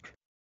curtain back.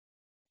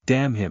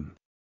 Damn him.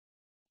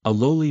 A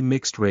lowly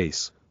mixed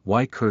race,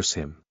 why curse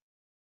him?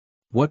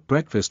 What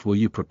breakfast will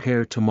you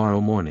prepare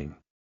tomorrow morning?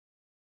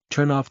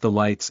 Turn off the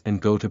lights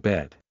and go to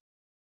bed.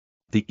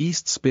 The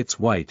east spits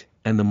white,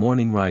 and the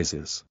morning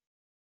rises.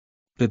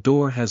 The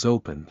door has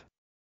opened.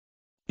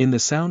 In the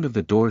sound of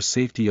the door's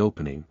safety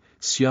opening,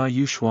 Su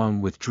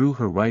Yuchen withdrew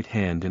her right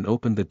hand and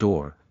opened the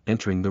door,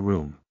 entering the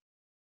room.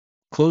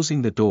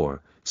 Closing the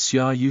door, Su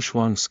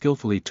Yuchen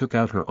skillfully took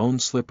out her own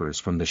slippers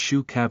from the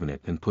shoe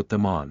cabinet and put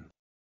them on.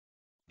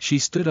 She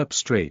stood up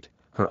straight,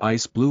 her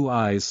ice blue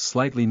eyes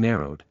slightly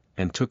narrowed,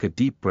 and took a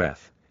deep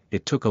breath.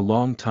 It took a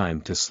long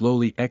time to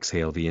slowly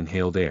exhale the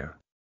inhaled air.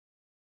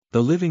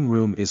 The living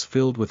room is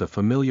filled with a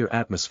familiar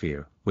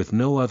atmosphere, with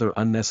no other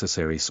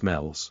unnecessary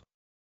smells.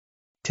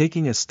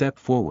 Taking a step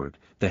forward,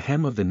 the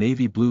hem of the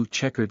navy blue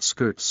checkered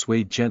skirt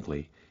swayed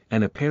gently,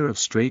 and a pair of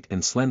straight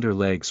and slender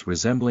legs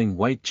resembling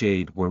white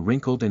jade were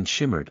wrinkled and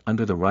shimmered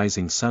under the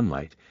rising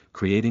sunlight,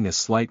 creating a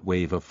slight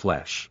wave of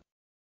flesh.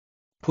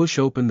 Push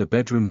open the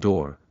bedroom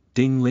door,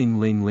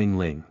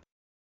 ding-ling-ling-ling-ling.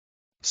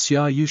 Su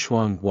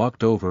Yuchen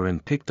walked over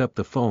and picked up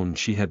the phone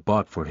she had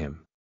bought for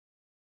him.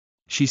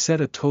 She set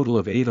a total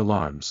of 8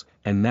 alarms,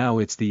 and now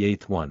it's the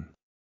 8th one.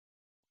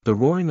 The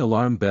roaring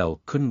alarm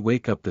bell couldn't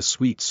wake up the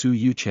sweet Su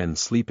Yuchen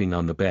sleeping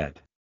on the bed.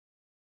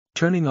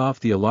 Turning off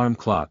the alarm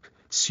clock,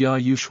 Su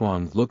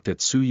Yuchen looked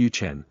at Su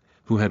Yuchen,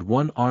 who had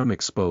one arm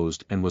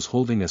exposed and was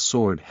holding a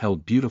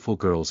sword-held beautiful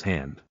girl's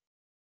hand.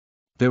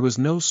 There was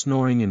no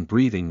snoring and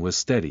breathing was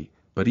steady,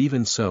 but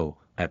even so,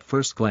 at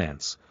first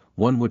glance,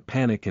 one would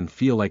panic and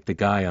feel like the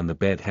guy on the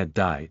bed had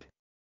died.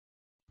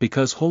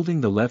 Because holding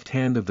the left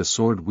hand of the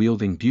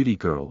sword-wielding beauty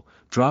girl,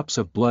 drops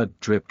of blood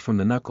dripped from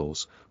the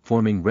knuckles,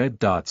 forming red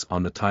dots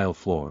on the tile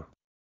floor.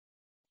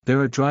 There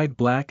are dried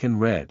black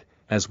and red,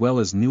 as well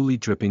as newly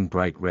dripping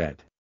bright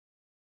red.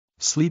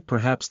 Sleep.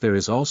 Perhaps there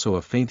is also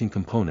a fainting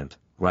component,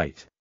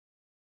 right?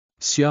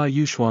 Su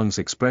Yuchen's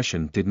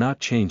expression did not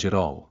change at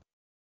all.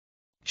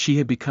 She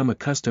had become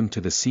accustomed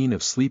to the scene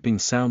of sleeping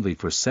soundly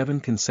for 7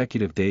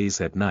 consecutive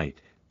days at night,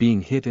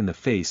 being hit in the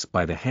face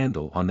by the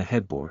handle on the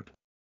headboard.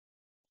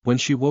 When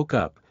she woke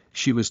up,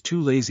 she was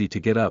too lazy to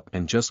get up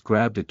and just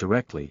grabbed it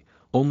directly,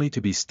 only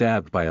to be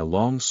stabbed by a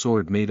long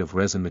sword made of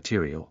resin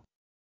material.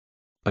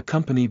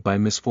 Accompanied by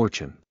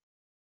Misfortune.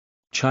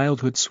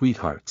 Childhood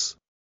sweethearts.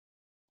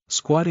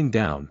 Squatting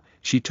down,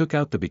 she took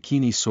out the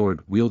bikini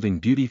sword-wielding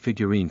beauty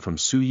figurine from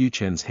Su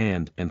Yuchen's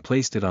hand and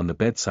placed it on the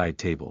bedside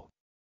table.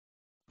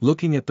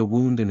 Looking at the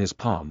wound in his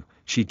palm,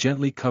 she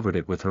gently covered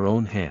it with her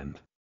own hand.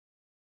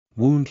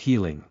 Wound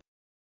healing.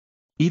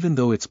 Even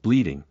though it's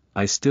bleeding,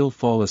 I still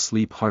fall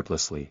asleep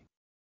heartlessly.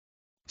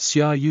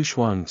 Su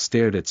Yuchen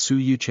stared at Su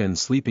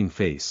Yuchen's sleeping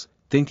face,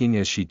 thinking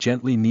as she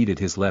gently kneaded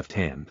his left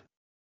hand.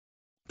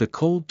 The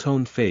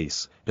cold-toned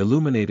face,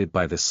 illuminated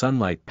by the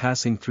sunlight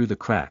passing through the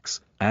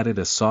cracks, added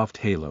a soft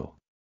halo.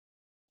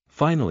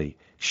 Finally,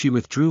 she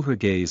withdrew her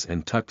gaze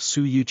and tucked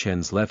Su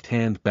Yuchen's left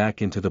hand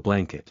back into the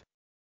blanket.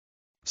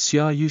 Su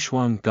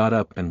Yuchen got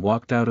up and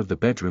walked out of the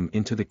bedroom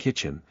into the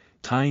kitchen,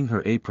 tying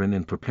her apron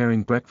and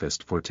preparing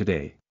breakfast for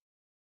today.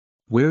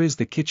 Where is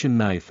the kitchen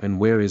knife and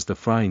where is the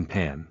frying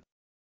pan?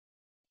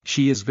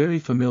 She is very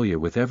familiar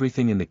with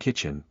everything in the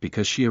kitchen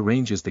because she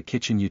arranges the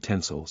kitchen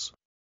utensils.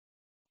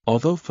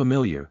 Although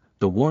familiar,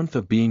 the warmth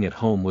of being at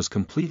home was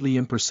completely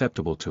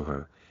imperceptible to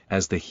her,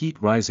 as the heat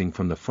rising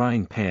from the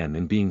frying pan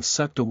and being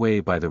sucked away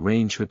by the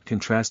range hood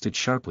contrasted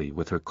sharply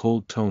with her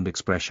cold-toned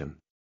expression.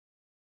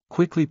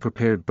 Quickly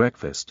prepared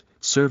breakfast,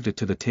 served it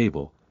to the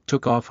table,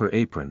 took off her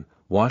apron,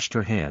 washed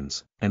her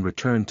hands, and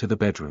returned to the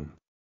bedroom.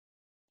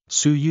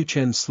 Su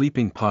Yuchen's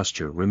sleeping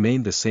posture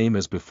remained the same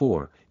as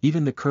before,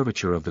 even the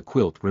curvature of the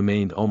quilt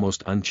remained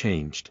almost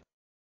unchanged.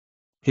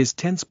 His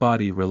tense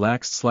body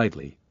relaxed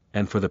slightly,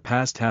 and for the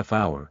past half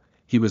hour,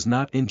 he was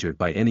not injured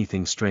by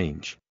anything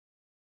strange.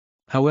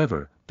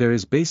 However, there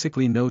is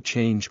basically no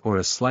change or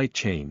a slight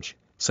change,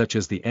 such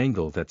as the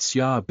angle that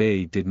Xia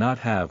Bei did not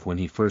have when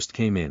he first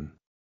came in.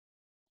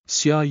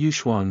 Xia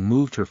Yuchen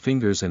moved her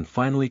fingers and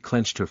finally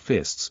clenched her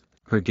fists,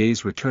 her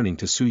gaze returning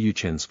to Su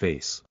Yuchen's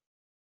face.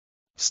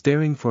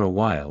 Staring for a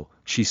while,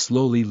 she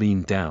slowly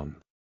leaned down.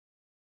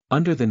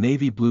 Under the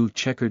navy blue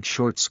checkered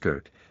short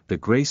skirt, the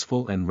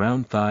graceful and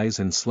round thighs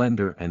and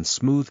slender and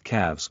smooth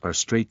calves are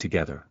straight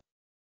together.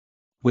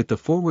 With the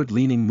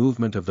forward-leaning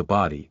movement of the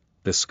body,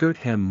 the skirt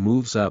hem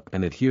moves up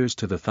and adheres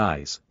to the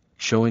thighs,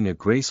 showing a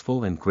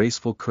graceful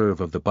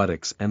curve of the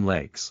buttocks and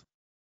legs.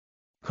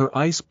 Her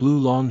ice blue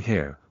long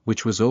hair,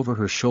 which was over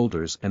her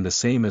shoulders and the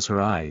same as her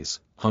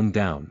eyes, hung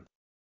down.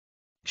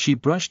 She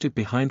brushed it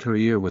behind her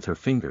ear with her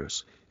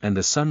fingers, and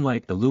the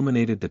sunlight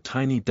illuminated the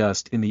tiny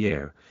dust in the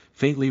air,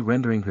 faintly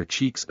rendering her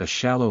cheeks a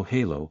shallow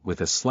halo.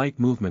 With a slight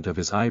movement of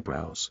his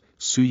eyebrows,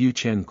 Su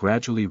Yuchen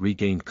gradually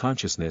regained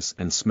consciousness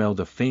and smelled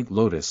a faint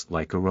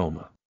lotus-like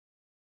aroma.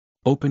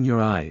 Open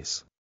your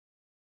eyes.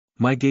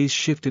 My gaze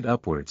shifted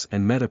upwards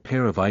and met a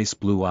pair of ice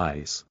blue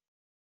eyes.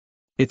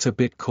 It's a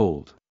bit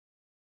cold.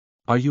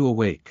 Are you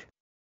awake?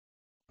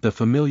 The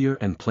familiar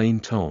and plain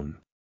tone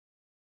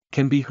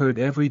can be heard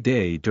every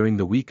day during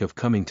the week of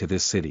coming to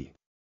this city.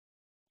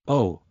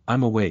 Oh,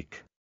 I'm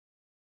awake.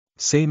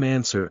 Same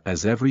answer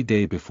as every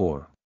day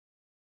before.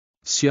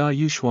 Su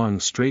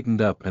Yuchen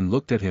straightened up and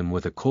looked at him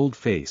with a cold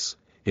face.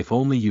 If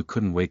only you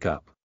couldn't wake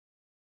up.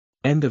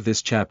 End of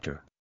this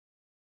chapter.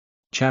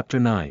 Chapter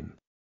 9.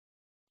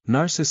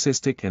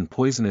 Narcissistic and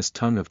Poisonous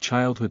Tongue of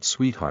Childhood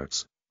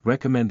Sweethearts,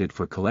 recommended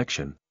for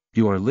collection.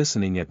 You are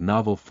listening at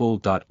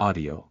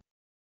novelfull.audio.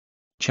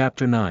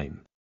 Chapter 9.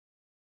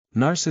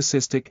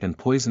 Narcissistic and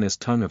Poisonous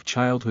Tongue of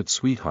Childhood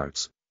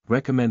Sweethearts,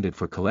 recommended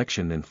for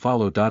collection and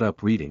follow.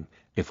 Up reading,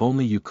 If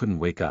Only You Couldn't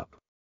Wake Up.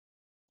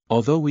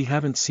 Although we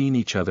haven't seen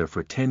each other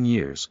for 10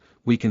 years,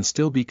 we can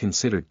still be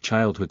considered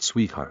childhood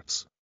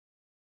sweethearts.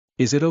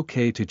 Is it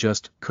okay to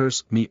just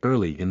curse me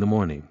early in the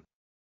morning?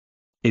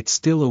 It's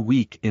still a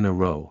week in a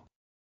row.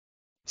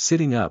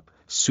 Sitting up,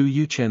 Su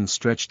Yuchen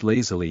stretched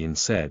lazily and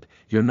said,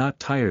 You're not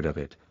tired of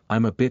it,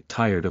 I'm a bit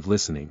tired of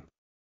listening.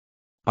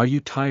 Are you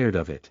tired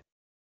of it?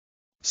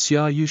 Su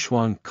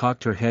Yuchen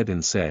cocked her head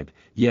and said,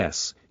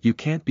 yes, you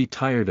can't be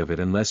tired of it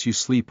unless you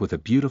sleep with a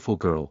beautiful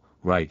girl,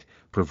 right,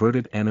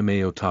 perverted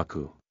anime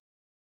otaku.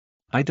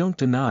 I don't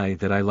deny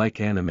that I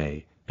like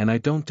anime, and I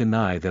don't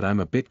deny that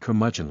I'm a bit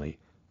curmudgeonly,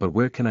 but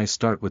where can I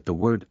start with the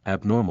word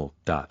abnormal?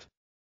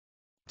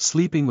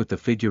 Sleeping with the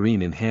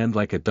figurine in hand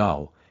like a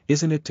doll,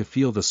 isn't it to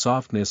feel the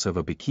softness of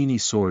a bikini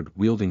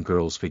sword-wielding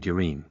girl's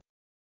figurine?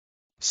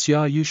 Su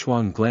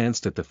Yuchen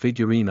glanced at the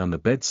figurine on the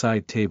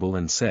bedside table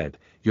and said,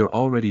 you're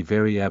already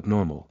very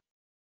abnormal.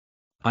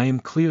 I am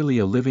clearly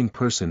a living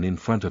person in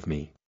front of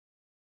me.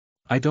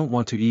 I don't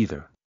want to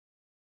either.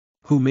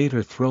 Who made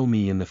her throw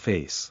me in the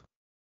face?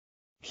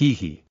 Hee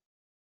hee.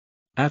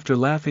 After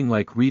laughing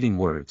like reading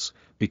words,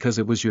 because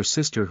it was your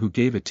sister who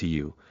gave it to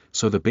you,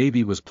 so the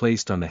baby was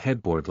placed on the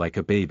headboard like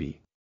a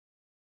baby.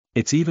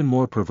 It's even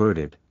more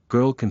perverted,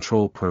 girl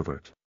control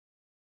pervert.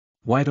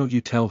 Why don't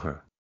you tell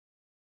her?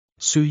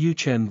 Su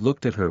Yuchen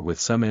looked at her with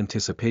some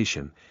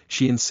anticipation.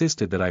 She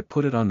insisted that I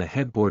put it on the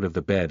headboard of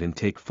the bed and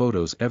take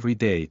photos every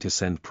day to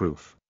send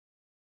proof.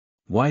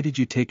 Why did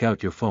you take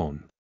out your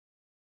phone?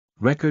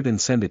 Record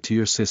and send it to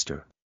your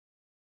sister.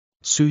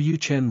 Su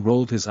Yuchen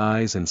rolled his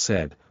eyes and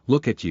said,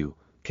 look at you,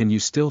 can you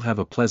still have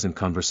a pleasant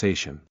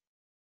conversation?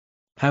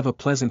 Have a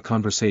pleasant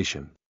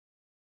conversation.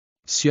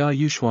 Su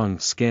Yuchen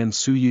scanned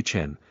Su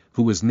Yuchen,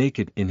 who was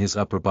naked in his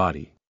upper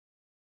body.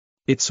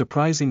 It's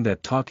surprising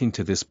that talking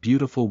to this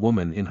beautiful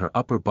woman in her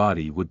upper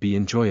body would be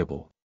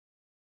enjoyable.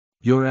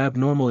 Your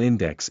abnormal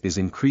index is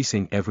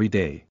increasing every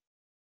day.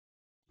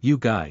 You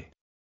guy.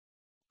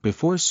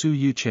 Before Su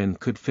Yuchen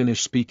could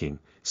finish speaking,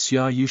 Su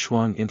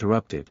Yuchen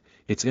interrupted,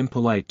 it's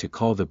impolite to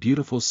call the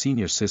beautiful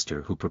senior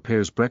sister who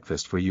prepares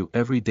breakfast for you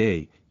every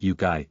day, you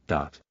guy.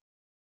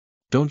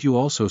 Don't you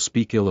also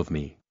speak ill of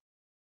me?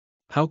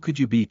 How could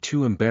you be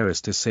too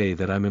embarrassed to say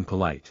that I'm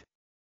impolite?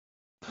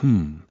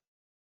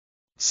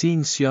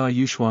 Seeing Su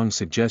Yuchen's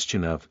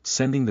suggestion of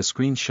sending the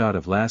screenshot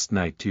of last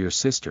night to your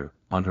sister,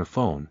 on her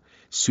phone,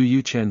 Su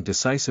Yuchen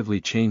decisively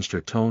changed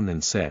her tone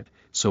and said,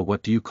 so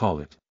what do you call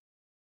it?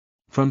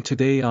 From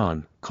today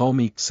on, call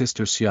me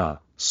Sister Su,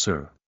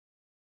 sir.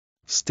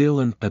 Still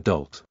an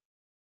adult.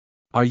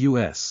 Are you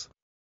S?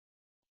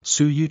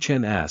 Su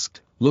Yuchen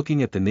asked,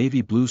 looking at the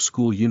navy blue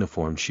school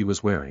uniform she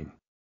was wearing.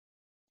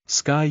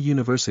 Sky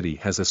University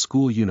has a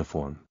school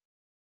uniform.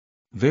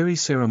 Very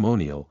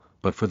ceremonial,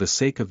 but for the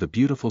sake of the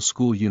beautiful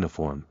school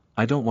uniform,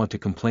 I don't want to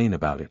complain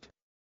about it.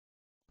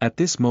 At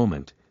this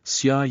moment,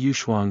 Su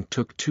Yuchen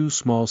took 2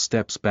 small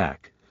steps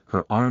back,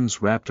 her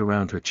arms wrapped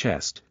around her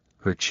chest,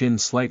 her chin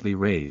slightly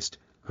raised,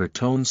 her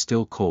tone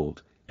still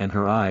cold, and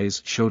her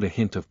eyes showed a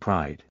hint of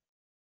pride.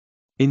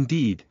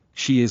 Indeed,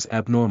 she is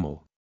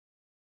abnormal.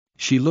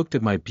 She looked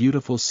at my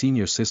beautiful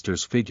senior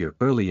sister's figure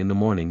early in the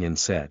morning and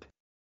said,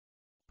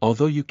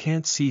 although you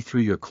can't see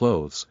through your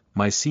clothes,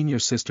 my senior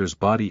sister's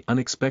body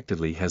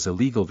unexpectedly has a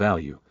legal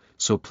value,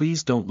 so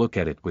please don't look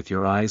at it with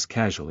your eyes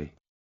casually.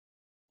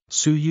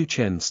 Su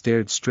Yuchen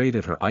stared straight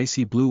at her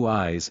icy blue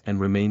eyes and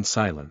remained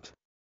silent.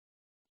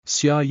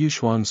 Su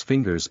Yuchen's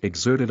fingers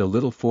exerted a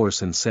little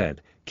force and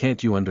said,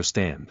 can't you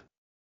understand?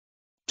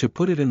 To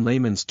put it in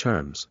layman's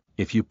terms,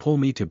 if you pull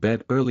me to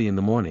bed early in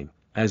the morning,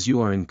 as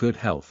you are in good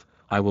health,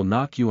 I will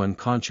knock you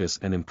unconscious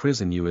and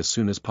imprison you as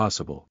soon as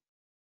possible.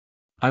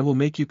 I will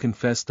make you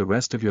confess the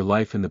rest of your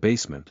life in the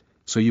basement,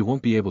 so you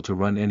won't be able to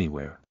run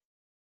anywhere.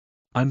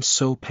 I'm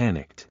so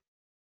panicked.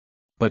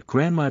 But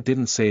Grandma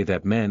didn't say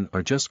that men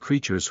are just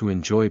creatures who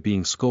enjoy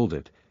being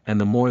scolded, and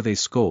the more they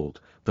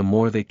scold, the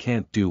more they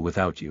can't do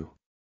without you.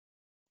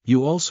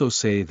 You also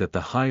say that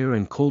the higher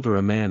and colder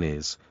a man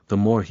is, the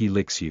more he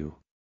licks you.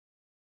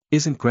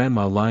 Isn't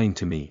Grandma lying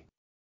to me?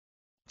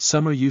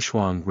 Summer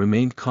Yuchen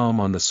remained calm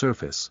on the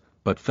surface,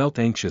 but felt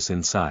anxious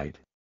inside.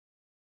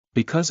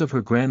 Because of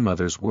her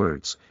grandmother's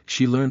words,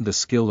 she learned the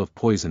skill of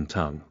poison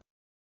tongue.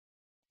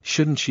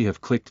 Shouldn't she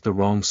have clicked the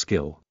wrong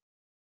skill?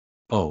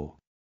 Oh.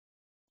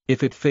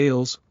 If it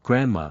fails,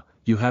 Grandma,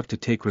 you have to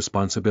take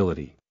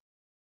responsibility.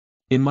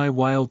 In my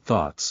wild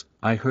thoughts,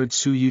 I heard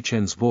Su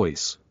Yuchen's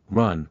voice,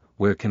 run,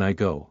 where can I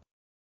go?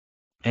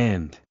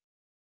 And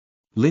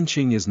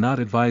lynching is not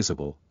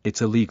advisable,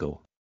 it's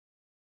illegal.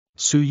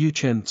 Su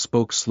Yuchen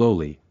spoke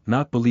slowly,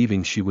 not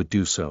believing she would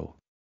do so.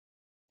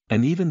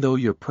 And even though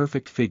your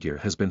perfect figure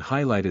has been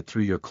highlighted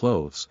through your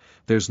clothes,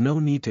 there's no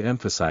need to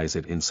emphasize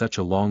it in such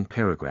a long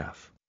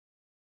paragraph.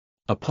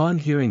 Upon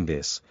hearing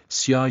this,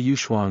 Su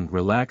Yuchen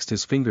relaxed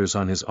his fingers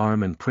on his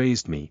arm and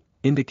praised me,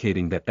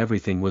 indicating that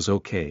everything was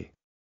okay.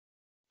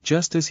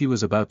 Just as he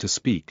was about to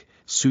speak,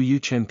 Su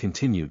Yuchen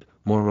continued,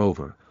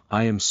 moreover,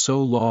 I am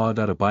so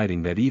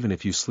law-abiding that even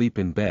if you sleep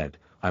in bed,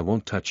 I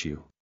won't touch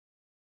you.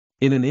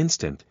 In an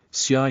instant,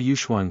 Su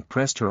Yuchen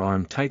pressed her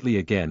arm tightly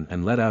again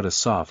and let out a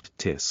soft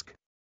tisk.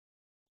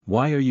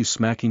 Why are you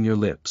smacking your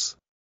lips?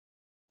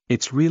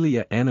 It's really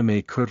a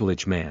anime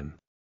curtilage man.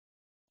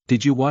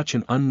 Did you watch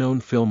an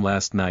unknown film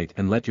last night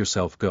and let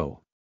yourself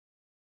go?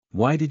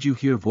 Why did you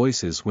hear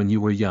voices when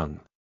you were young?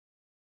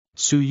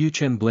 Su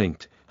Yuchen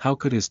blinked, how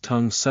could his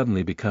tongue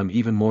suddenly become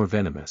even more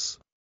venomous?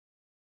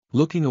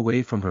 Looking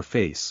away from her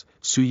face,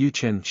 Su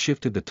Yuchen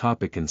shifted the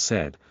topic and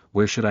said,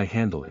 where should I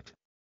handle it?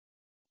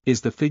 Is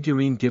the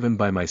figurine given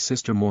by my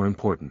sister more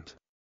important?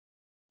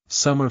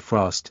 Summer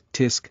frost,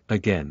 tisk,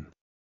 again.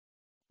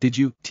 Did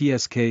you,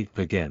 tsk,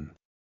 again?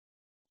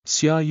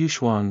 Xia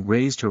Yushuang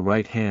raised her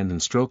right hand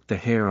and stroked the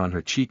hair on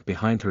her cheek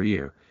behind her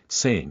ear,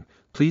 saying,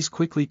 please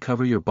quickly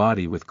cover your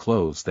body with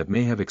clothes that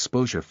may have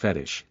exposure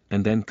fetish,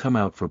 and then come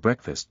out for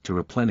breakfast to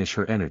replenish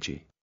her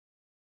energy.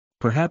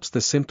 Perhaps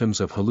the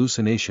symptoms of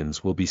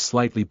hallucinations will be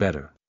slightly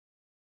better.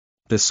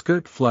 The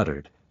skirt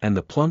fluttered, and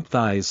the plump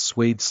thighs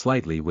swayed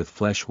slightly with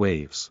flesh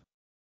waves.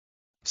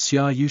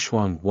 Xia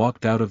Yushuang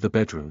walked out of the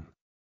bedroom.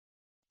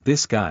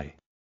 This guy.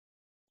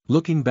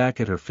 Looking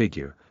back at her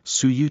figure,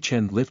 Su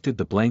Yuchen lifted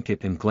the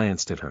blanket and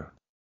glanced at her.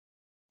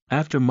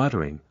 After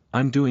muttering,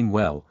 I'm doing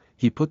well,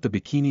 he put the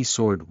bikini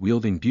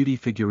sword-wielding beauty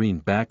figurine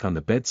back on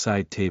the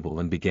bedside table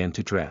and began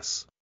to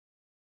dress.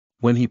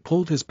 When he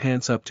pulled his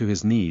pants up to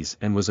his knees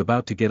and was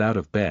about to get out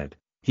of bed,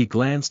 he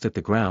glanced at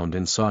the ground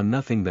and saw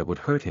nothing that would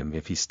hurt him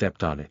if he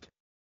stepped on it.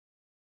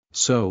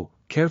 So,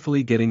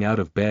 carefully getting out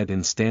of bed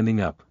and standing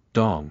up,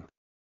 dong.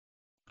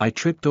 I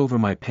tripped over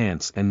my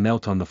pants and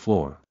knelt on the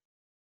floor.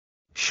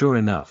 Sure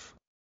enough.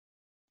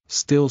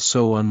 Still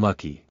so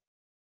unlucky.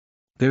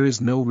 There is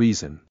no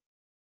reason.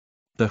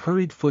 The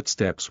hurried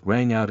footsteps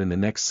rang out in the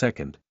next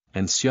second,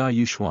 and Xia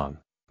Yushuang,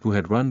 who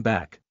had run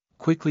back,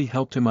 quickly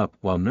helped him up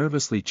while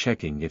nervously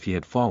checking if he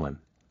had fallen,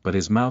 but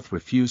his mouth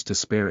refused to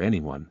spare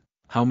anyone.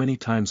 How many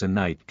times a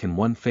night can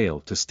one fail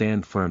to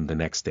stand firm the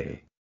next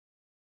day?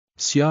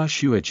 Xia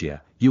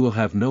Shuijie, you will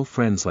have no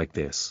friends like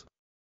this.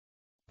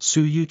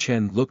 Su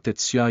Yuchen looked at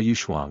Xia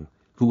Yushuang,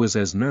 who was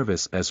as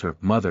nervous as her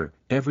mother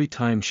every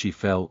time she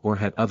fell or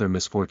had other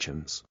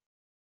misfortunes.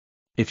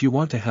 If you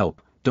want to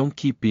help, don't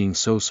keep being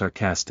so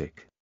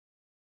sarcastic.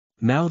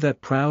 Now that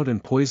Proud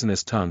and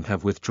Poisonous Tongue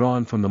have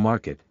withdrawn from the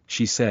market,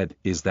 she said,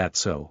 is that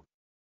so?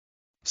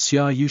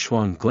 Xia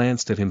Yushuang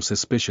glanced at him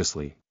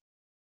suspiciously.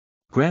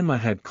 Grandma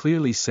had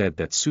clearly said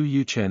that Su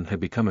Yuchen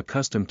had become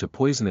accustomed to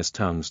poisonous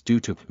tongues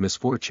due to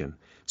misfortune,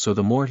 so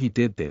the more he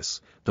did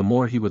this, the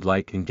more he would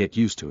like and get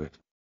used to it.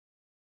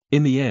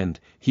 In the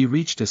end, he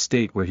reached a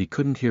state where he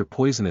couldn't hear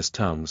poisonous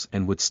tongues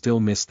and would still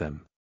miss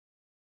them.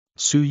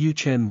 Su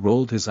Yuchen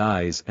rolled his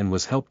eyes and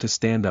was helped to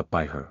stand up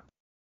by her.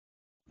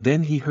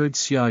 Then he heard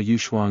Xia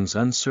Yushuang's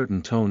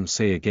uncertain tone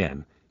say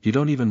again, you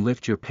don't even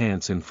lift your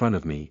pants in front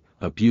of me,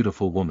 a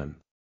beautiful woman.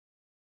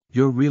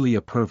 You're really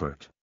a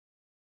pervert.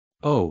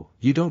 Oh,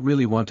 you don't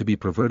really want to be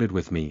perverted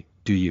with me,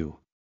 do you?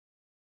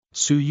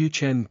 Su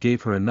Yuchen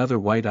gave her another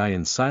white eye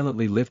and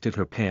silently lifted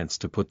her pants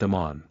to put them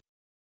on.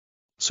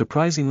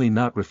 Surprisingly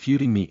not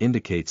refuting me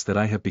indicates that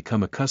I have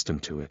become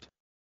accustomed to it.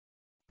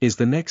 Is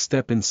the next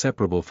step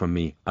inseparable from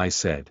me, I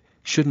said,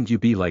 shouldn't you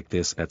be like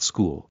this at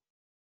school?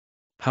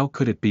 How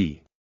could it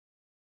be?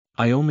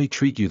 I only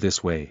treat you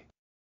this way.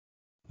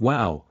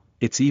 Wow,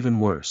 it's even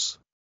worse.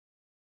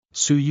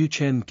 Su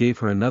Yuchen gave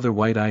her another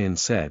white eye and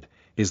said,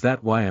 is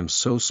that why I'm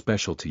so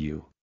special to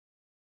you?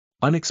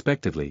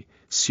 Unexpectedly,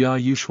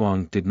 Xia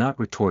Yushuang did not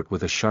retort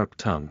with a sharp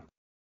tongue.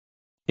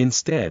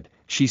 Instead,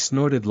 she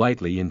snorted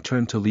lightly and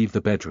turned to leave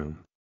the bedroom.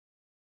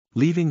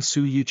 Leaving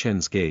Su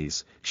Yuchen's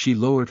gaze, she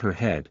lowered her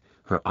head,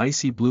 her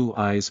icy blue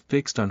eyes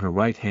fixed on her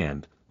right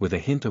hand, with a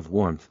hint of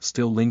warmth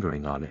still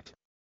lingering on it.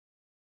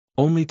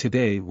 Only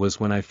today was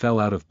when I fell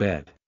out of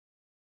bed.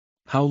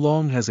 How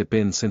long has it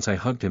been since I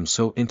hugged him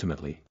so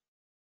intimately?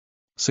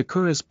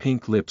 Sakura's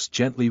pink lips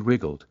gently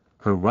wriggled,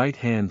 her right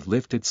hand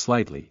lifted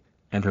slightly,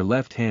 and her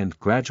left hand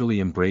gradually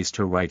embraced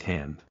her right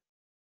hand.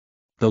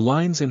 The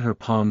lines in her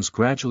palms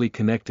gradually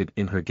connected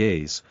in her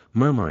gaze,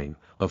 murmuring,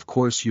 of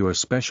course you are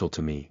special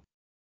to me.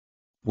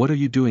 What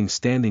are you doing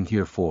standing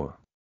here for?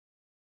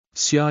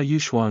 Xia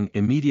Yushuang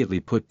immediately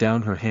put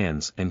down her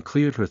hands and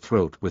cleared her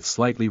throat with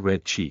slightly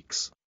red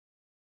cheeks.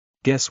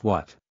 Guess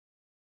what?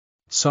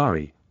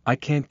 Sorry, I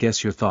can't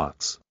guess your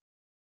thoughts.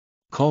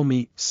 Call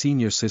me,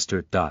 senior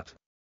sister.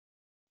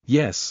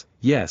 Yes,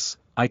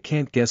 I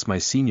can't guess my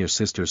senior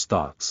sister's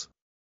thoughts.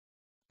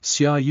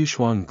 Xia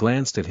Yushuang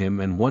glanced at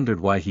him and wondered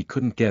why he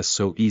couldn't guess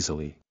so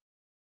easily.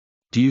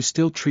 Do you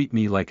still treat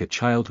me like a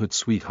childhood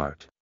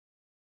sweetheart?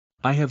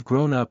 I have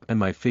grown up and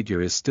my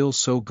figure is still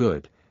so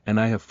good, and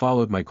I have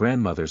followed my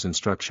grandmother's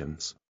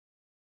instructions.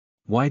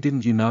 Why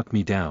didn't you knock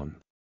me down?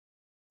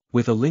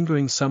 With a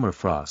lingering summer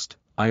frost,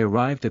 I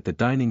arrived at the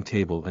dining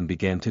table and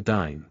began to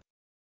dine.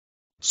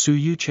 Su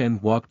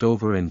Yuchen walked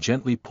over and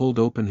gently pulled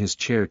open his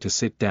chair to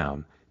sit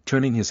down,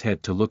 turning his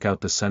head to look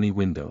out the sunny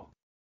window.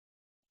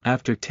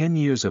 After 10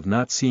 years of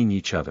not seeing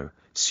each other,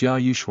 Xia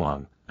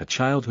Yushuang, a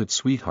childhood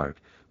sweetheart,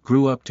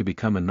 grew up to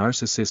become a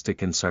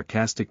narcissistic and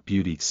sarcastic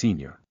beauty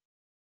senior.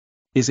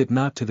 Is it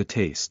not to the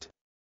taste?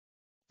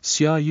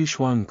 Xia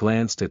Yushuang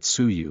glanced at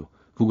Su Yu,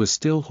 who was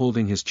still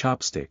holding his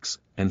chopsticks,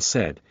 and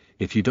said,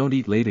 if you don't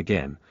eat late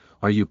again,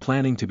 are you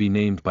planning to be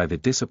named by the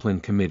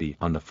discipline committee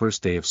on the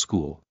first day of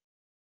school?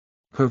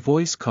 Her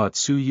voice caught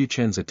Su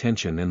Yuchen's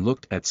attention and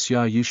looked at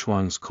Xia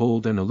Yushuang's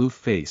cold and aloof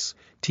face,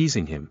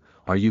 teasing him,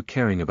 are you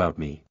caring about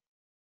me?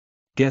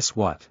 Guess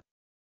what?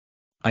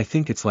 I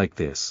think it's like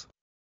this.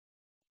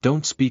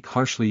 Don't speak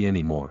harshly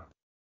anymore.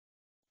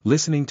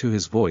 Listening to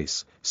his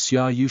voice, Su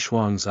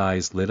Yuchen's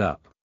eyes lit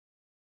up.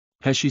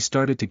 Has she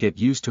started to get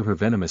used to her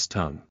venomous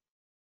tongue?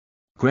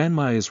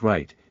 Grandma is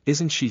right,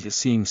 isn't she?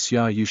 Seeing Su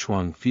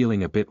Yuchen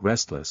feeling a bit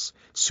restless,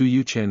 Su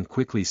Yuchen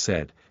quickly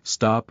said,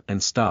 stop,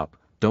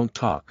 don't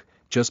talk,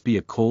 just be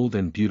a cold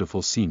and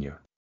beautiful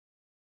senior.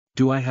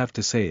 Do I have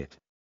to say it?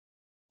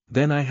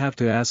 Then I have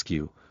to ask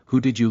you,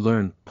 who did you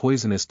learn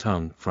poisonous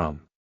tongue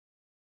from?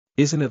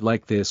 Isn't it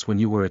like this when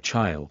you were a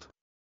child?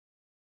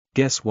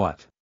 Guess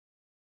what?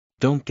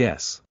 Don't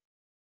guess.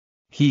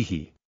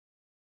 Hee.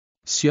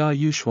 Su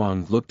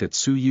Yuchen looked at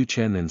Su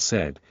Yuchen and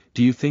said,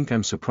 do you think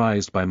I'm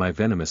surprised by my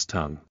venomous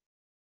tongue?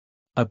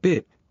 A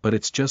bit, but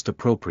it's just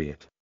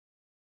appropriate.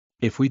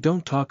 If we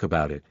don't talk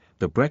about it,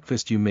 the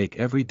breakfast you make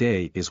every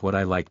day is what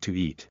I like to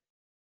eat.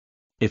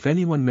 If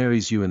anyone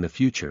marries you in the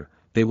future,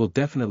 they will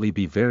definitely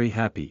be very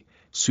happy,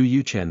 Su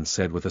Yuchen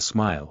said with a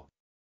smile.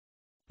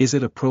 Is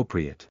it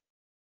appropriate?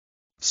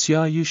 Su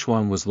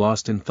Yuchen was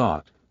lost in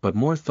thought, but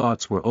more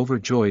thoughts were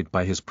overjoyed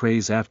by his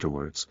praise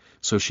afterwards,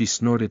 so she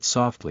snorted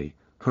softly,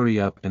 hurry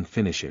up and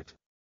finish it.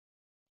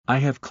 I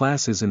have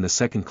classes in the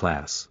second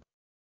class.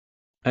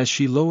 As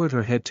she lowered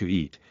her head to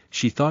eat,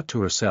 she thought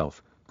to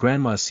herself,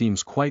 Grandma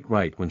seems quite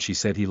right when she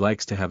said he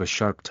likes to have a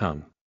sharp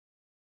tongue.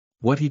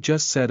 What he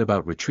just said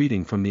about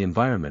retreating from the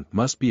environment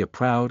must be a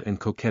proud and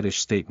coquettish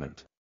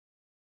statement.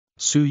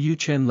 Su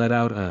Yuchen let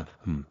out a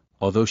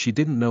although she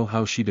didn't know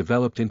how she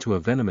developed into a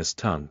venomous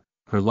tongue,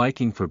 her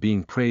liking for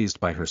being praised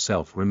by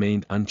herself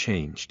remained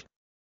unchanged.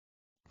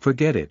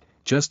 Forget it,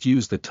 just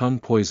use the tongue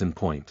poison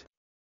point.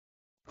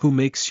 Who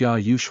makes Su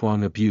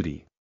Yuchen a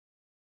beauty?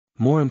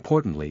 More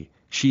importantly,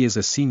 she is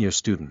a senior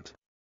student.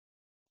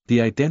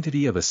 The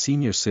identity of a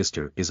senior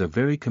sister is a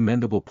very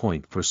commendable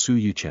point for Su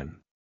Yuchen.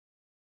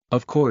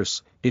 Of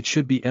course, it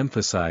should be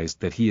emphasized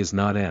that he is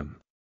not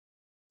M.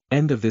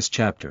 End of this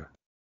chapter.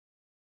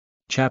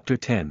 Chapter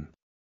 10.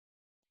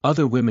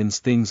 Other Women's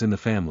Things in the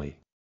Family.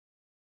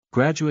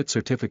 Graduate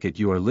Certificate.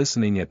 You are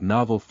listening at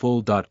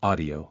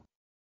novelfull.audio.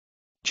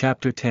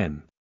 Chapter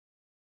 10.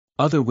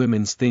 Other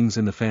Women's Things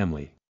in the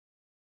Family.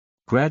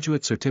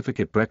 Graduate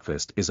Certificate.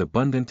 Breakfast is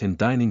abundant and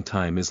dining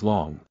time is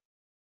long.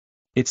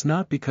 It's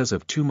not because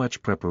of too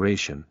much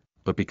preparation,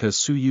 but because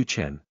Su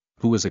Yuchen,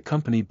 who was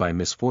accompanied by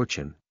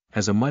Misfortune,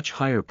 has a much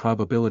higher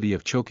probability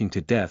of choking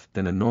to death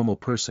than a normal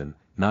person,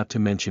 not to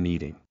mention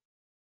eating.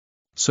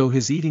 So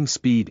his eating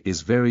speed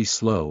is very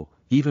slow,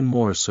 even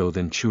more so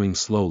than chewing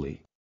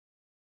slowly.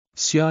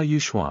 Su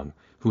Yuchen,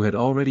 who had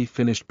already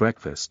finished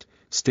breakfast,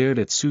 stared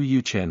at Su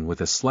Yuchen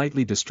with a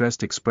slightly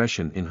distressed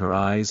expression in her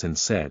eyes and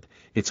said,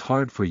 it's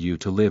hard for you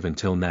to live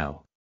until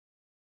now.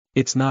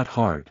 It's not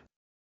hard.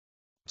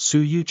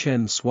 Su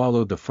Yuchen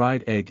swallowed the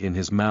fried egg in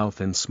his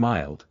mouth and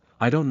smiled,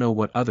 I don't know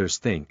what others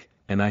think,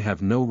 and I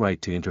have no right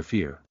to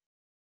interfere.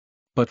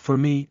 But for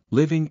me,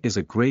 living is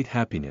a great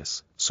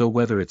happiness, so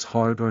whether it's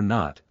hard or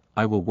not,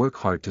 I will work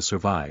hard to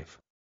survive.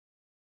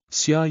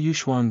 Su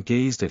Yuchen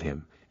gazed at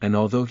him, and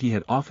although he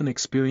had often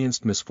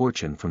experienced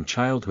misfortune from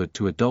childhood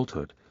to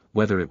adulthood,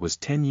 whether it was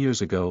 10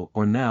 years ago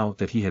or now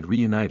that he had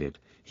reunited,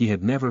 he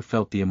had never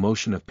felt the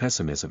emotion of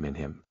pessimism in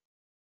him.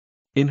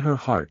 In her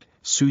heart,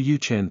 Su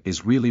Yuchen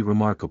is really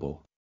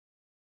remarkable.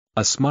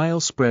 A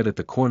smile spread at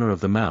the corner of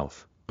the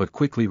mouth, but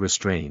quickly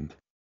restrained.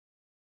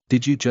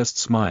 Did you just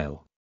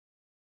smile?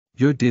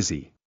 You're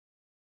dizzy.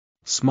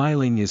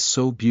 Smiling is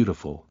so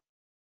beautiful.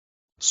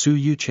 Su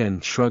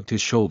Yuchen shrugged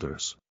his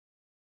shoulders.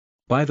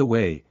 By the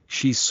way,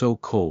 she's so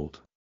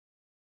cold.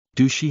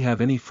 Do she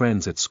have any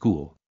friends at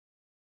school?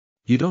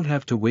 You don't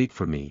have to wait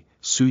for me,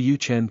 Su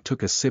Yuchen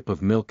took a sip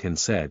of milk and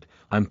said,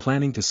 I'm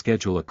planning to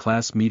schedule a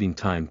class meeting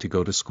time to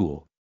go to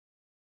school.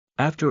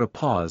 After a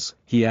pause,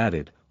 he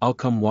added, I'll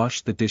come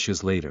wash the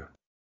dishes later.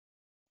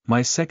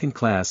 My second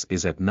class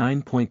is at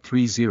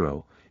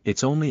 9:30,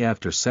 it's only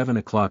after 7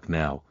 o'clock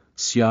now,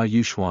 Su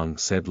Yuchen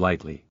said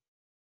lightly.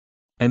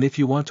 And if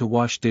you want to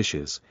wash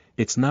dishes,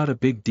 it's not a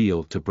big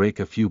deal to break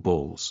a few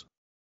bowls.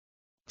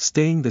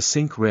 Staying the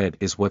sink red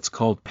is what's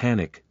called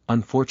panic,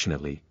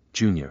 unfortunately,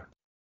 Junior.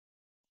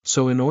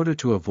 So in order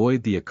to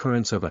avoid the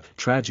occurrence of a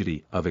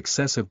tragedy of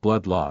excessive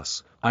blood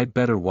loss, I'd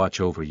better watch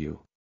over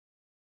you.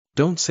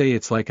 Don't say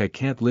it's like I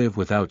can't live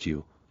without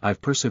you,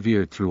 I've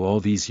persevered through all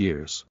these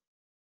years.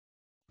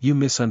 You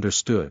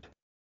misunderstood.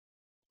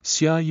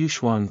 Su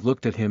Yuchen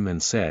looked at him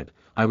and said,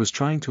 I was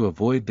trying to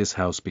avoid this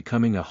house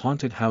becoming a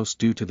haunted house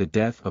due to the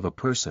death of a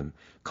person,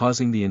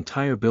 causing the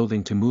entire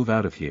building to move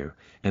out of here,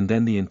 and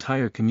then the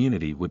entire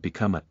community would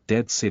become a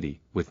dead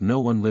city, with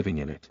no one living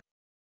in it.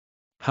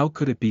 How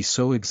could it be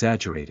so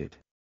exaggerated?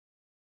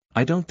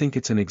 I don't think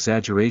it's an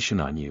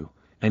exaggeration on you,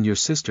 and your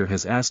sister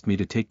has asked me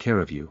to take care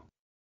of you.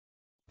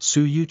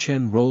 Su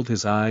Yuchen rolled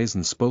his eyes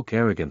and spoke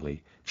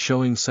arrogantly,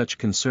 showing such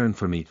concern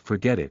for me,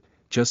 forget it,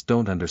 just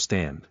don't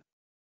understand.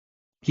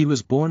 He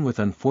was born with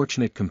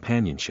unfortunate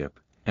companionship,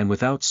 and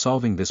without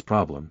solving this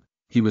problem,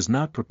 he was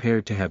not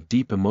prepared to have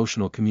deep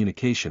emotional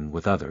communication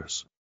with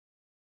others.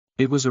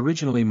 It was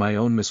originally my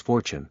own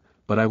misfortune,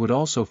 but I would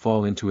also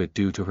fall into it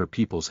due to her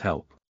people's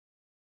help.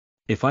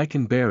 If I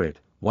can bear it,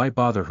 why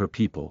bother her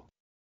people?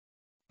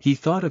 He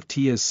thought of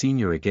Tia's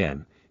senior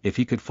again, if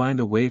he could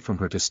find a way from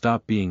her to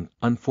stop being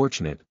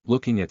unfortunate.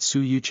 Looking at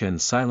Su Yuchen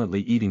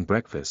silently eating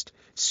breakfast,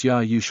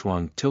 Xia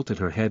Yushuang tilted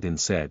her head and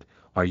said,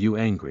 "Are you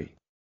angry?"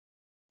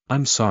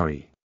 "I'm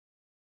sorry.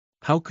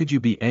 How could you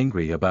be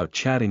angry about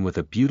chatting with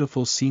a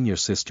beautiful senior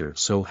sister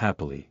so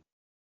happily?"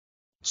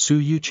 Su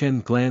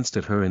Yuchen glanced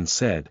at her and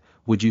said,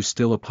 "Would you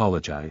still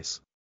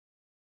apologize?"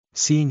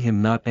 Seeing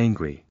him not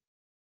angry,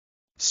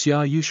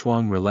 Xia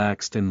Yushuang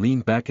relaxed and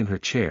leaned back in her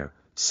chair,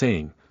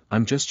 saying,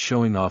 "I'm just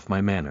showing off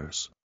my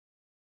manners.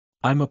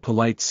 I'm a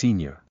polite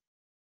senior."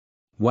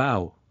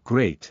 "Wow,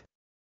 great.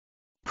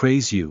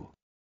 Praise you."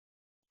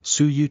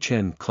 Su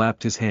Yuchen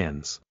clapped his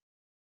hands.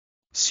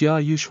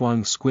 Xia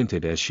Yushuang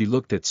squinted as she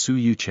looked at Su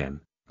Yuchen,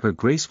 her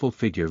graceful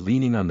figure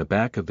leaning on the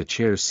back of the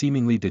chair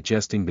seemingly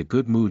digesting the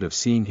good mood of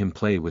seeing him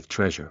play with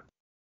treasure.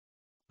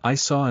 I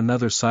saw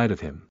another side of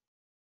him.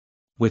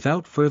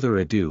 Without further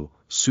ado,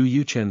 Su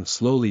Yuchen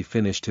slowly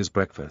finished his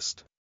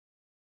breakfast.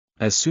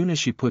 As soon as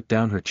she put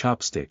down her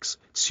chopsticks,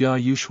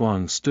 Xia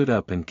Yushuang stood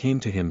up and came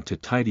to him to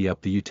tidy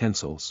up the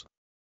utensils.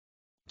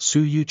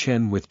 Su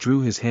Yuchen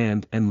withdrew his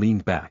hand and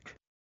leaned back.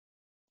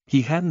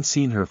 He hadn't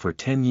seen her for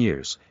 10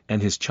 years,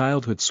 and his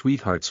childhood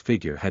sweetheart's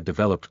figure had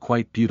developed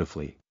quite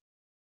beautifully.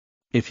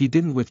 If he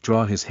didn't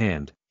withdraw his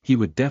hand, he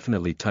would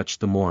definitely touch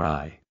the more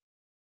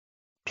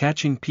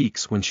eye-catching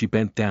peaks when she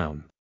bent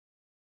down.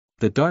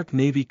 The dark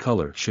navy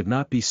color should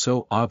not be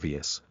so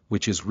obvious,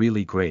 which is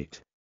really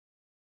great.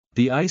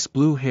 The ice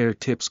blue hair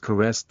tips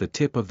caressed the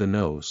tip of the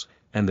nose,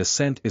 and the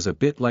scent is a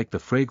bit like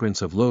the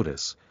fragrance of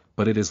lotus,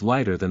 but it is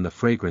lighter than the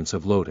fragrance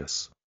of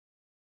lotus.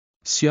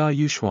 Xia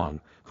Yushuang,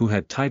 who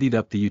had tidied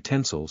up the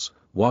utensils,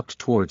 walked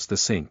towards the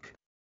sink.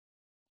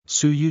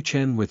 Su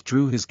Yuchen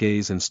withdrew his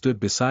gaze and stood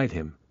beside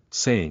him,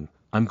 saying,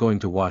 "I'm going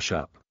to wash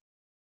up.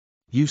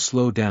 You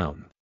slow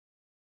down."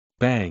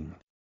 Bang!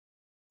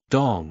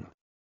 Dong!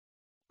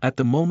 At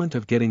the moment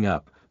of getting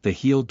up, the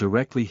heel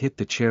directly hit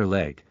the chair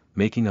leg,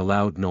 making a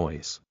loud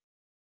noise.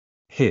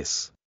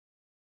 Hiss!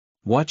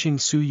 Watching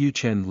Su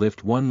Yuchen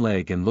lift one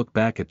leg and look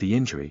back at the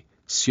injury,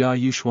 Xia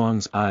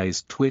Yushuang's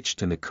eyes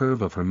twitched and the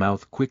curve of her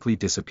mouth quickly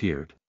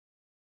disappeared.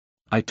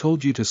 "I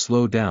told you to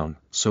slow down,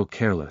 so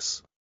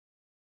careless.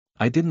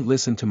 I didn't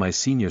listen to my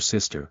senior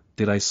sister,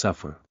 did I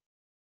suffer?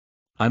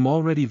 I'm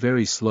already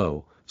very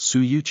slow."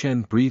 Su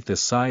Yuchen breathed a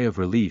sigh of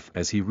relief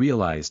as he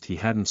realized he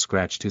hadn't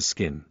scratched his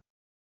skin.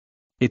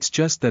 "It's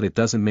just that it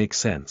doesn't make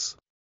sense."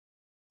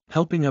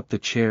 Helping up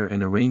the chair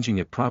and arranging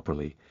it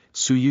properly,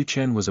 Su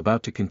Yuchen was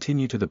about to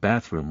continue to the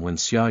bathroom when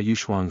Xia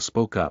Yushuang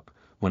spoke up,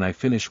 "When I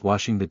finish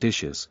washing the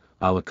dishes,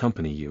 I'll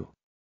accompany you."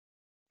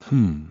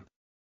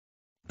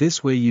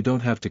 This way you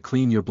don't have to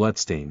clean your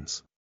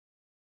bloodstains."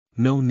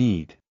 "No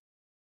need."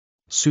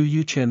 Su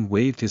Yuchen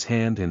waved his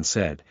hand and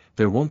said,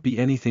 "There won't be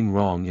anything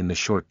wrong in the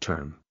short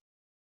term.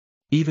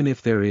 Even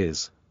if there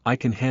is, I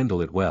can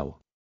handle it well.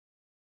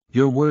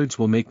 Your words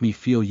will make me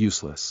feel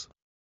useless."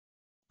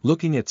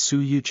 Looking at Su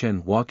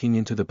Yuchen walking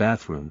into the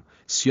bathroom,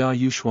 Xia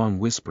Yushuang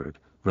whispered,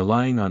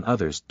 "Relying on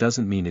others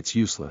doesn't mean it's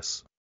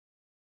useless.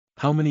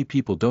 How many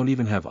people don't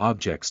even have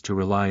objects to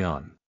rely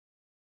on?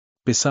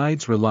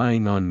 Besides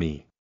relying on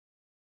me."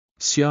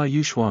 Xia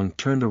Yushuang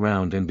turned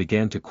around and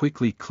began to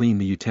quickly clean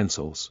the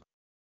utensils.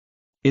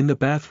 In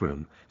the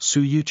bathroom,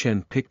 Su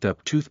Yuchen picked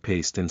up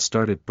toothpaste and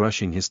started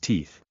brushing his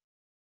teeth.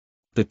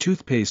 The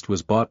toothpaste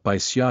was bought by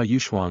Xia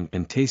Yushuang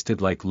and tasted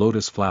like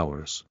lotus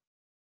flowers.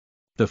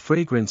 The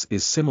fragrance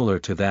is similar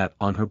to that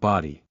on her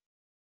body.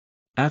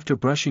 After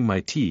brushing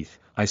my teeth,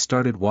 I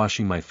started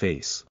washing my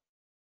face.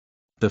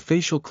 The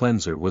facial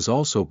cleanser was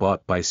also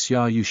bought by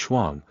Xia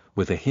Yushuang,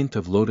 with a hint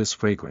of lotus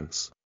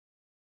fragrance.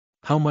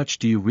 "How much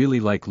do you really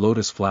like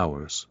lotus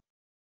flowers?"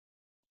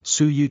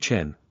 Su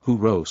Yuchen, who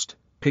roast,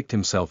 picked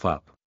himself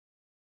up.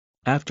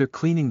 After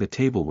cleaning the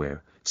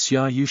tableware,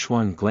 Xia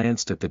Yushuang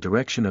glanced at the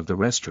direction of the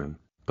restroom,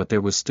 but there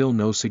was still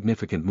no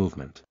significant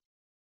movement.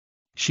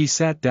 She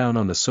sat down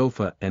on the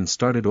sofa and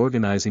started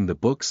organizing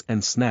the books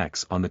and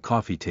snacks on the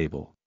coffee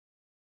table.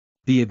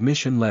 "The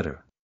admission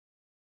letter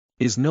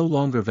is no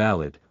longer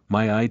valid,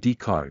 my ID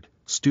card,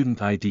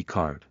 student ID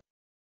card."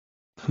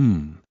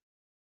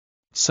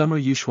 Summer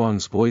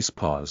Yushuang's voice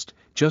paused,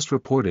 "Just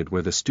reported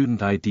where the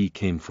student ID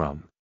came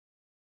from.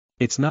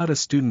 It's not a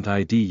student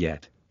ID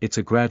yet, it's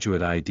a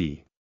graduate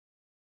ID.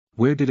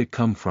 Where did it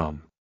come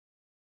from?"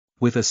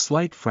 With a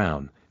slight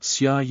frown,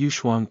 Xia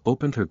Yushuang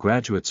opened her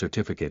graduate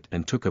certificate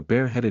and took a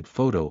bareheaded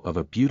photo of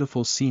a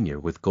beautiful senior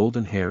with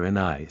golden hair and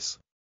eyes.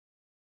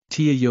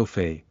 Tia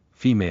Yofei,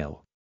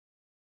 female.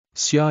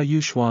 Xia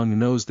Yushuang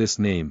knows this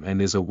name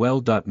and is a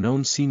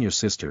well-known senior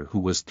sister who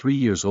was 3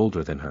 years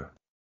older than her.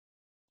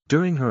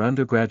 During her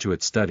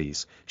undergraduate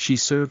studies, she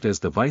served as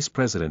the vice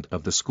president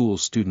of the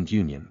school's student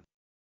union.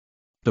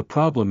 The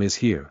problem is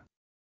here.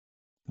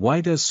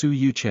 Why does Su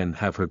Yuchen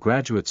have her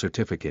graduate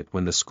certificate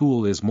when the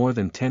school is more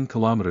than 10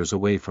 kilometers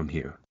away from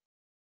here?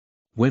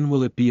 When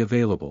will it be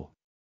available?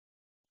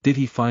 Did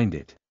he find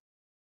it?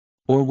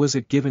 Or was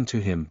it given to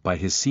him by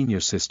his senior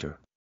sister?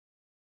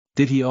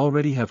 Did he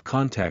already have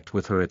contact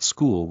with her at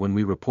school when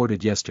we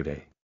reported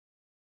yesterday?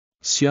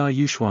 Su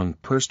Yuchen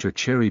pursed her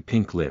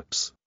cherry-pink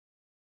lips.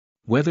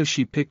 Whether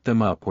she picked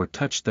them up or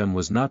touched them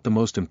was not the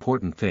most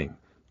important thing,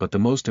 but the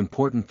most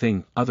important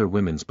thing, other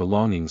women's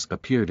belongings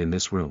appeared in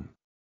this room.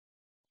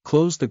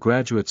 Close the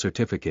graduate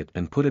certificate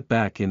and put it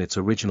back in its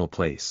original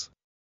place.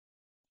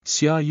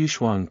 Su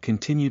Yuchen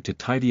continued to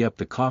tidy up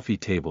the coffee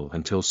table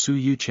until Su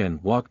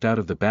Yuchen walked out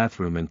of the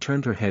bathroom and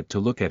turned her head to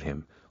look at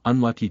him.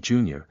 Unlucky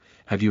Junior,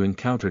 have you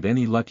encountered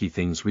any lucky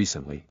things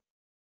recently?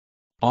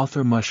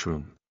 Author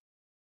Mushroom.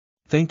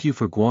 Thank you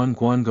for Guan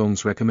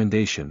Guangong's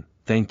recommendation,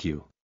 thank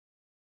you.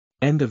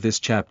 End of this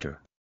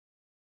chapter.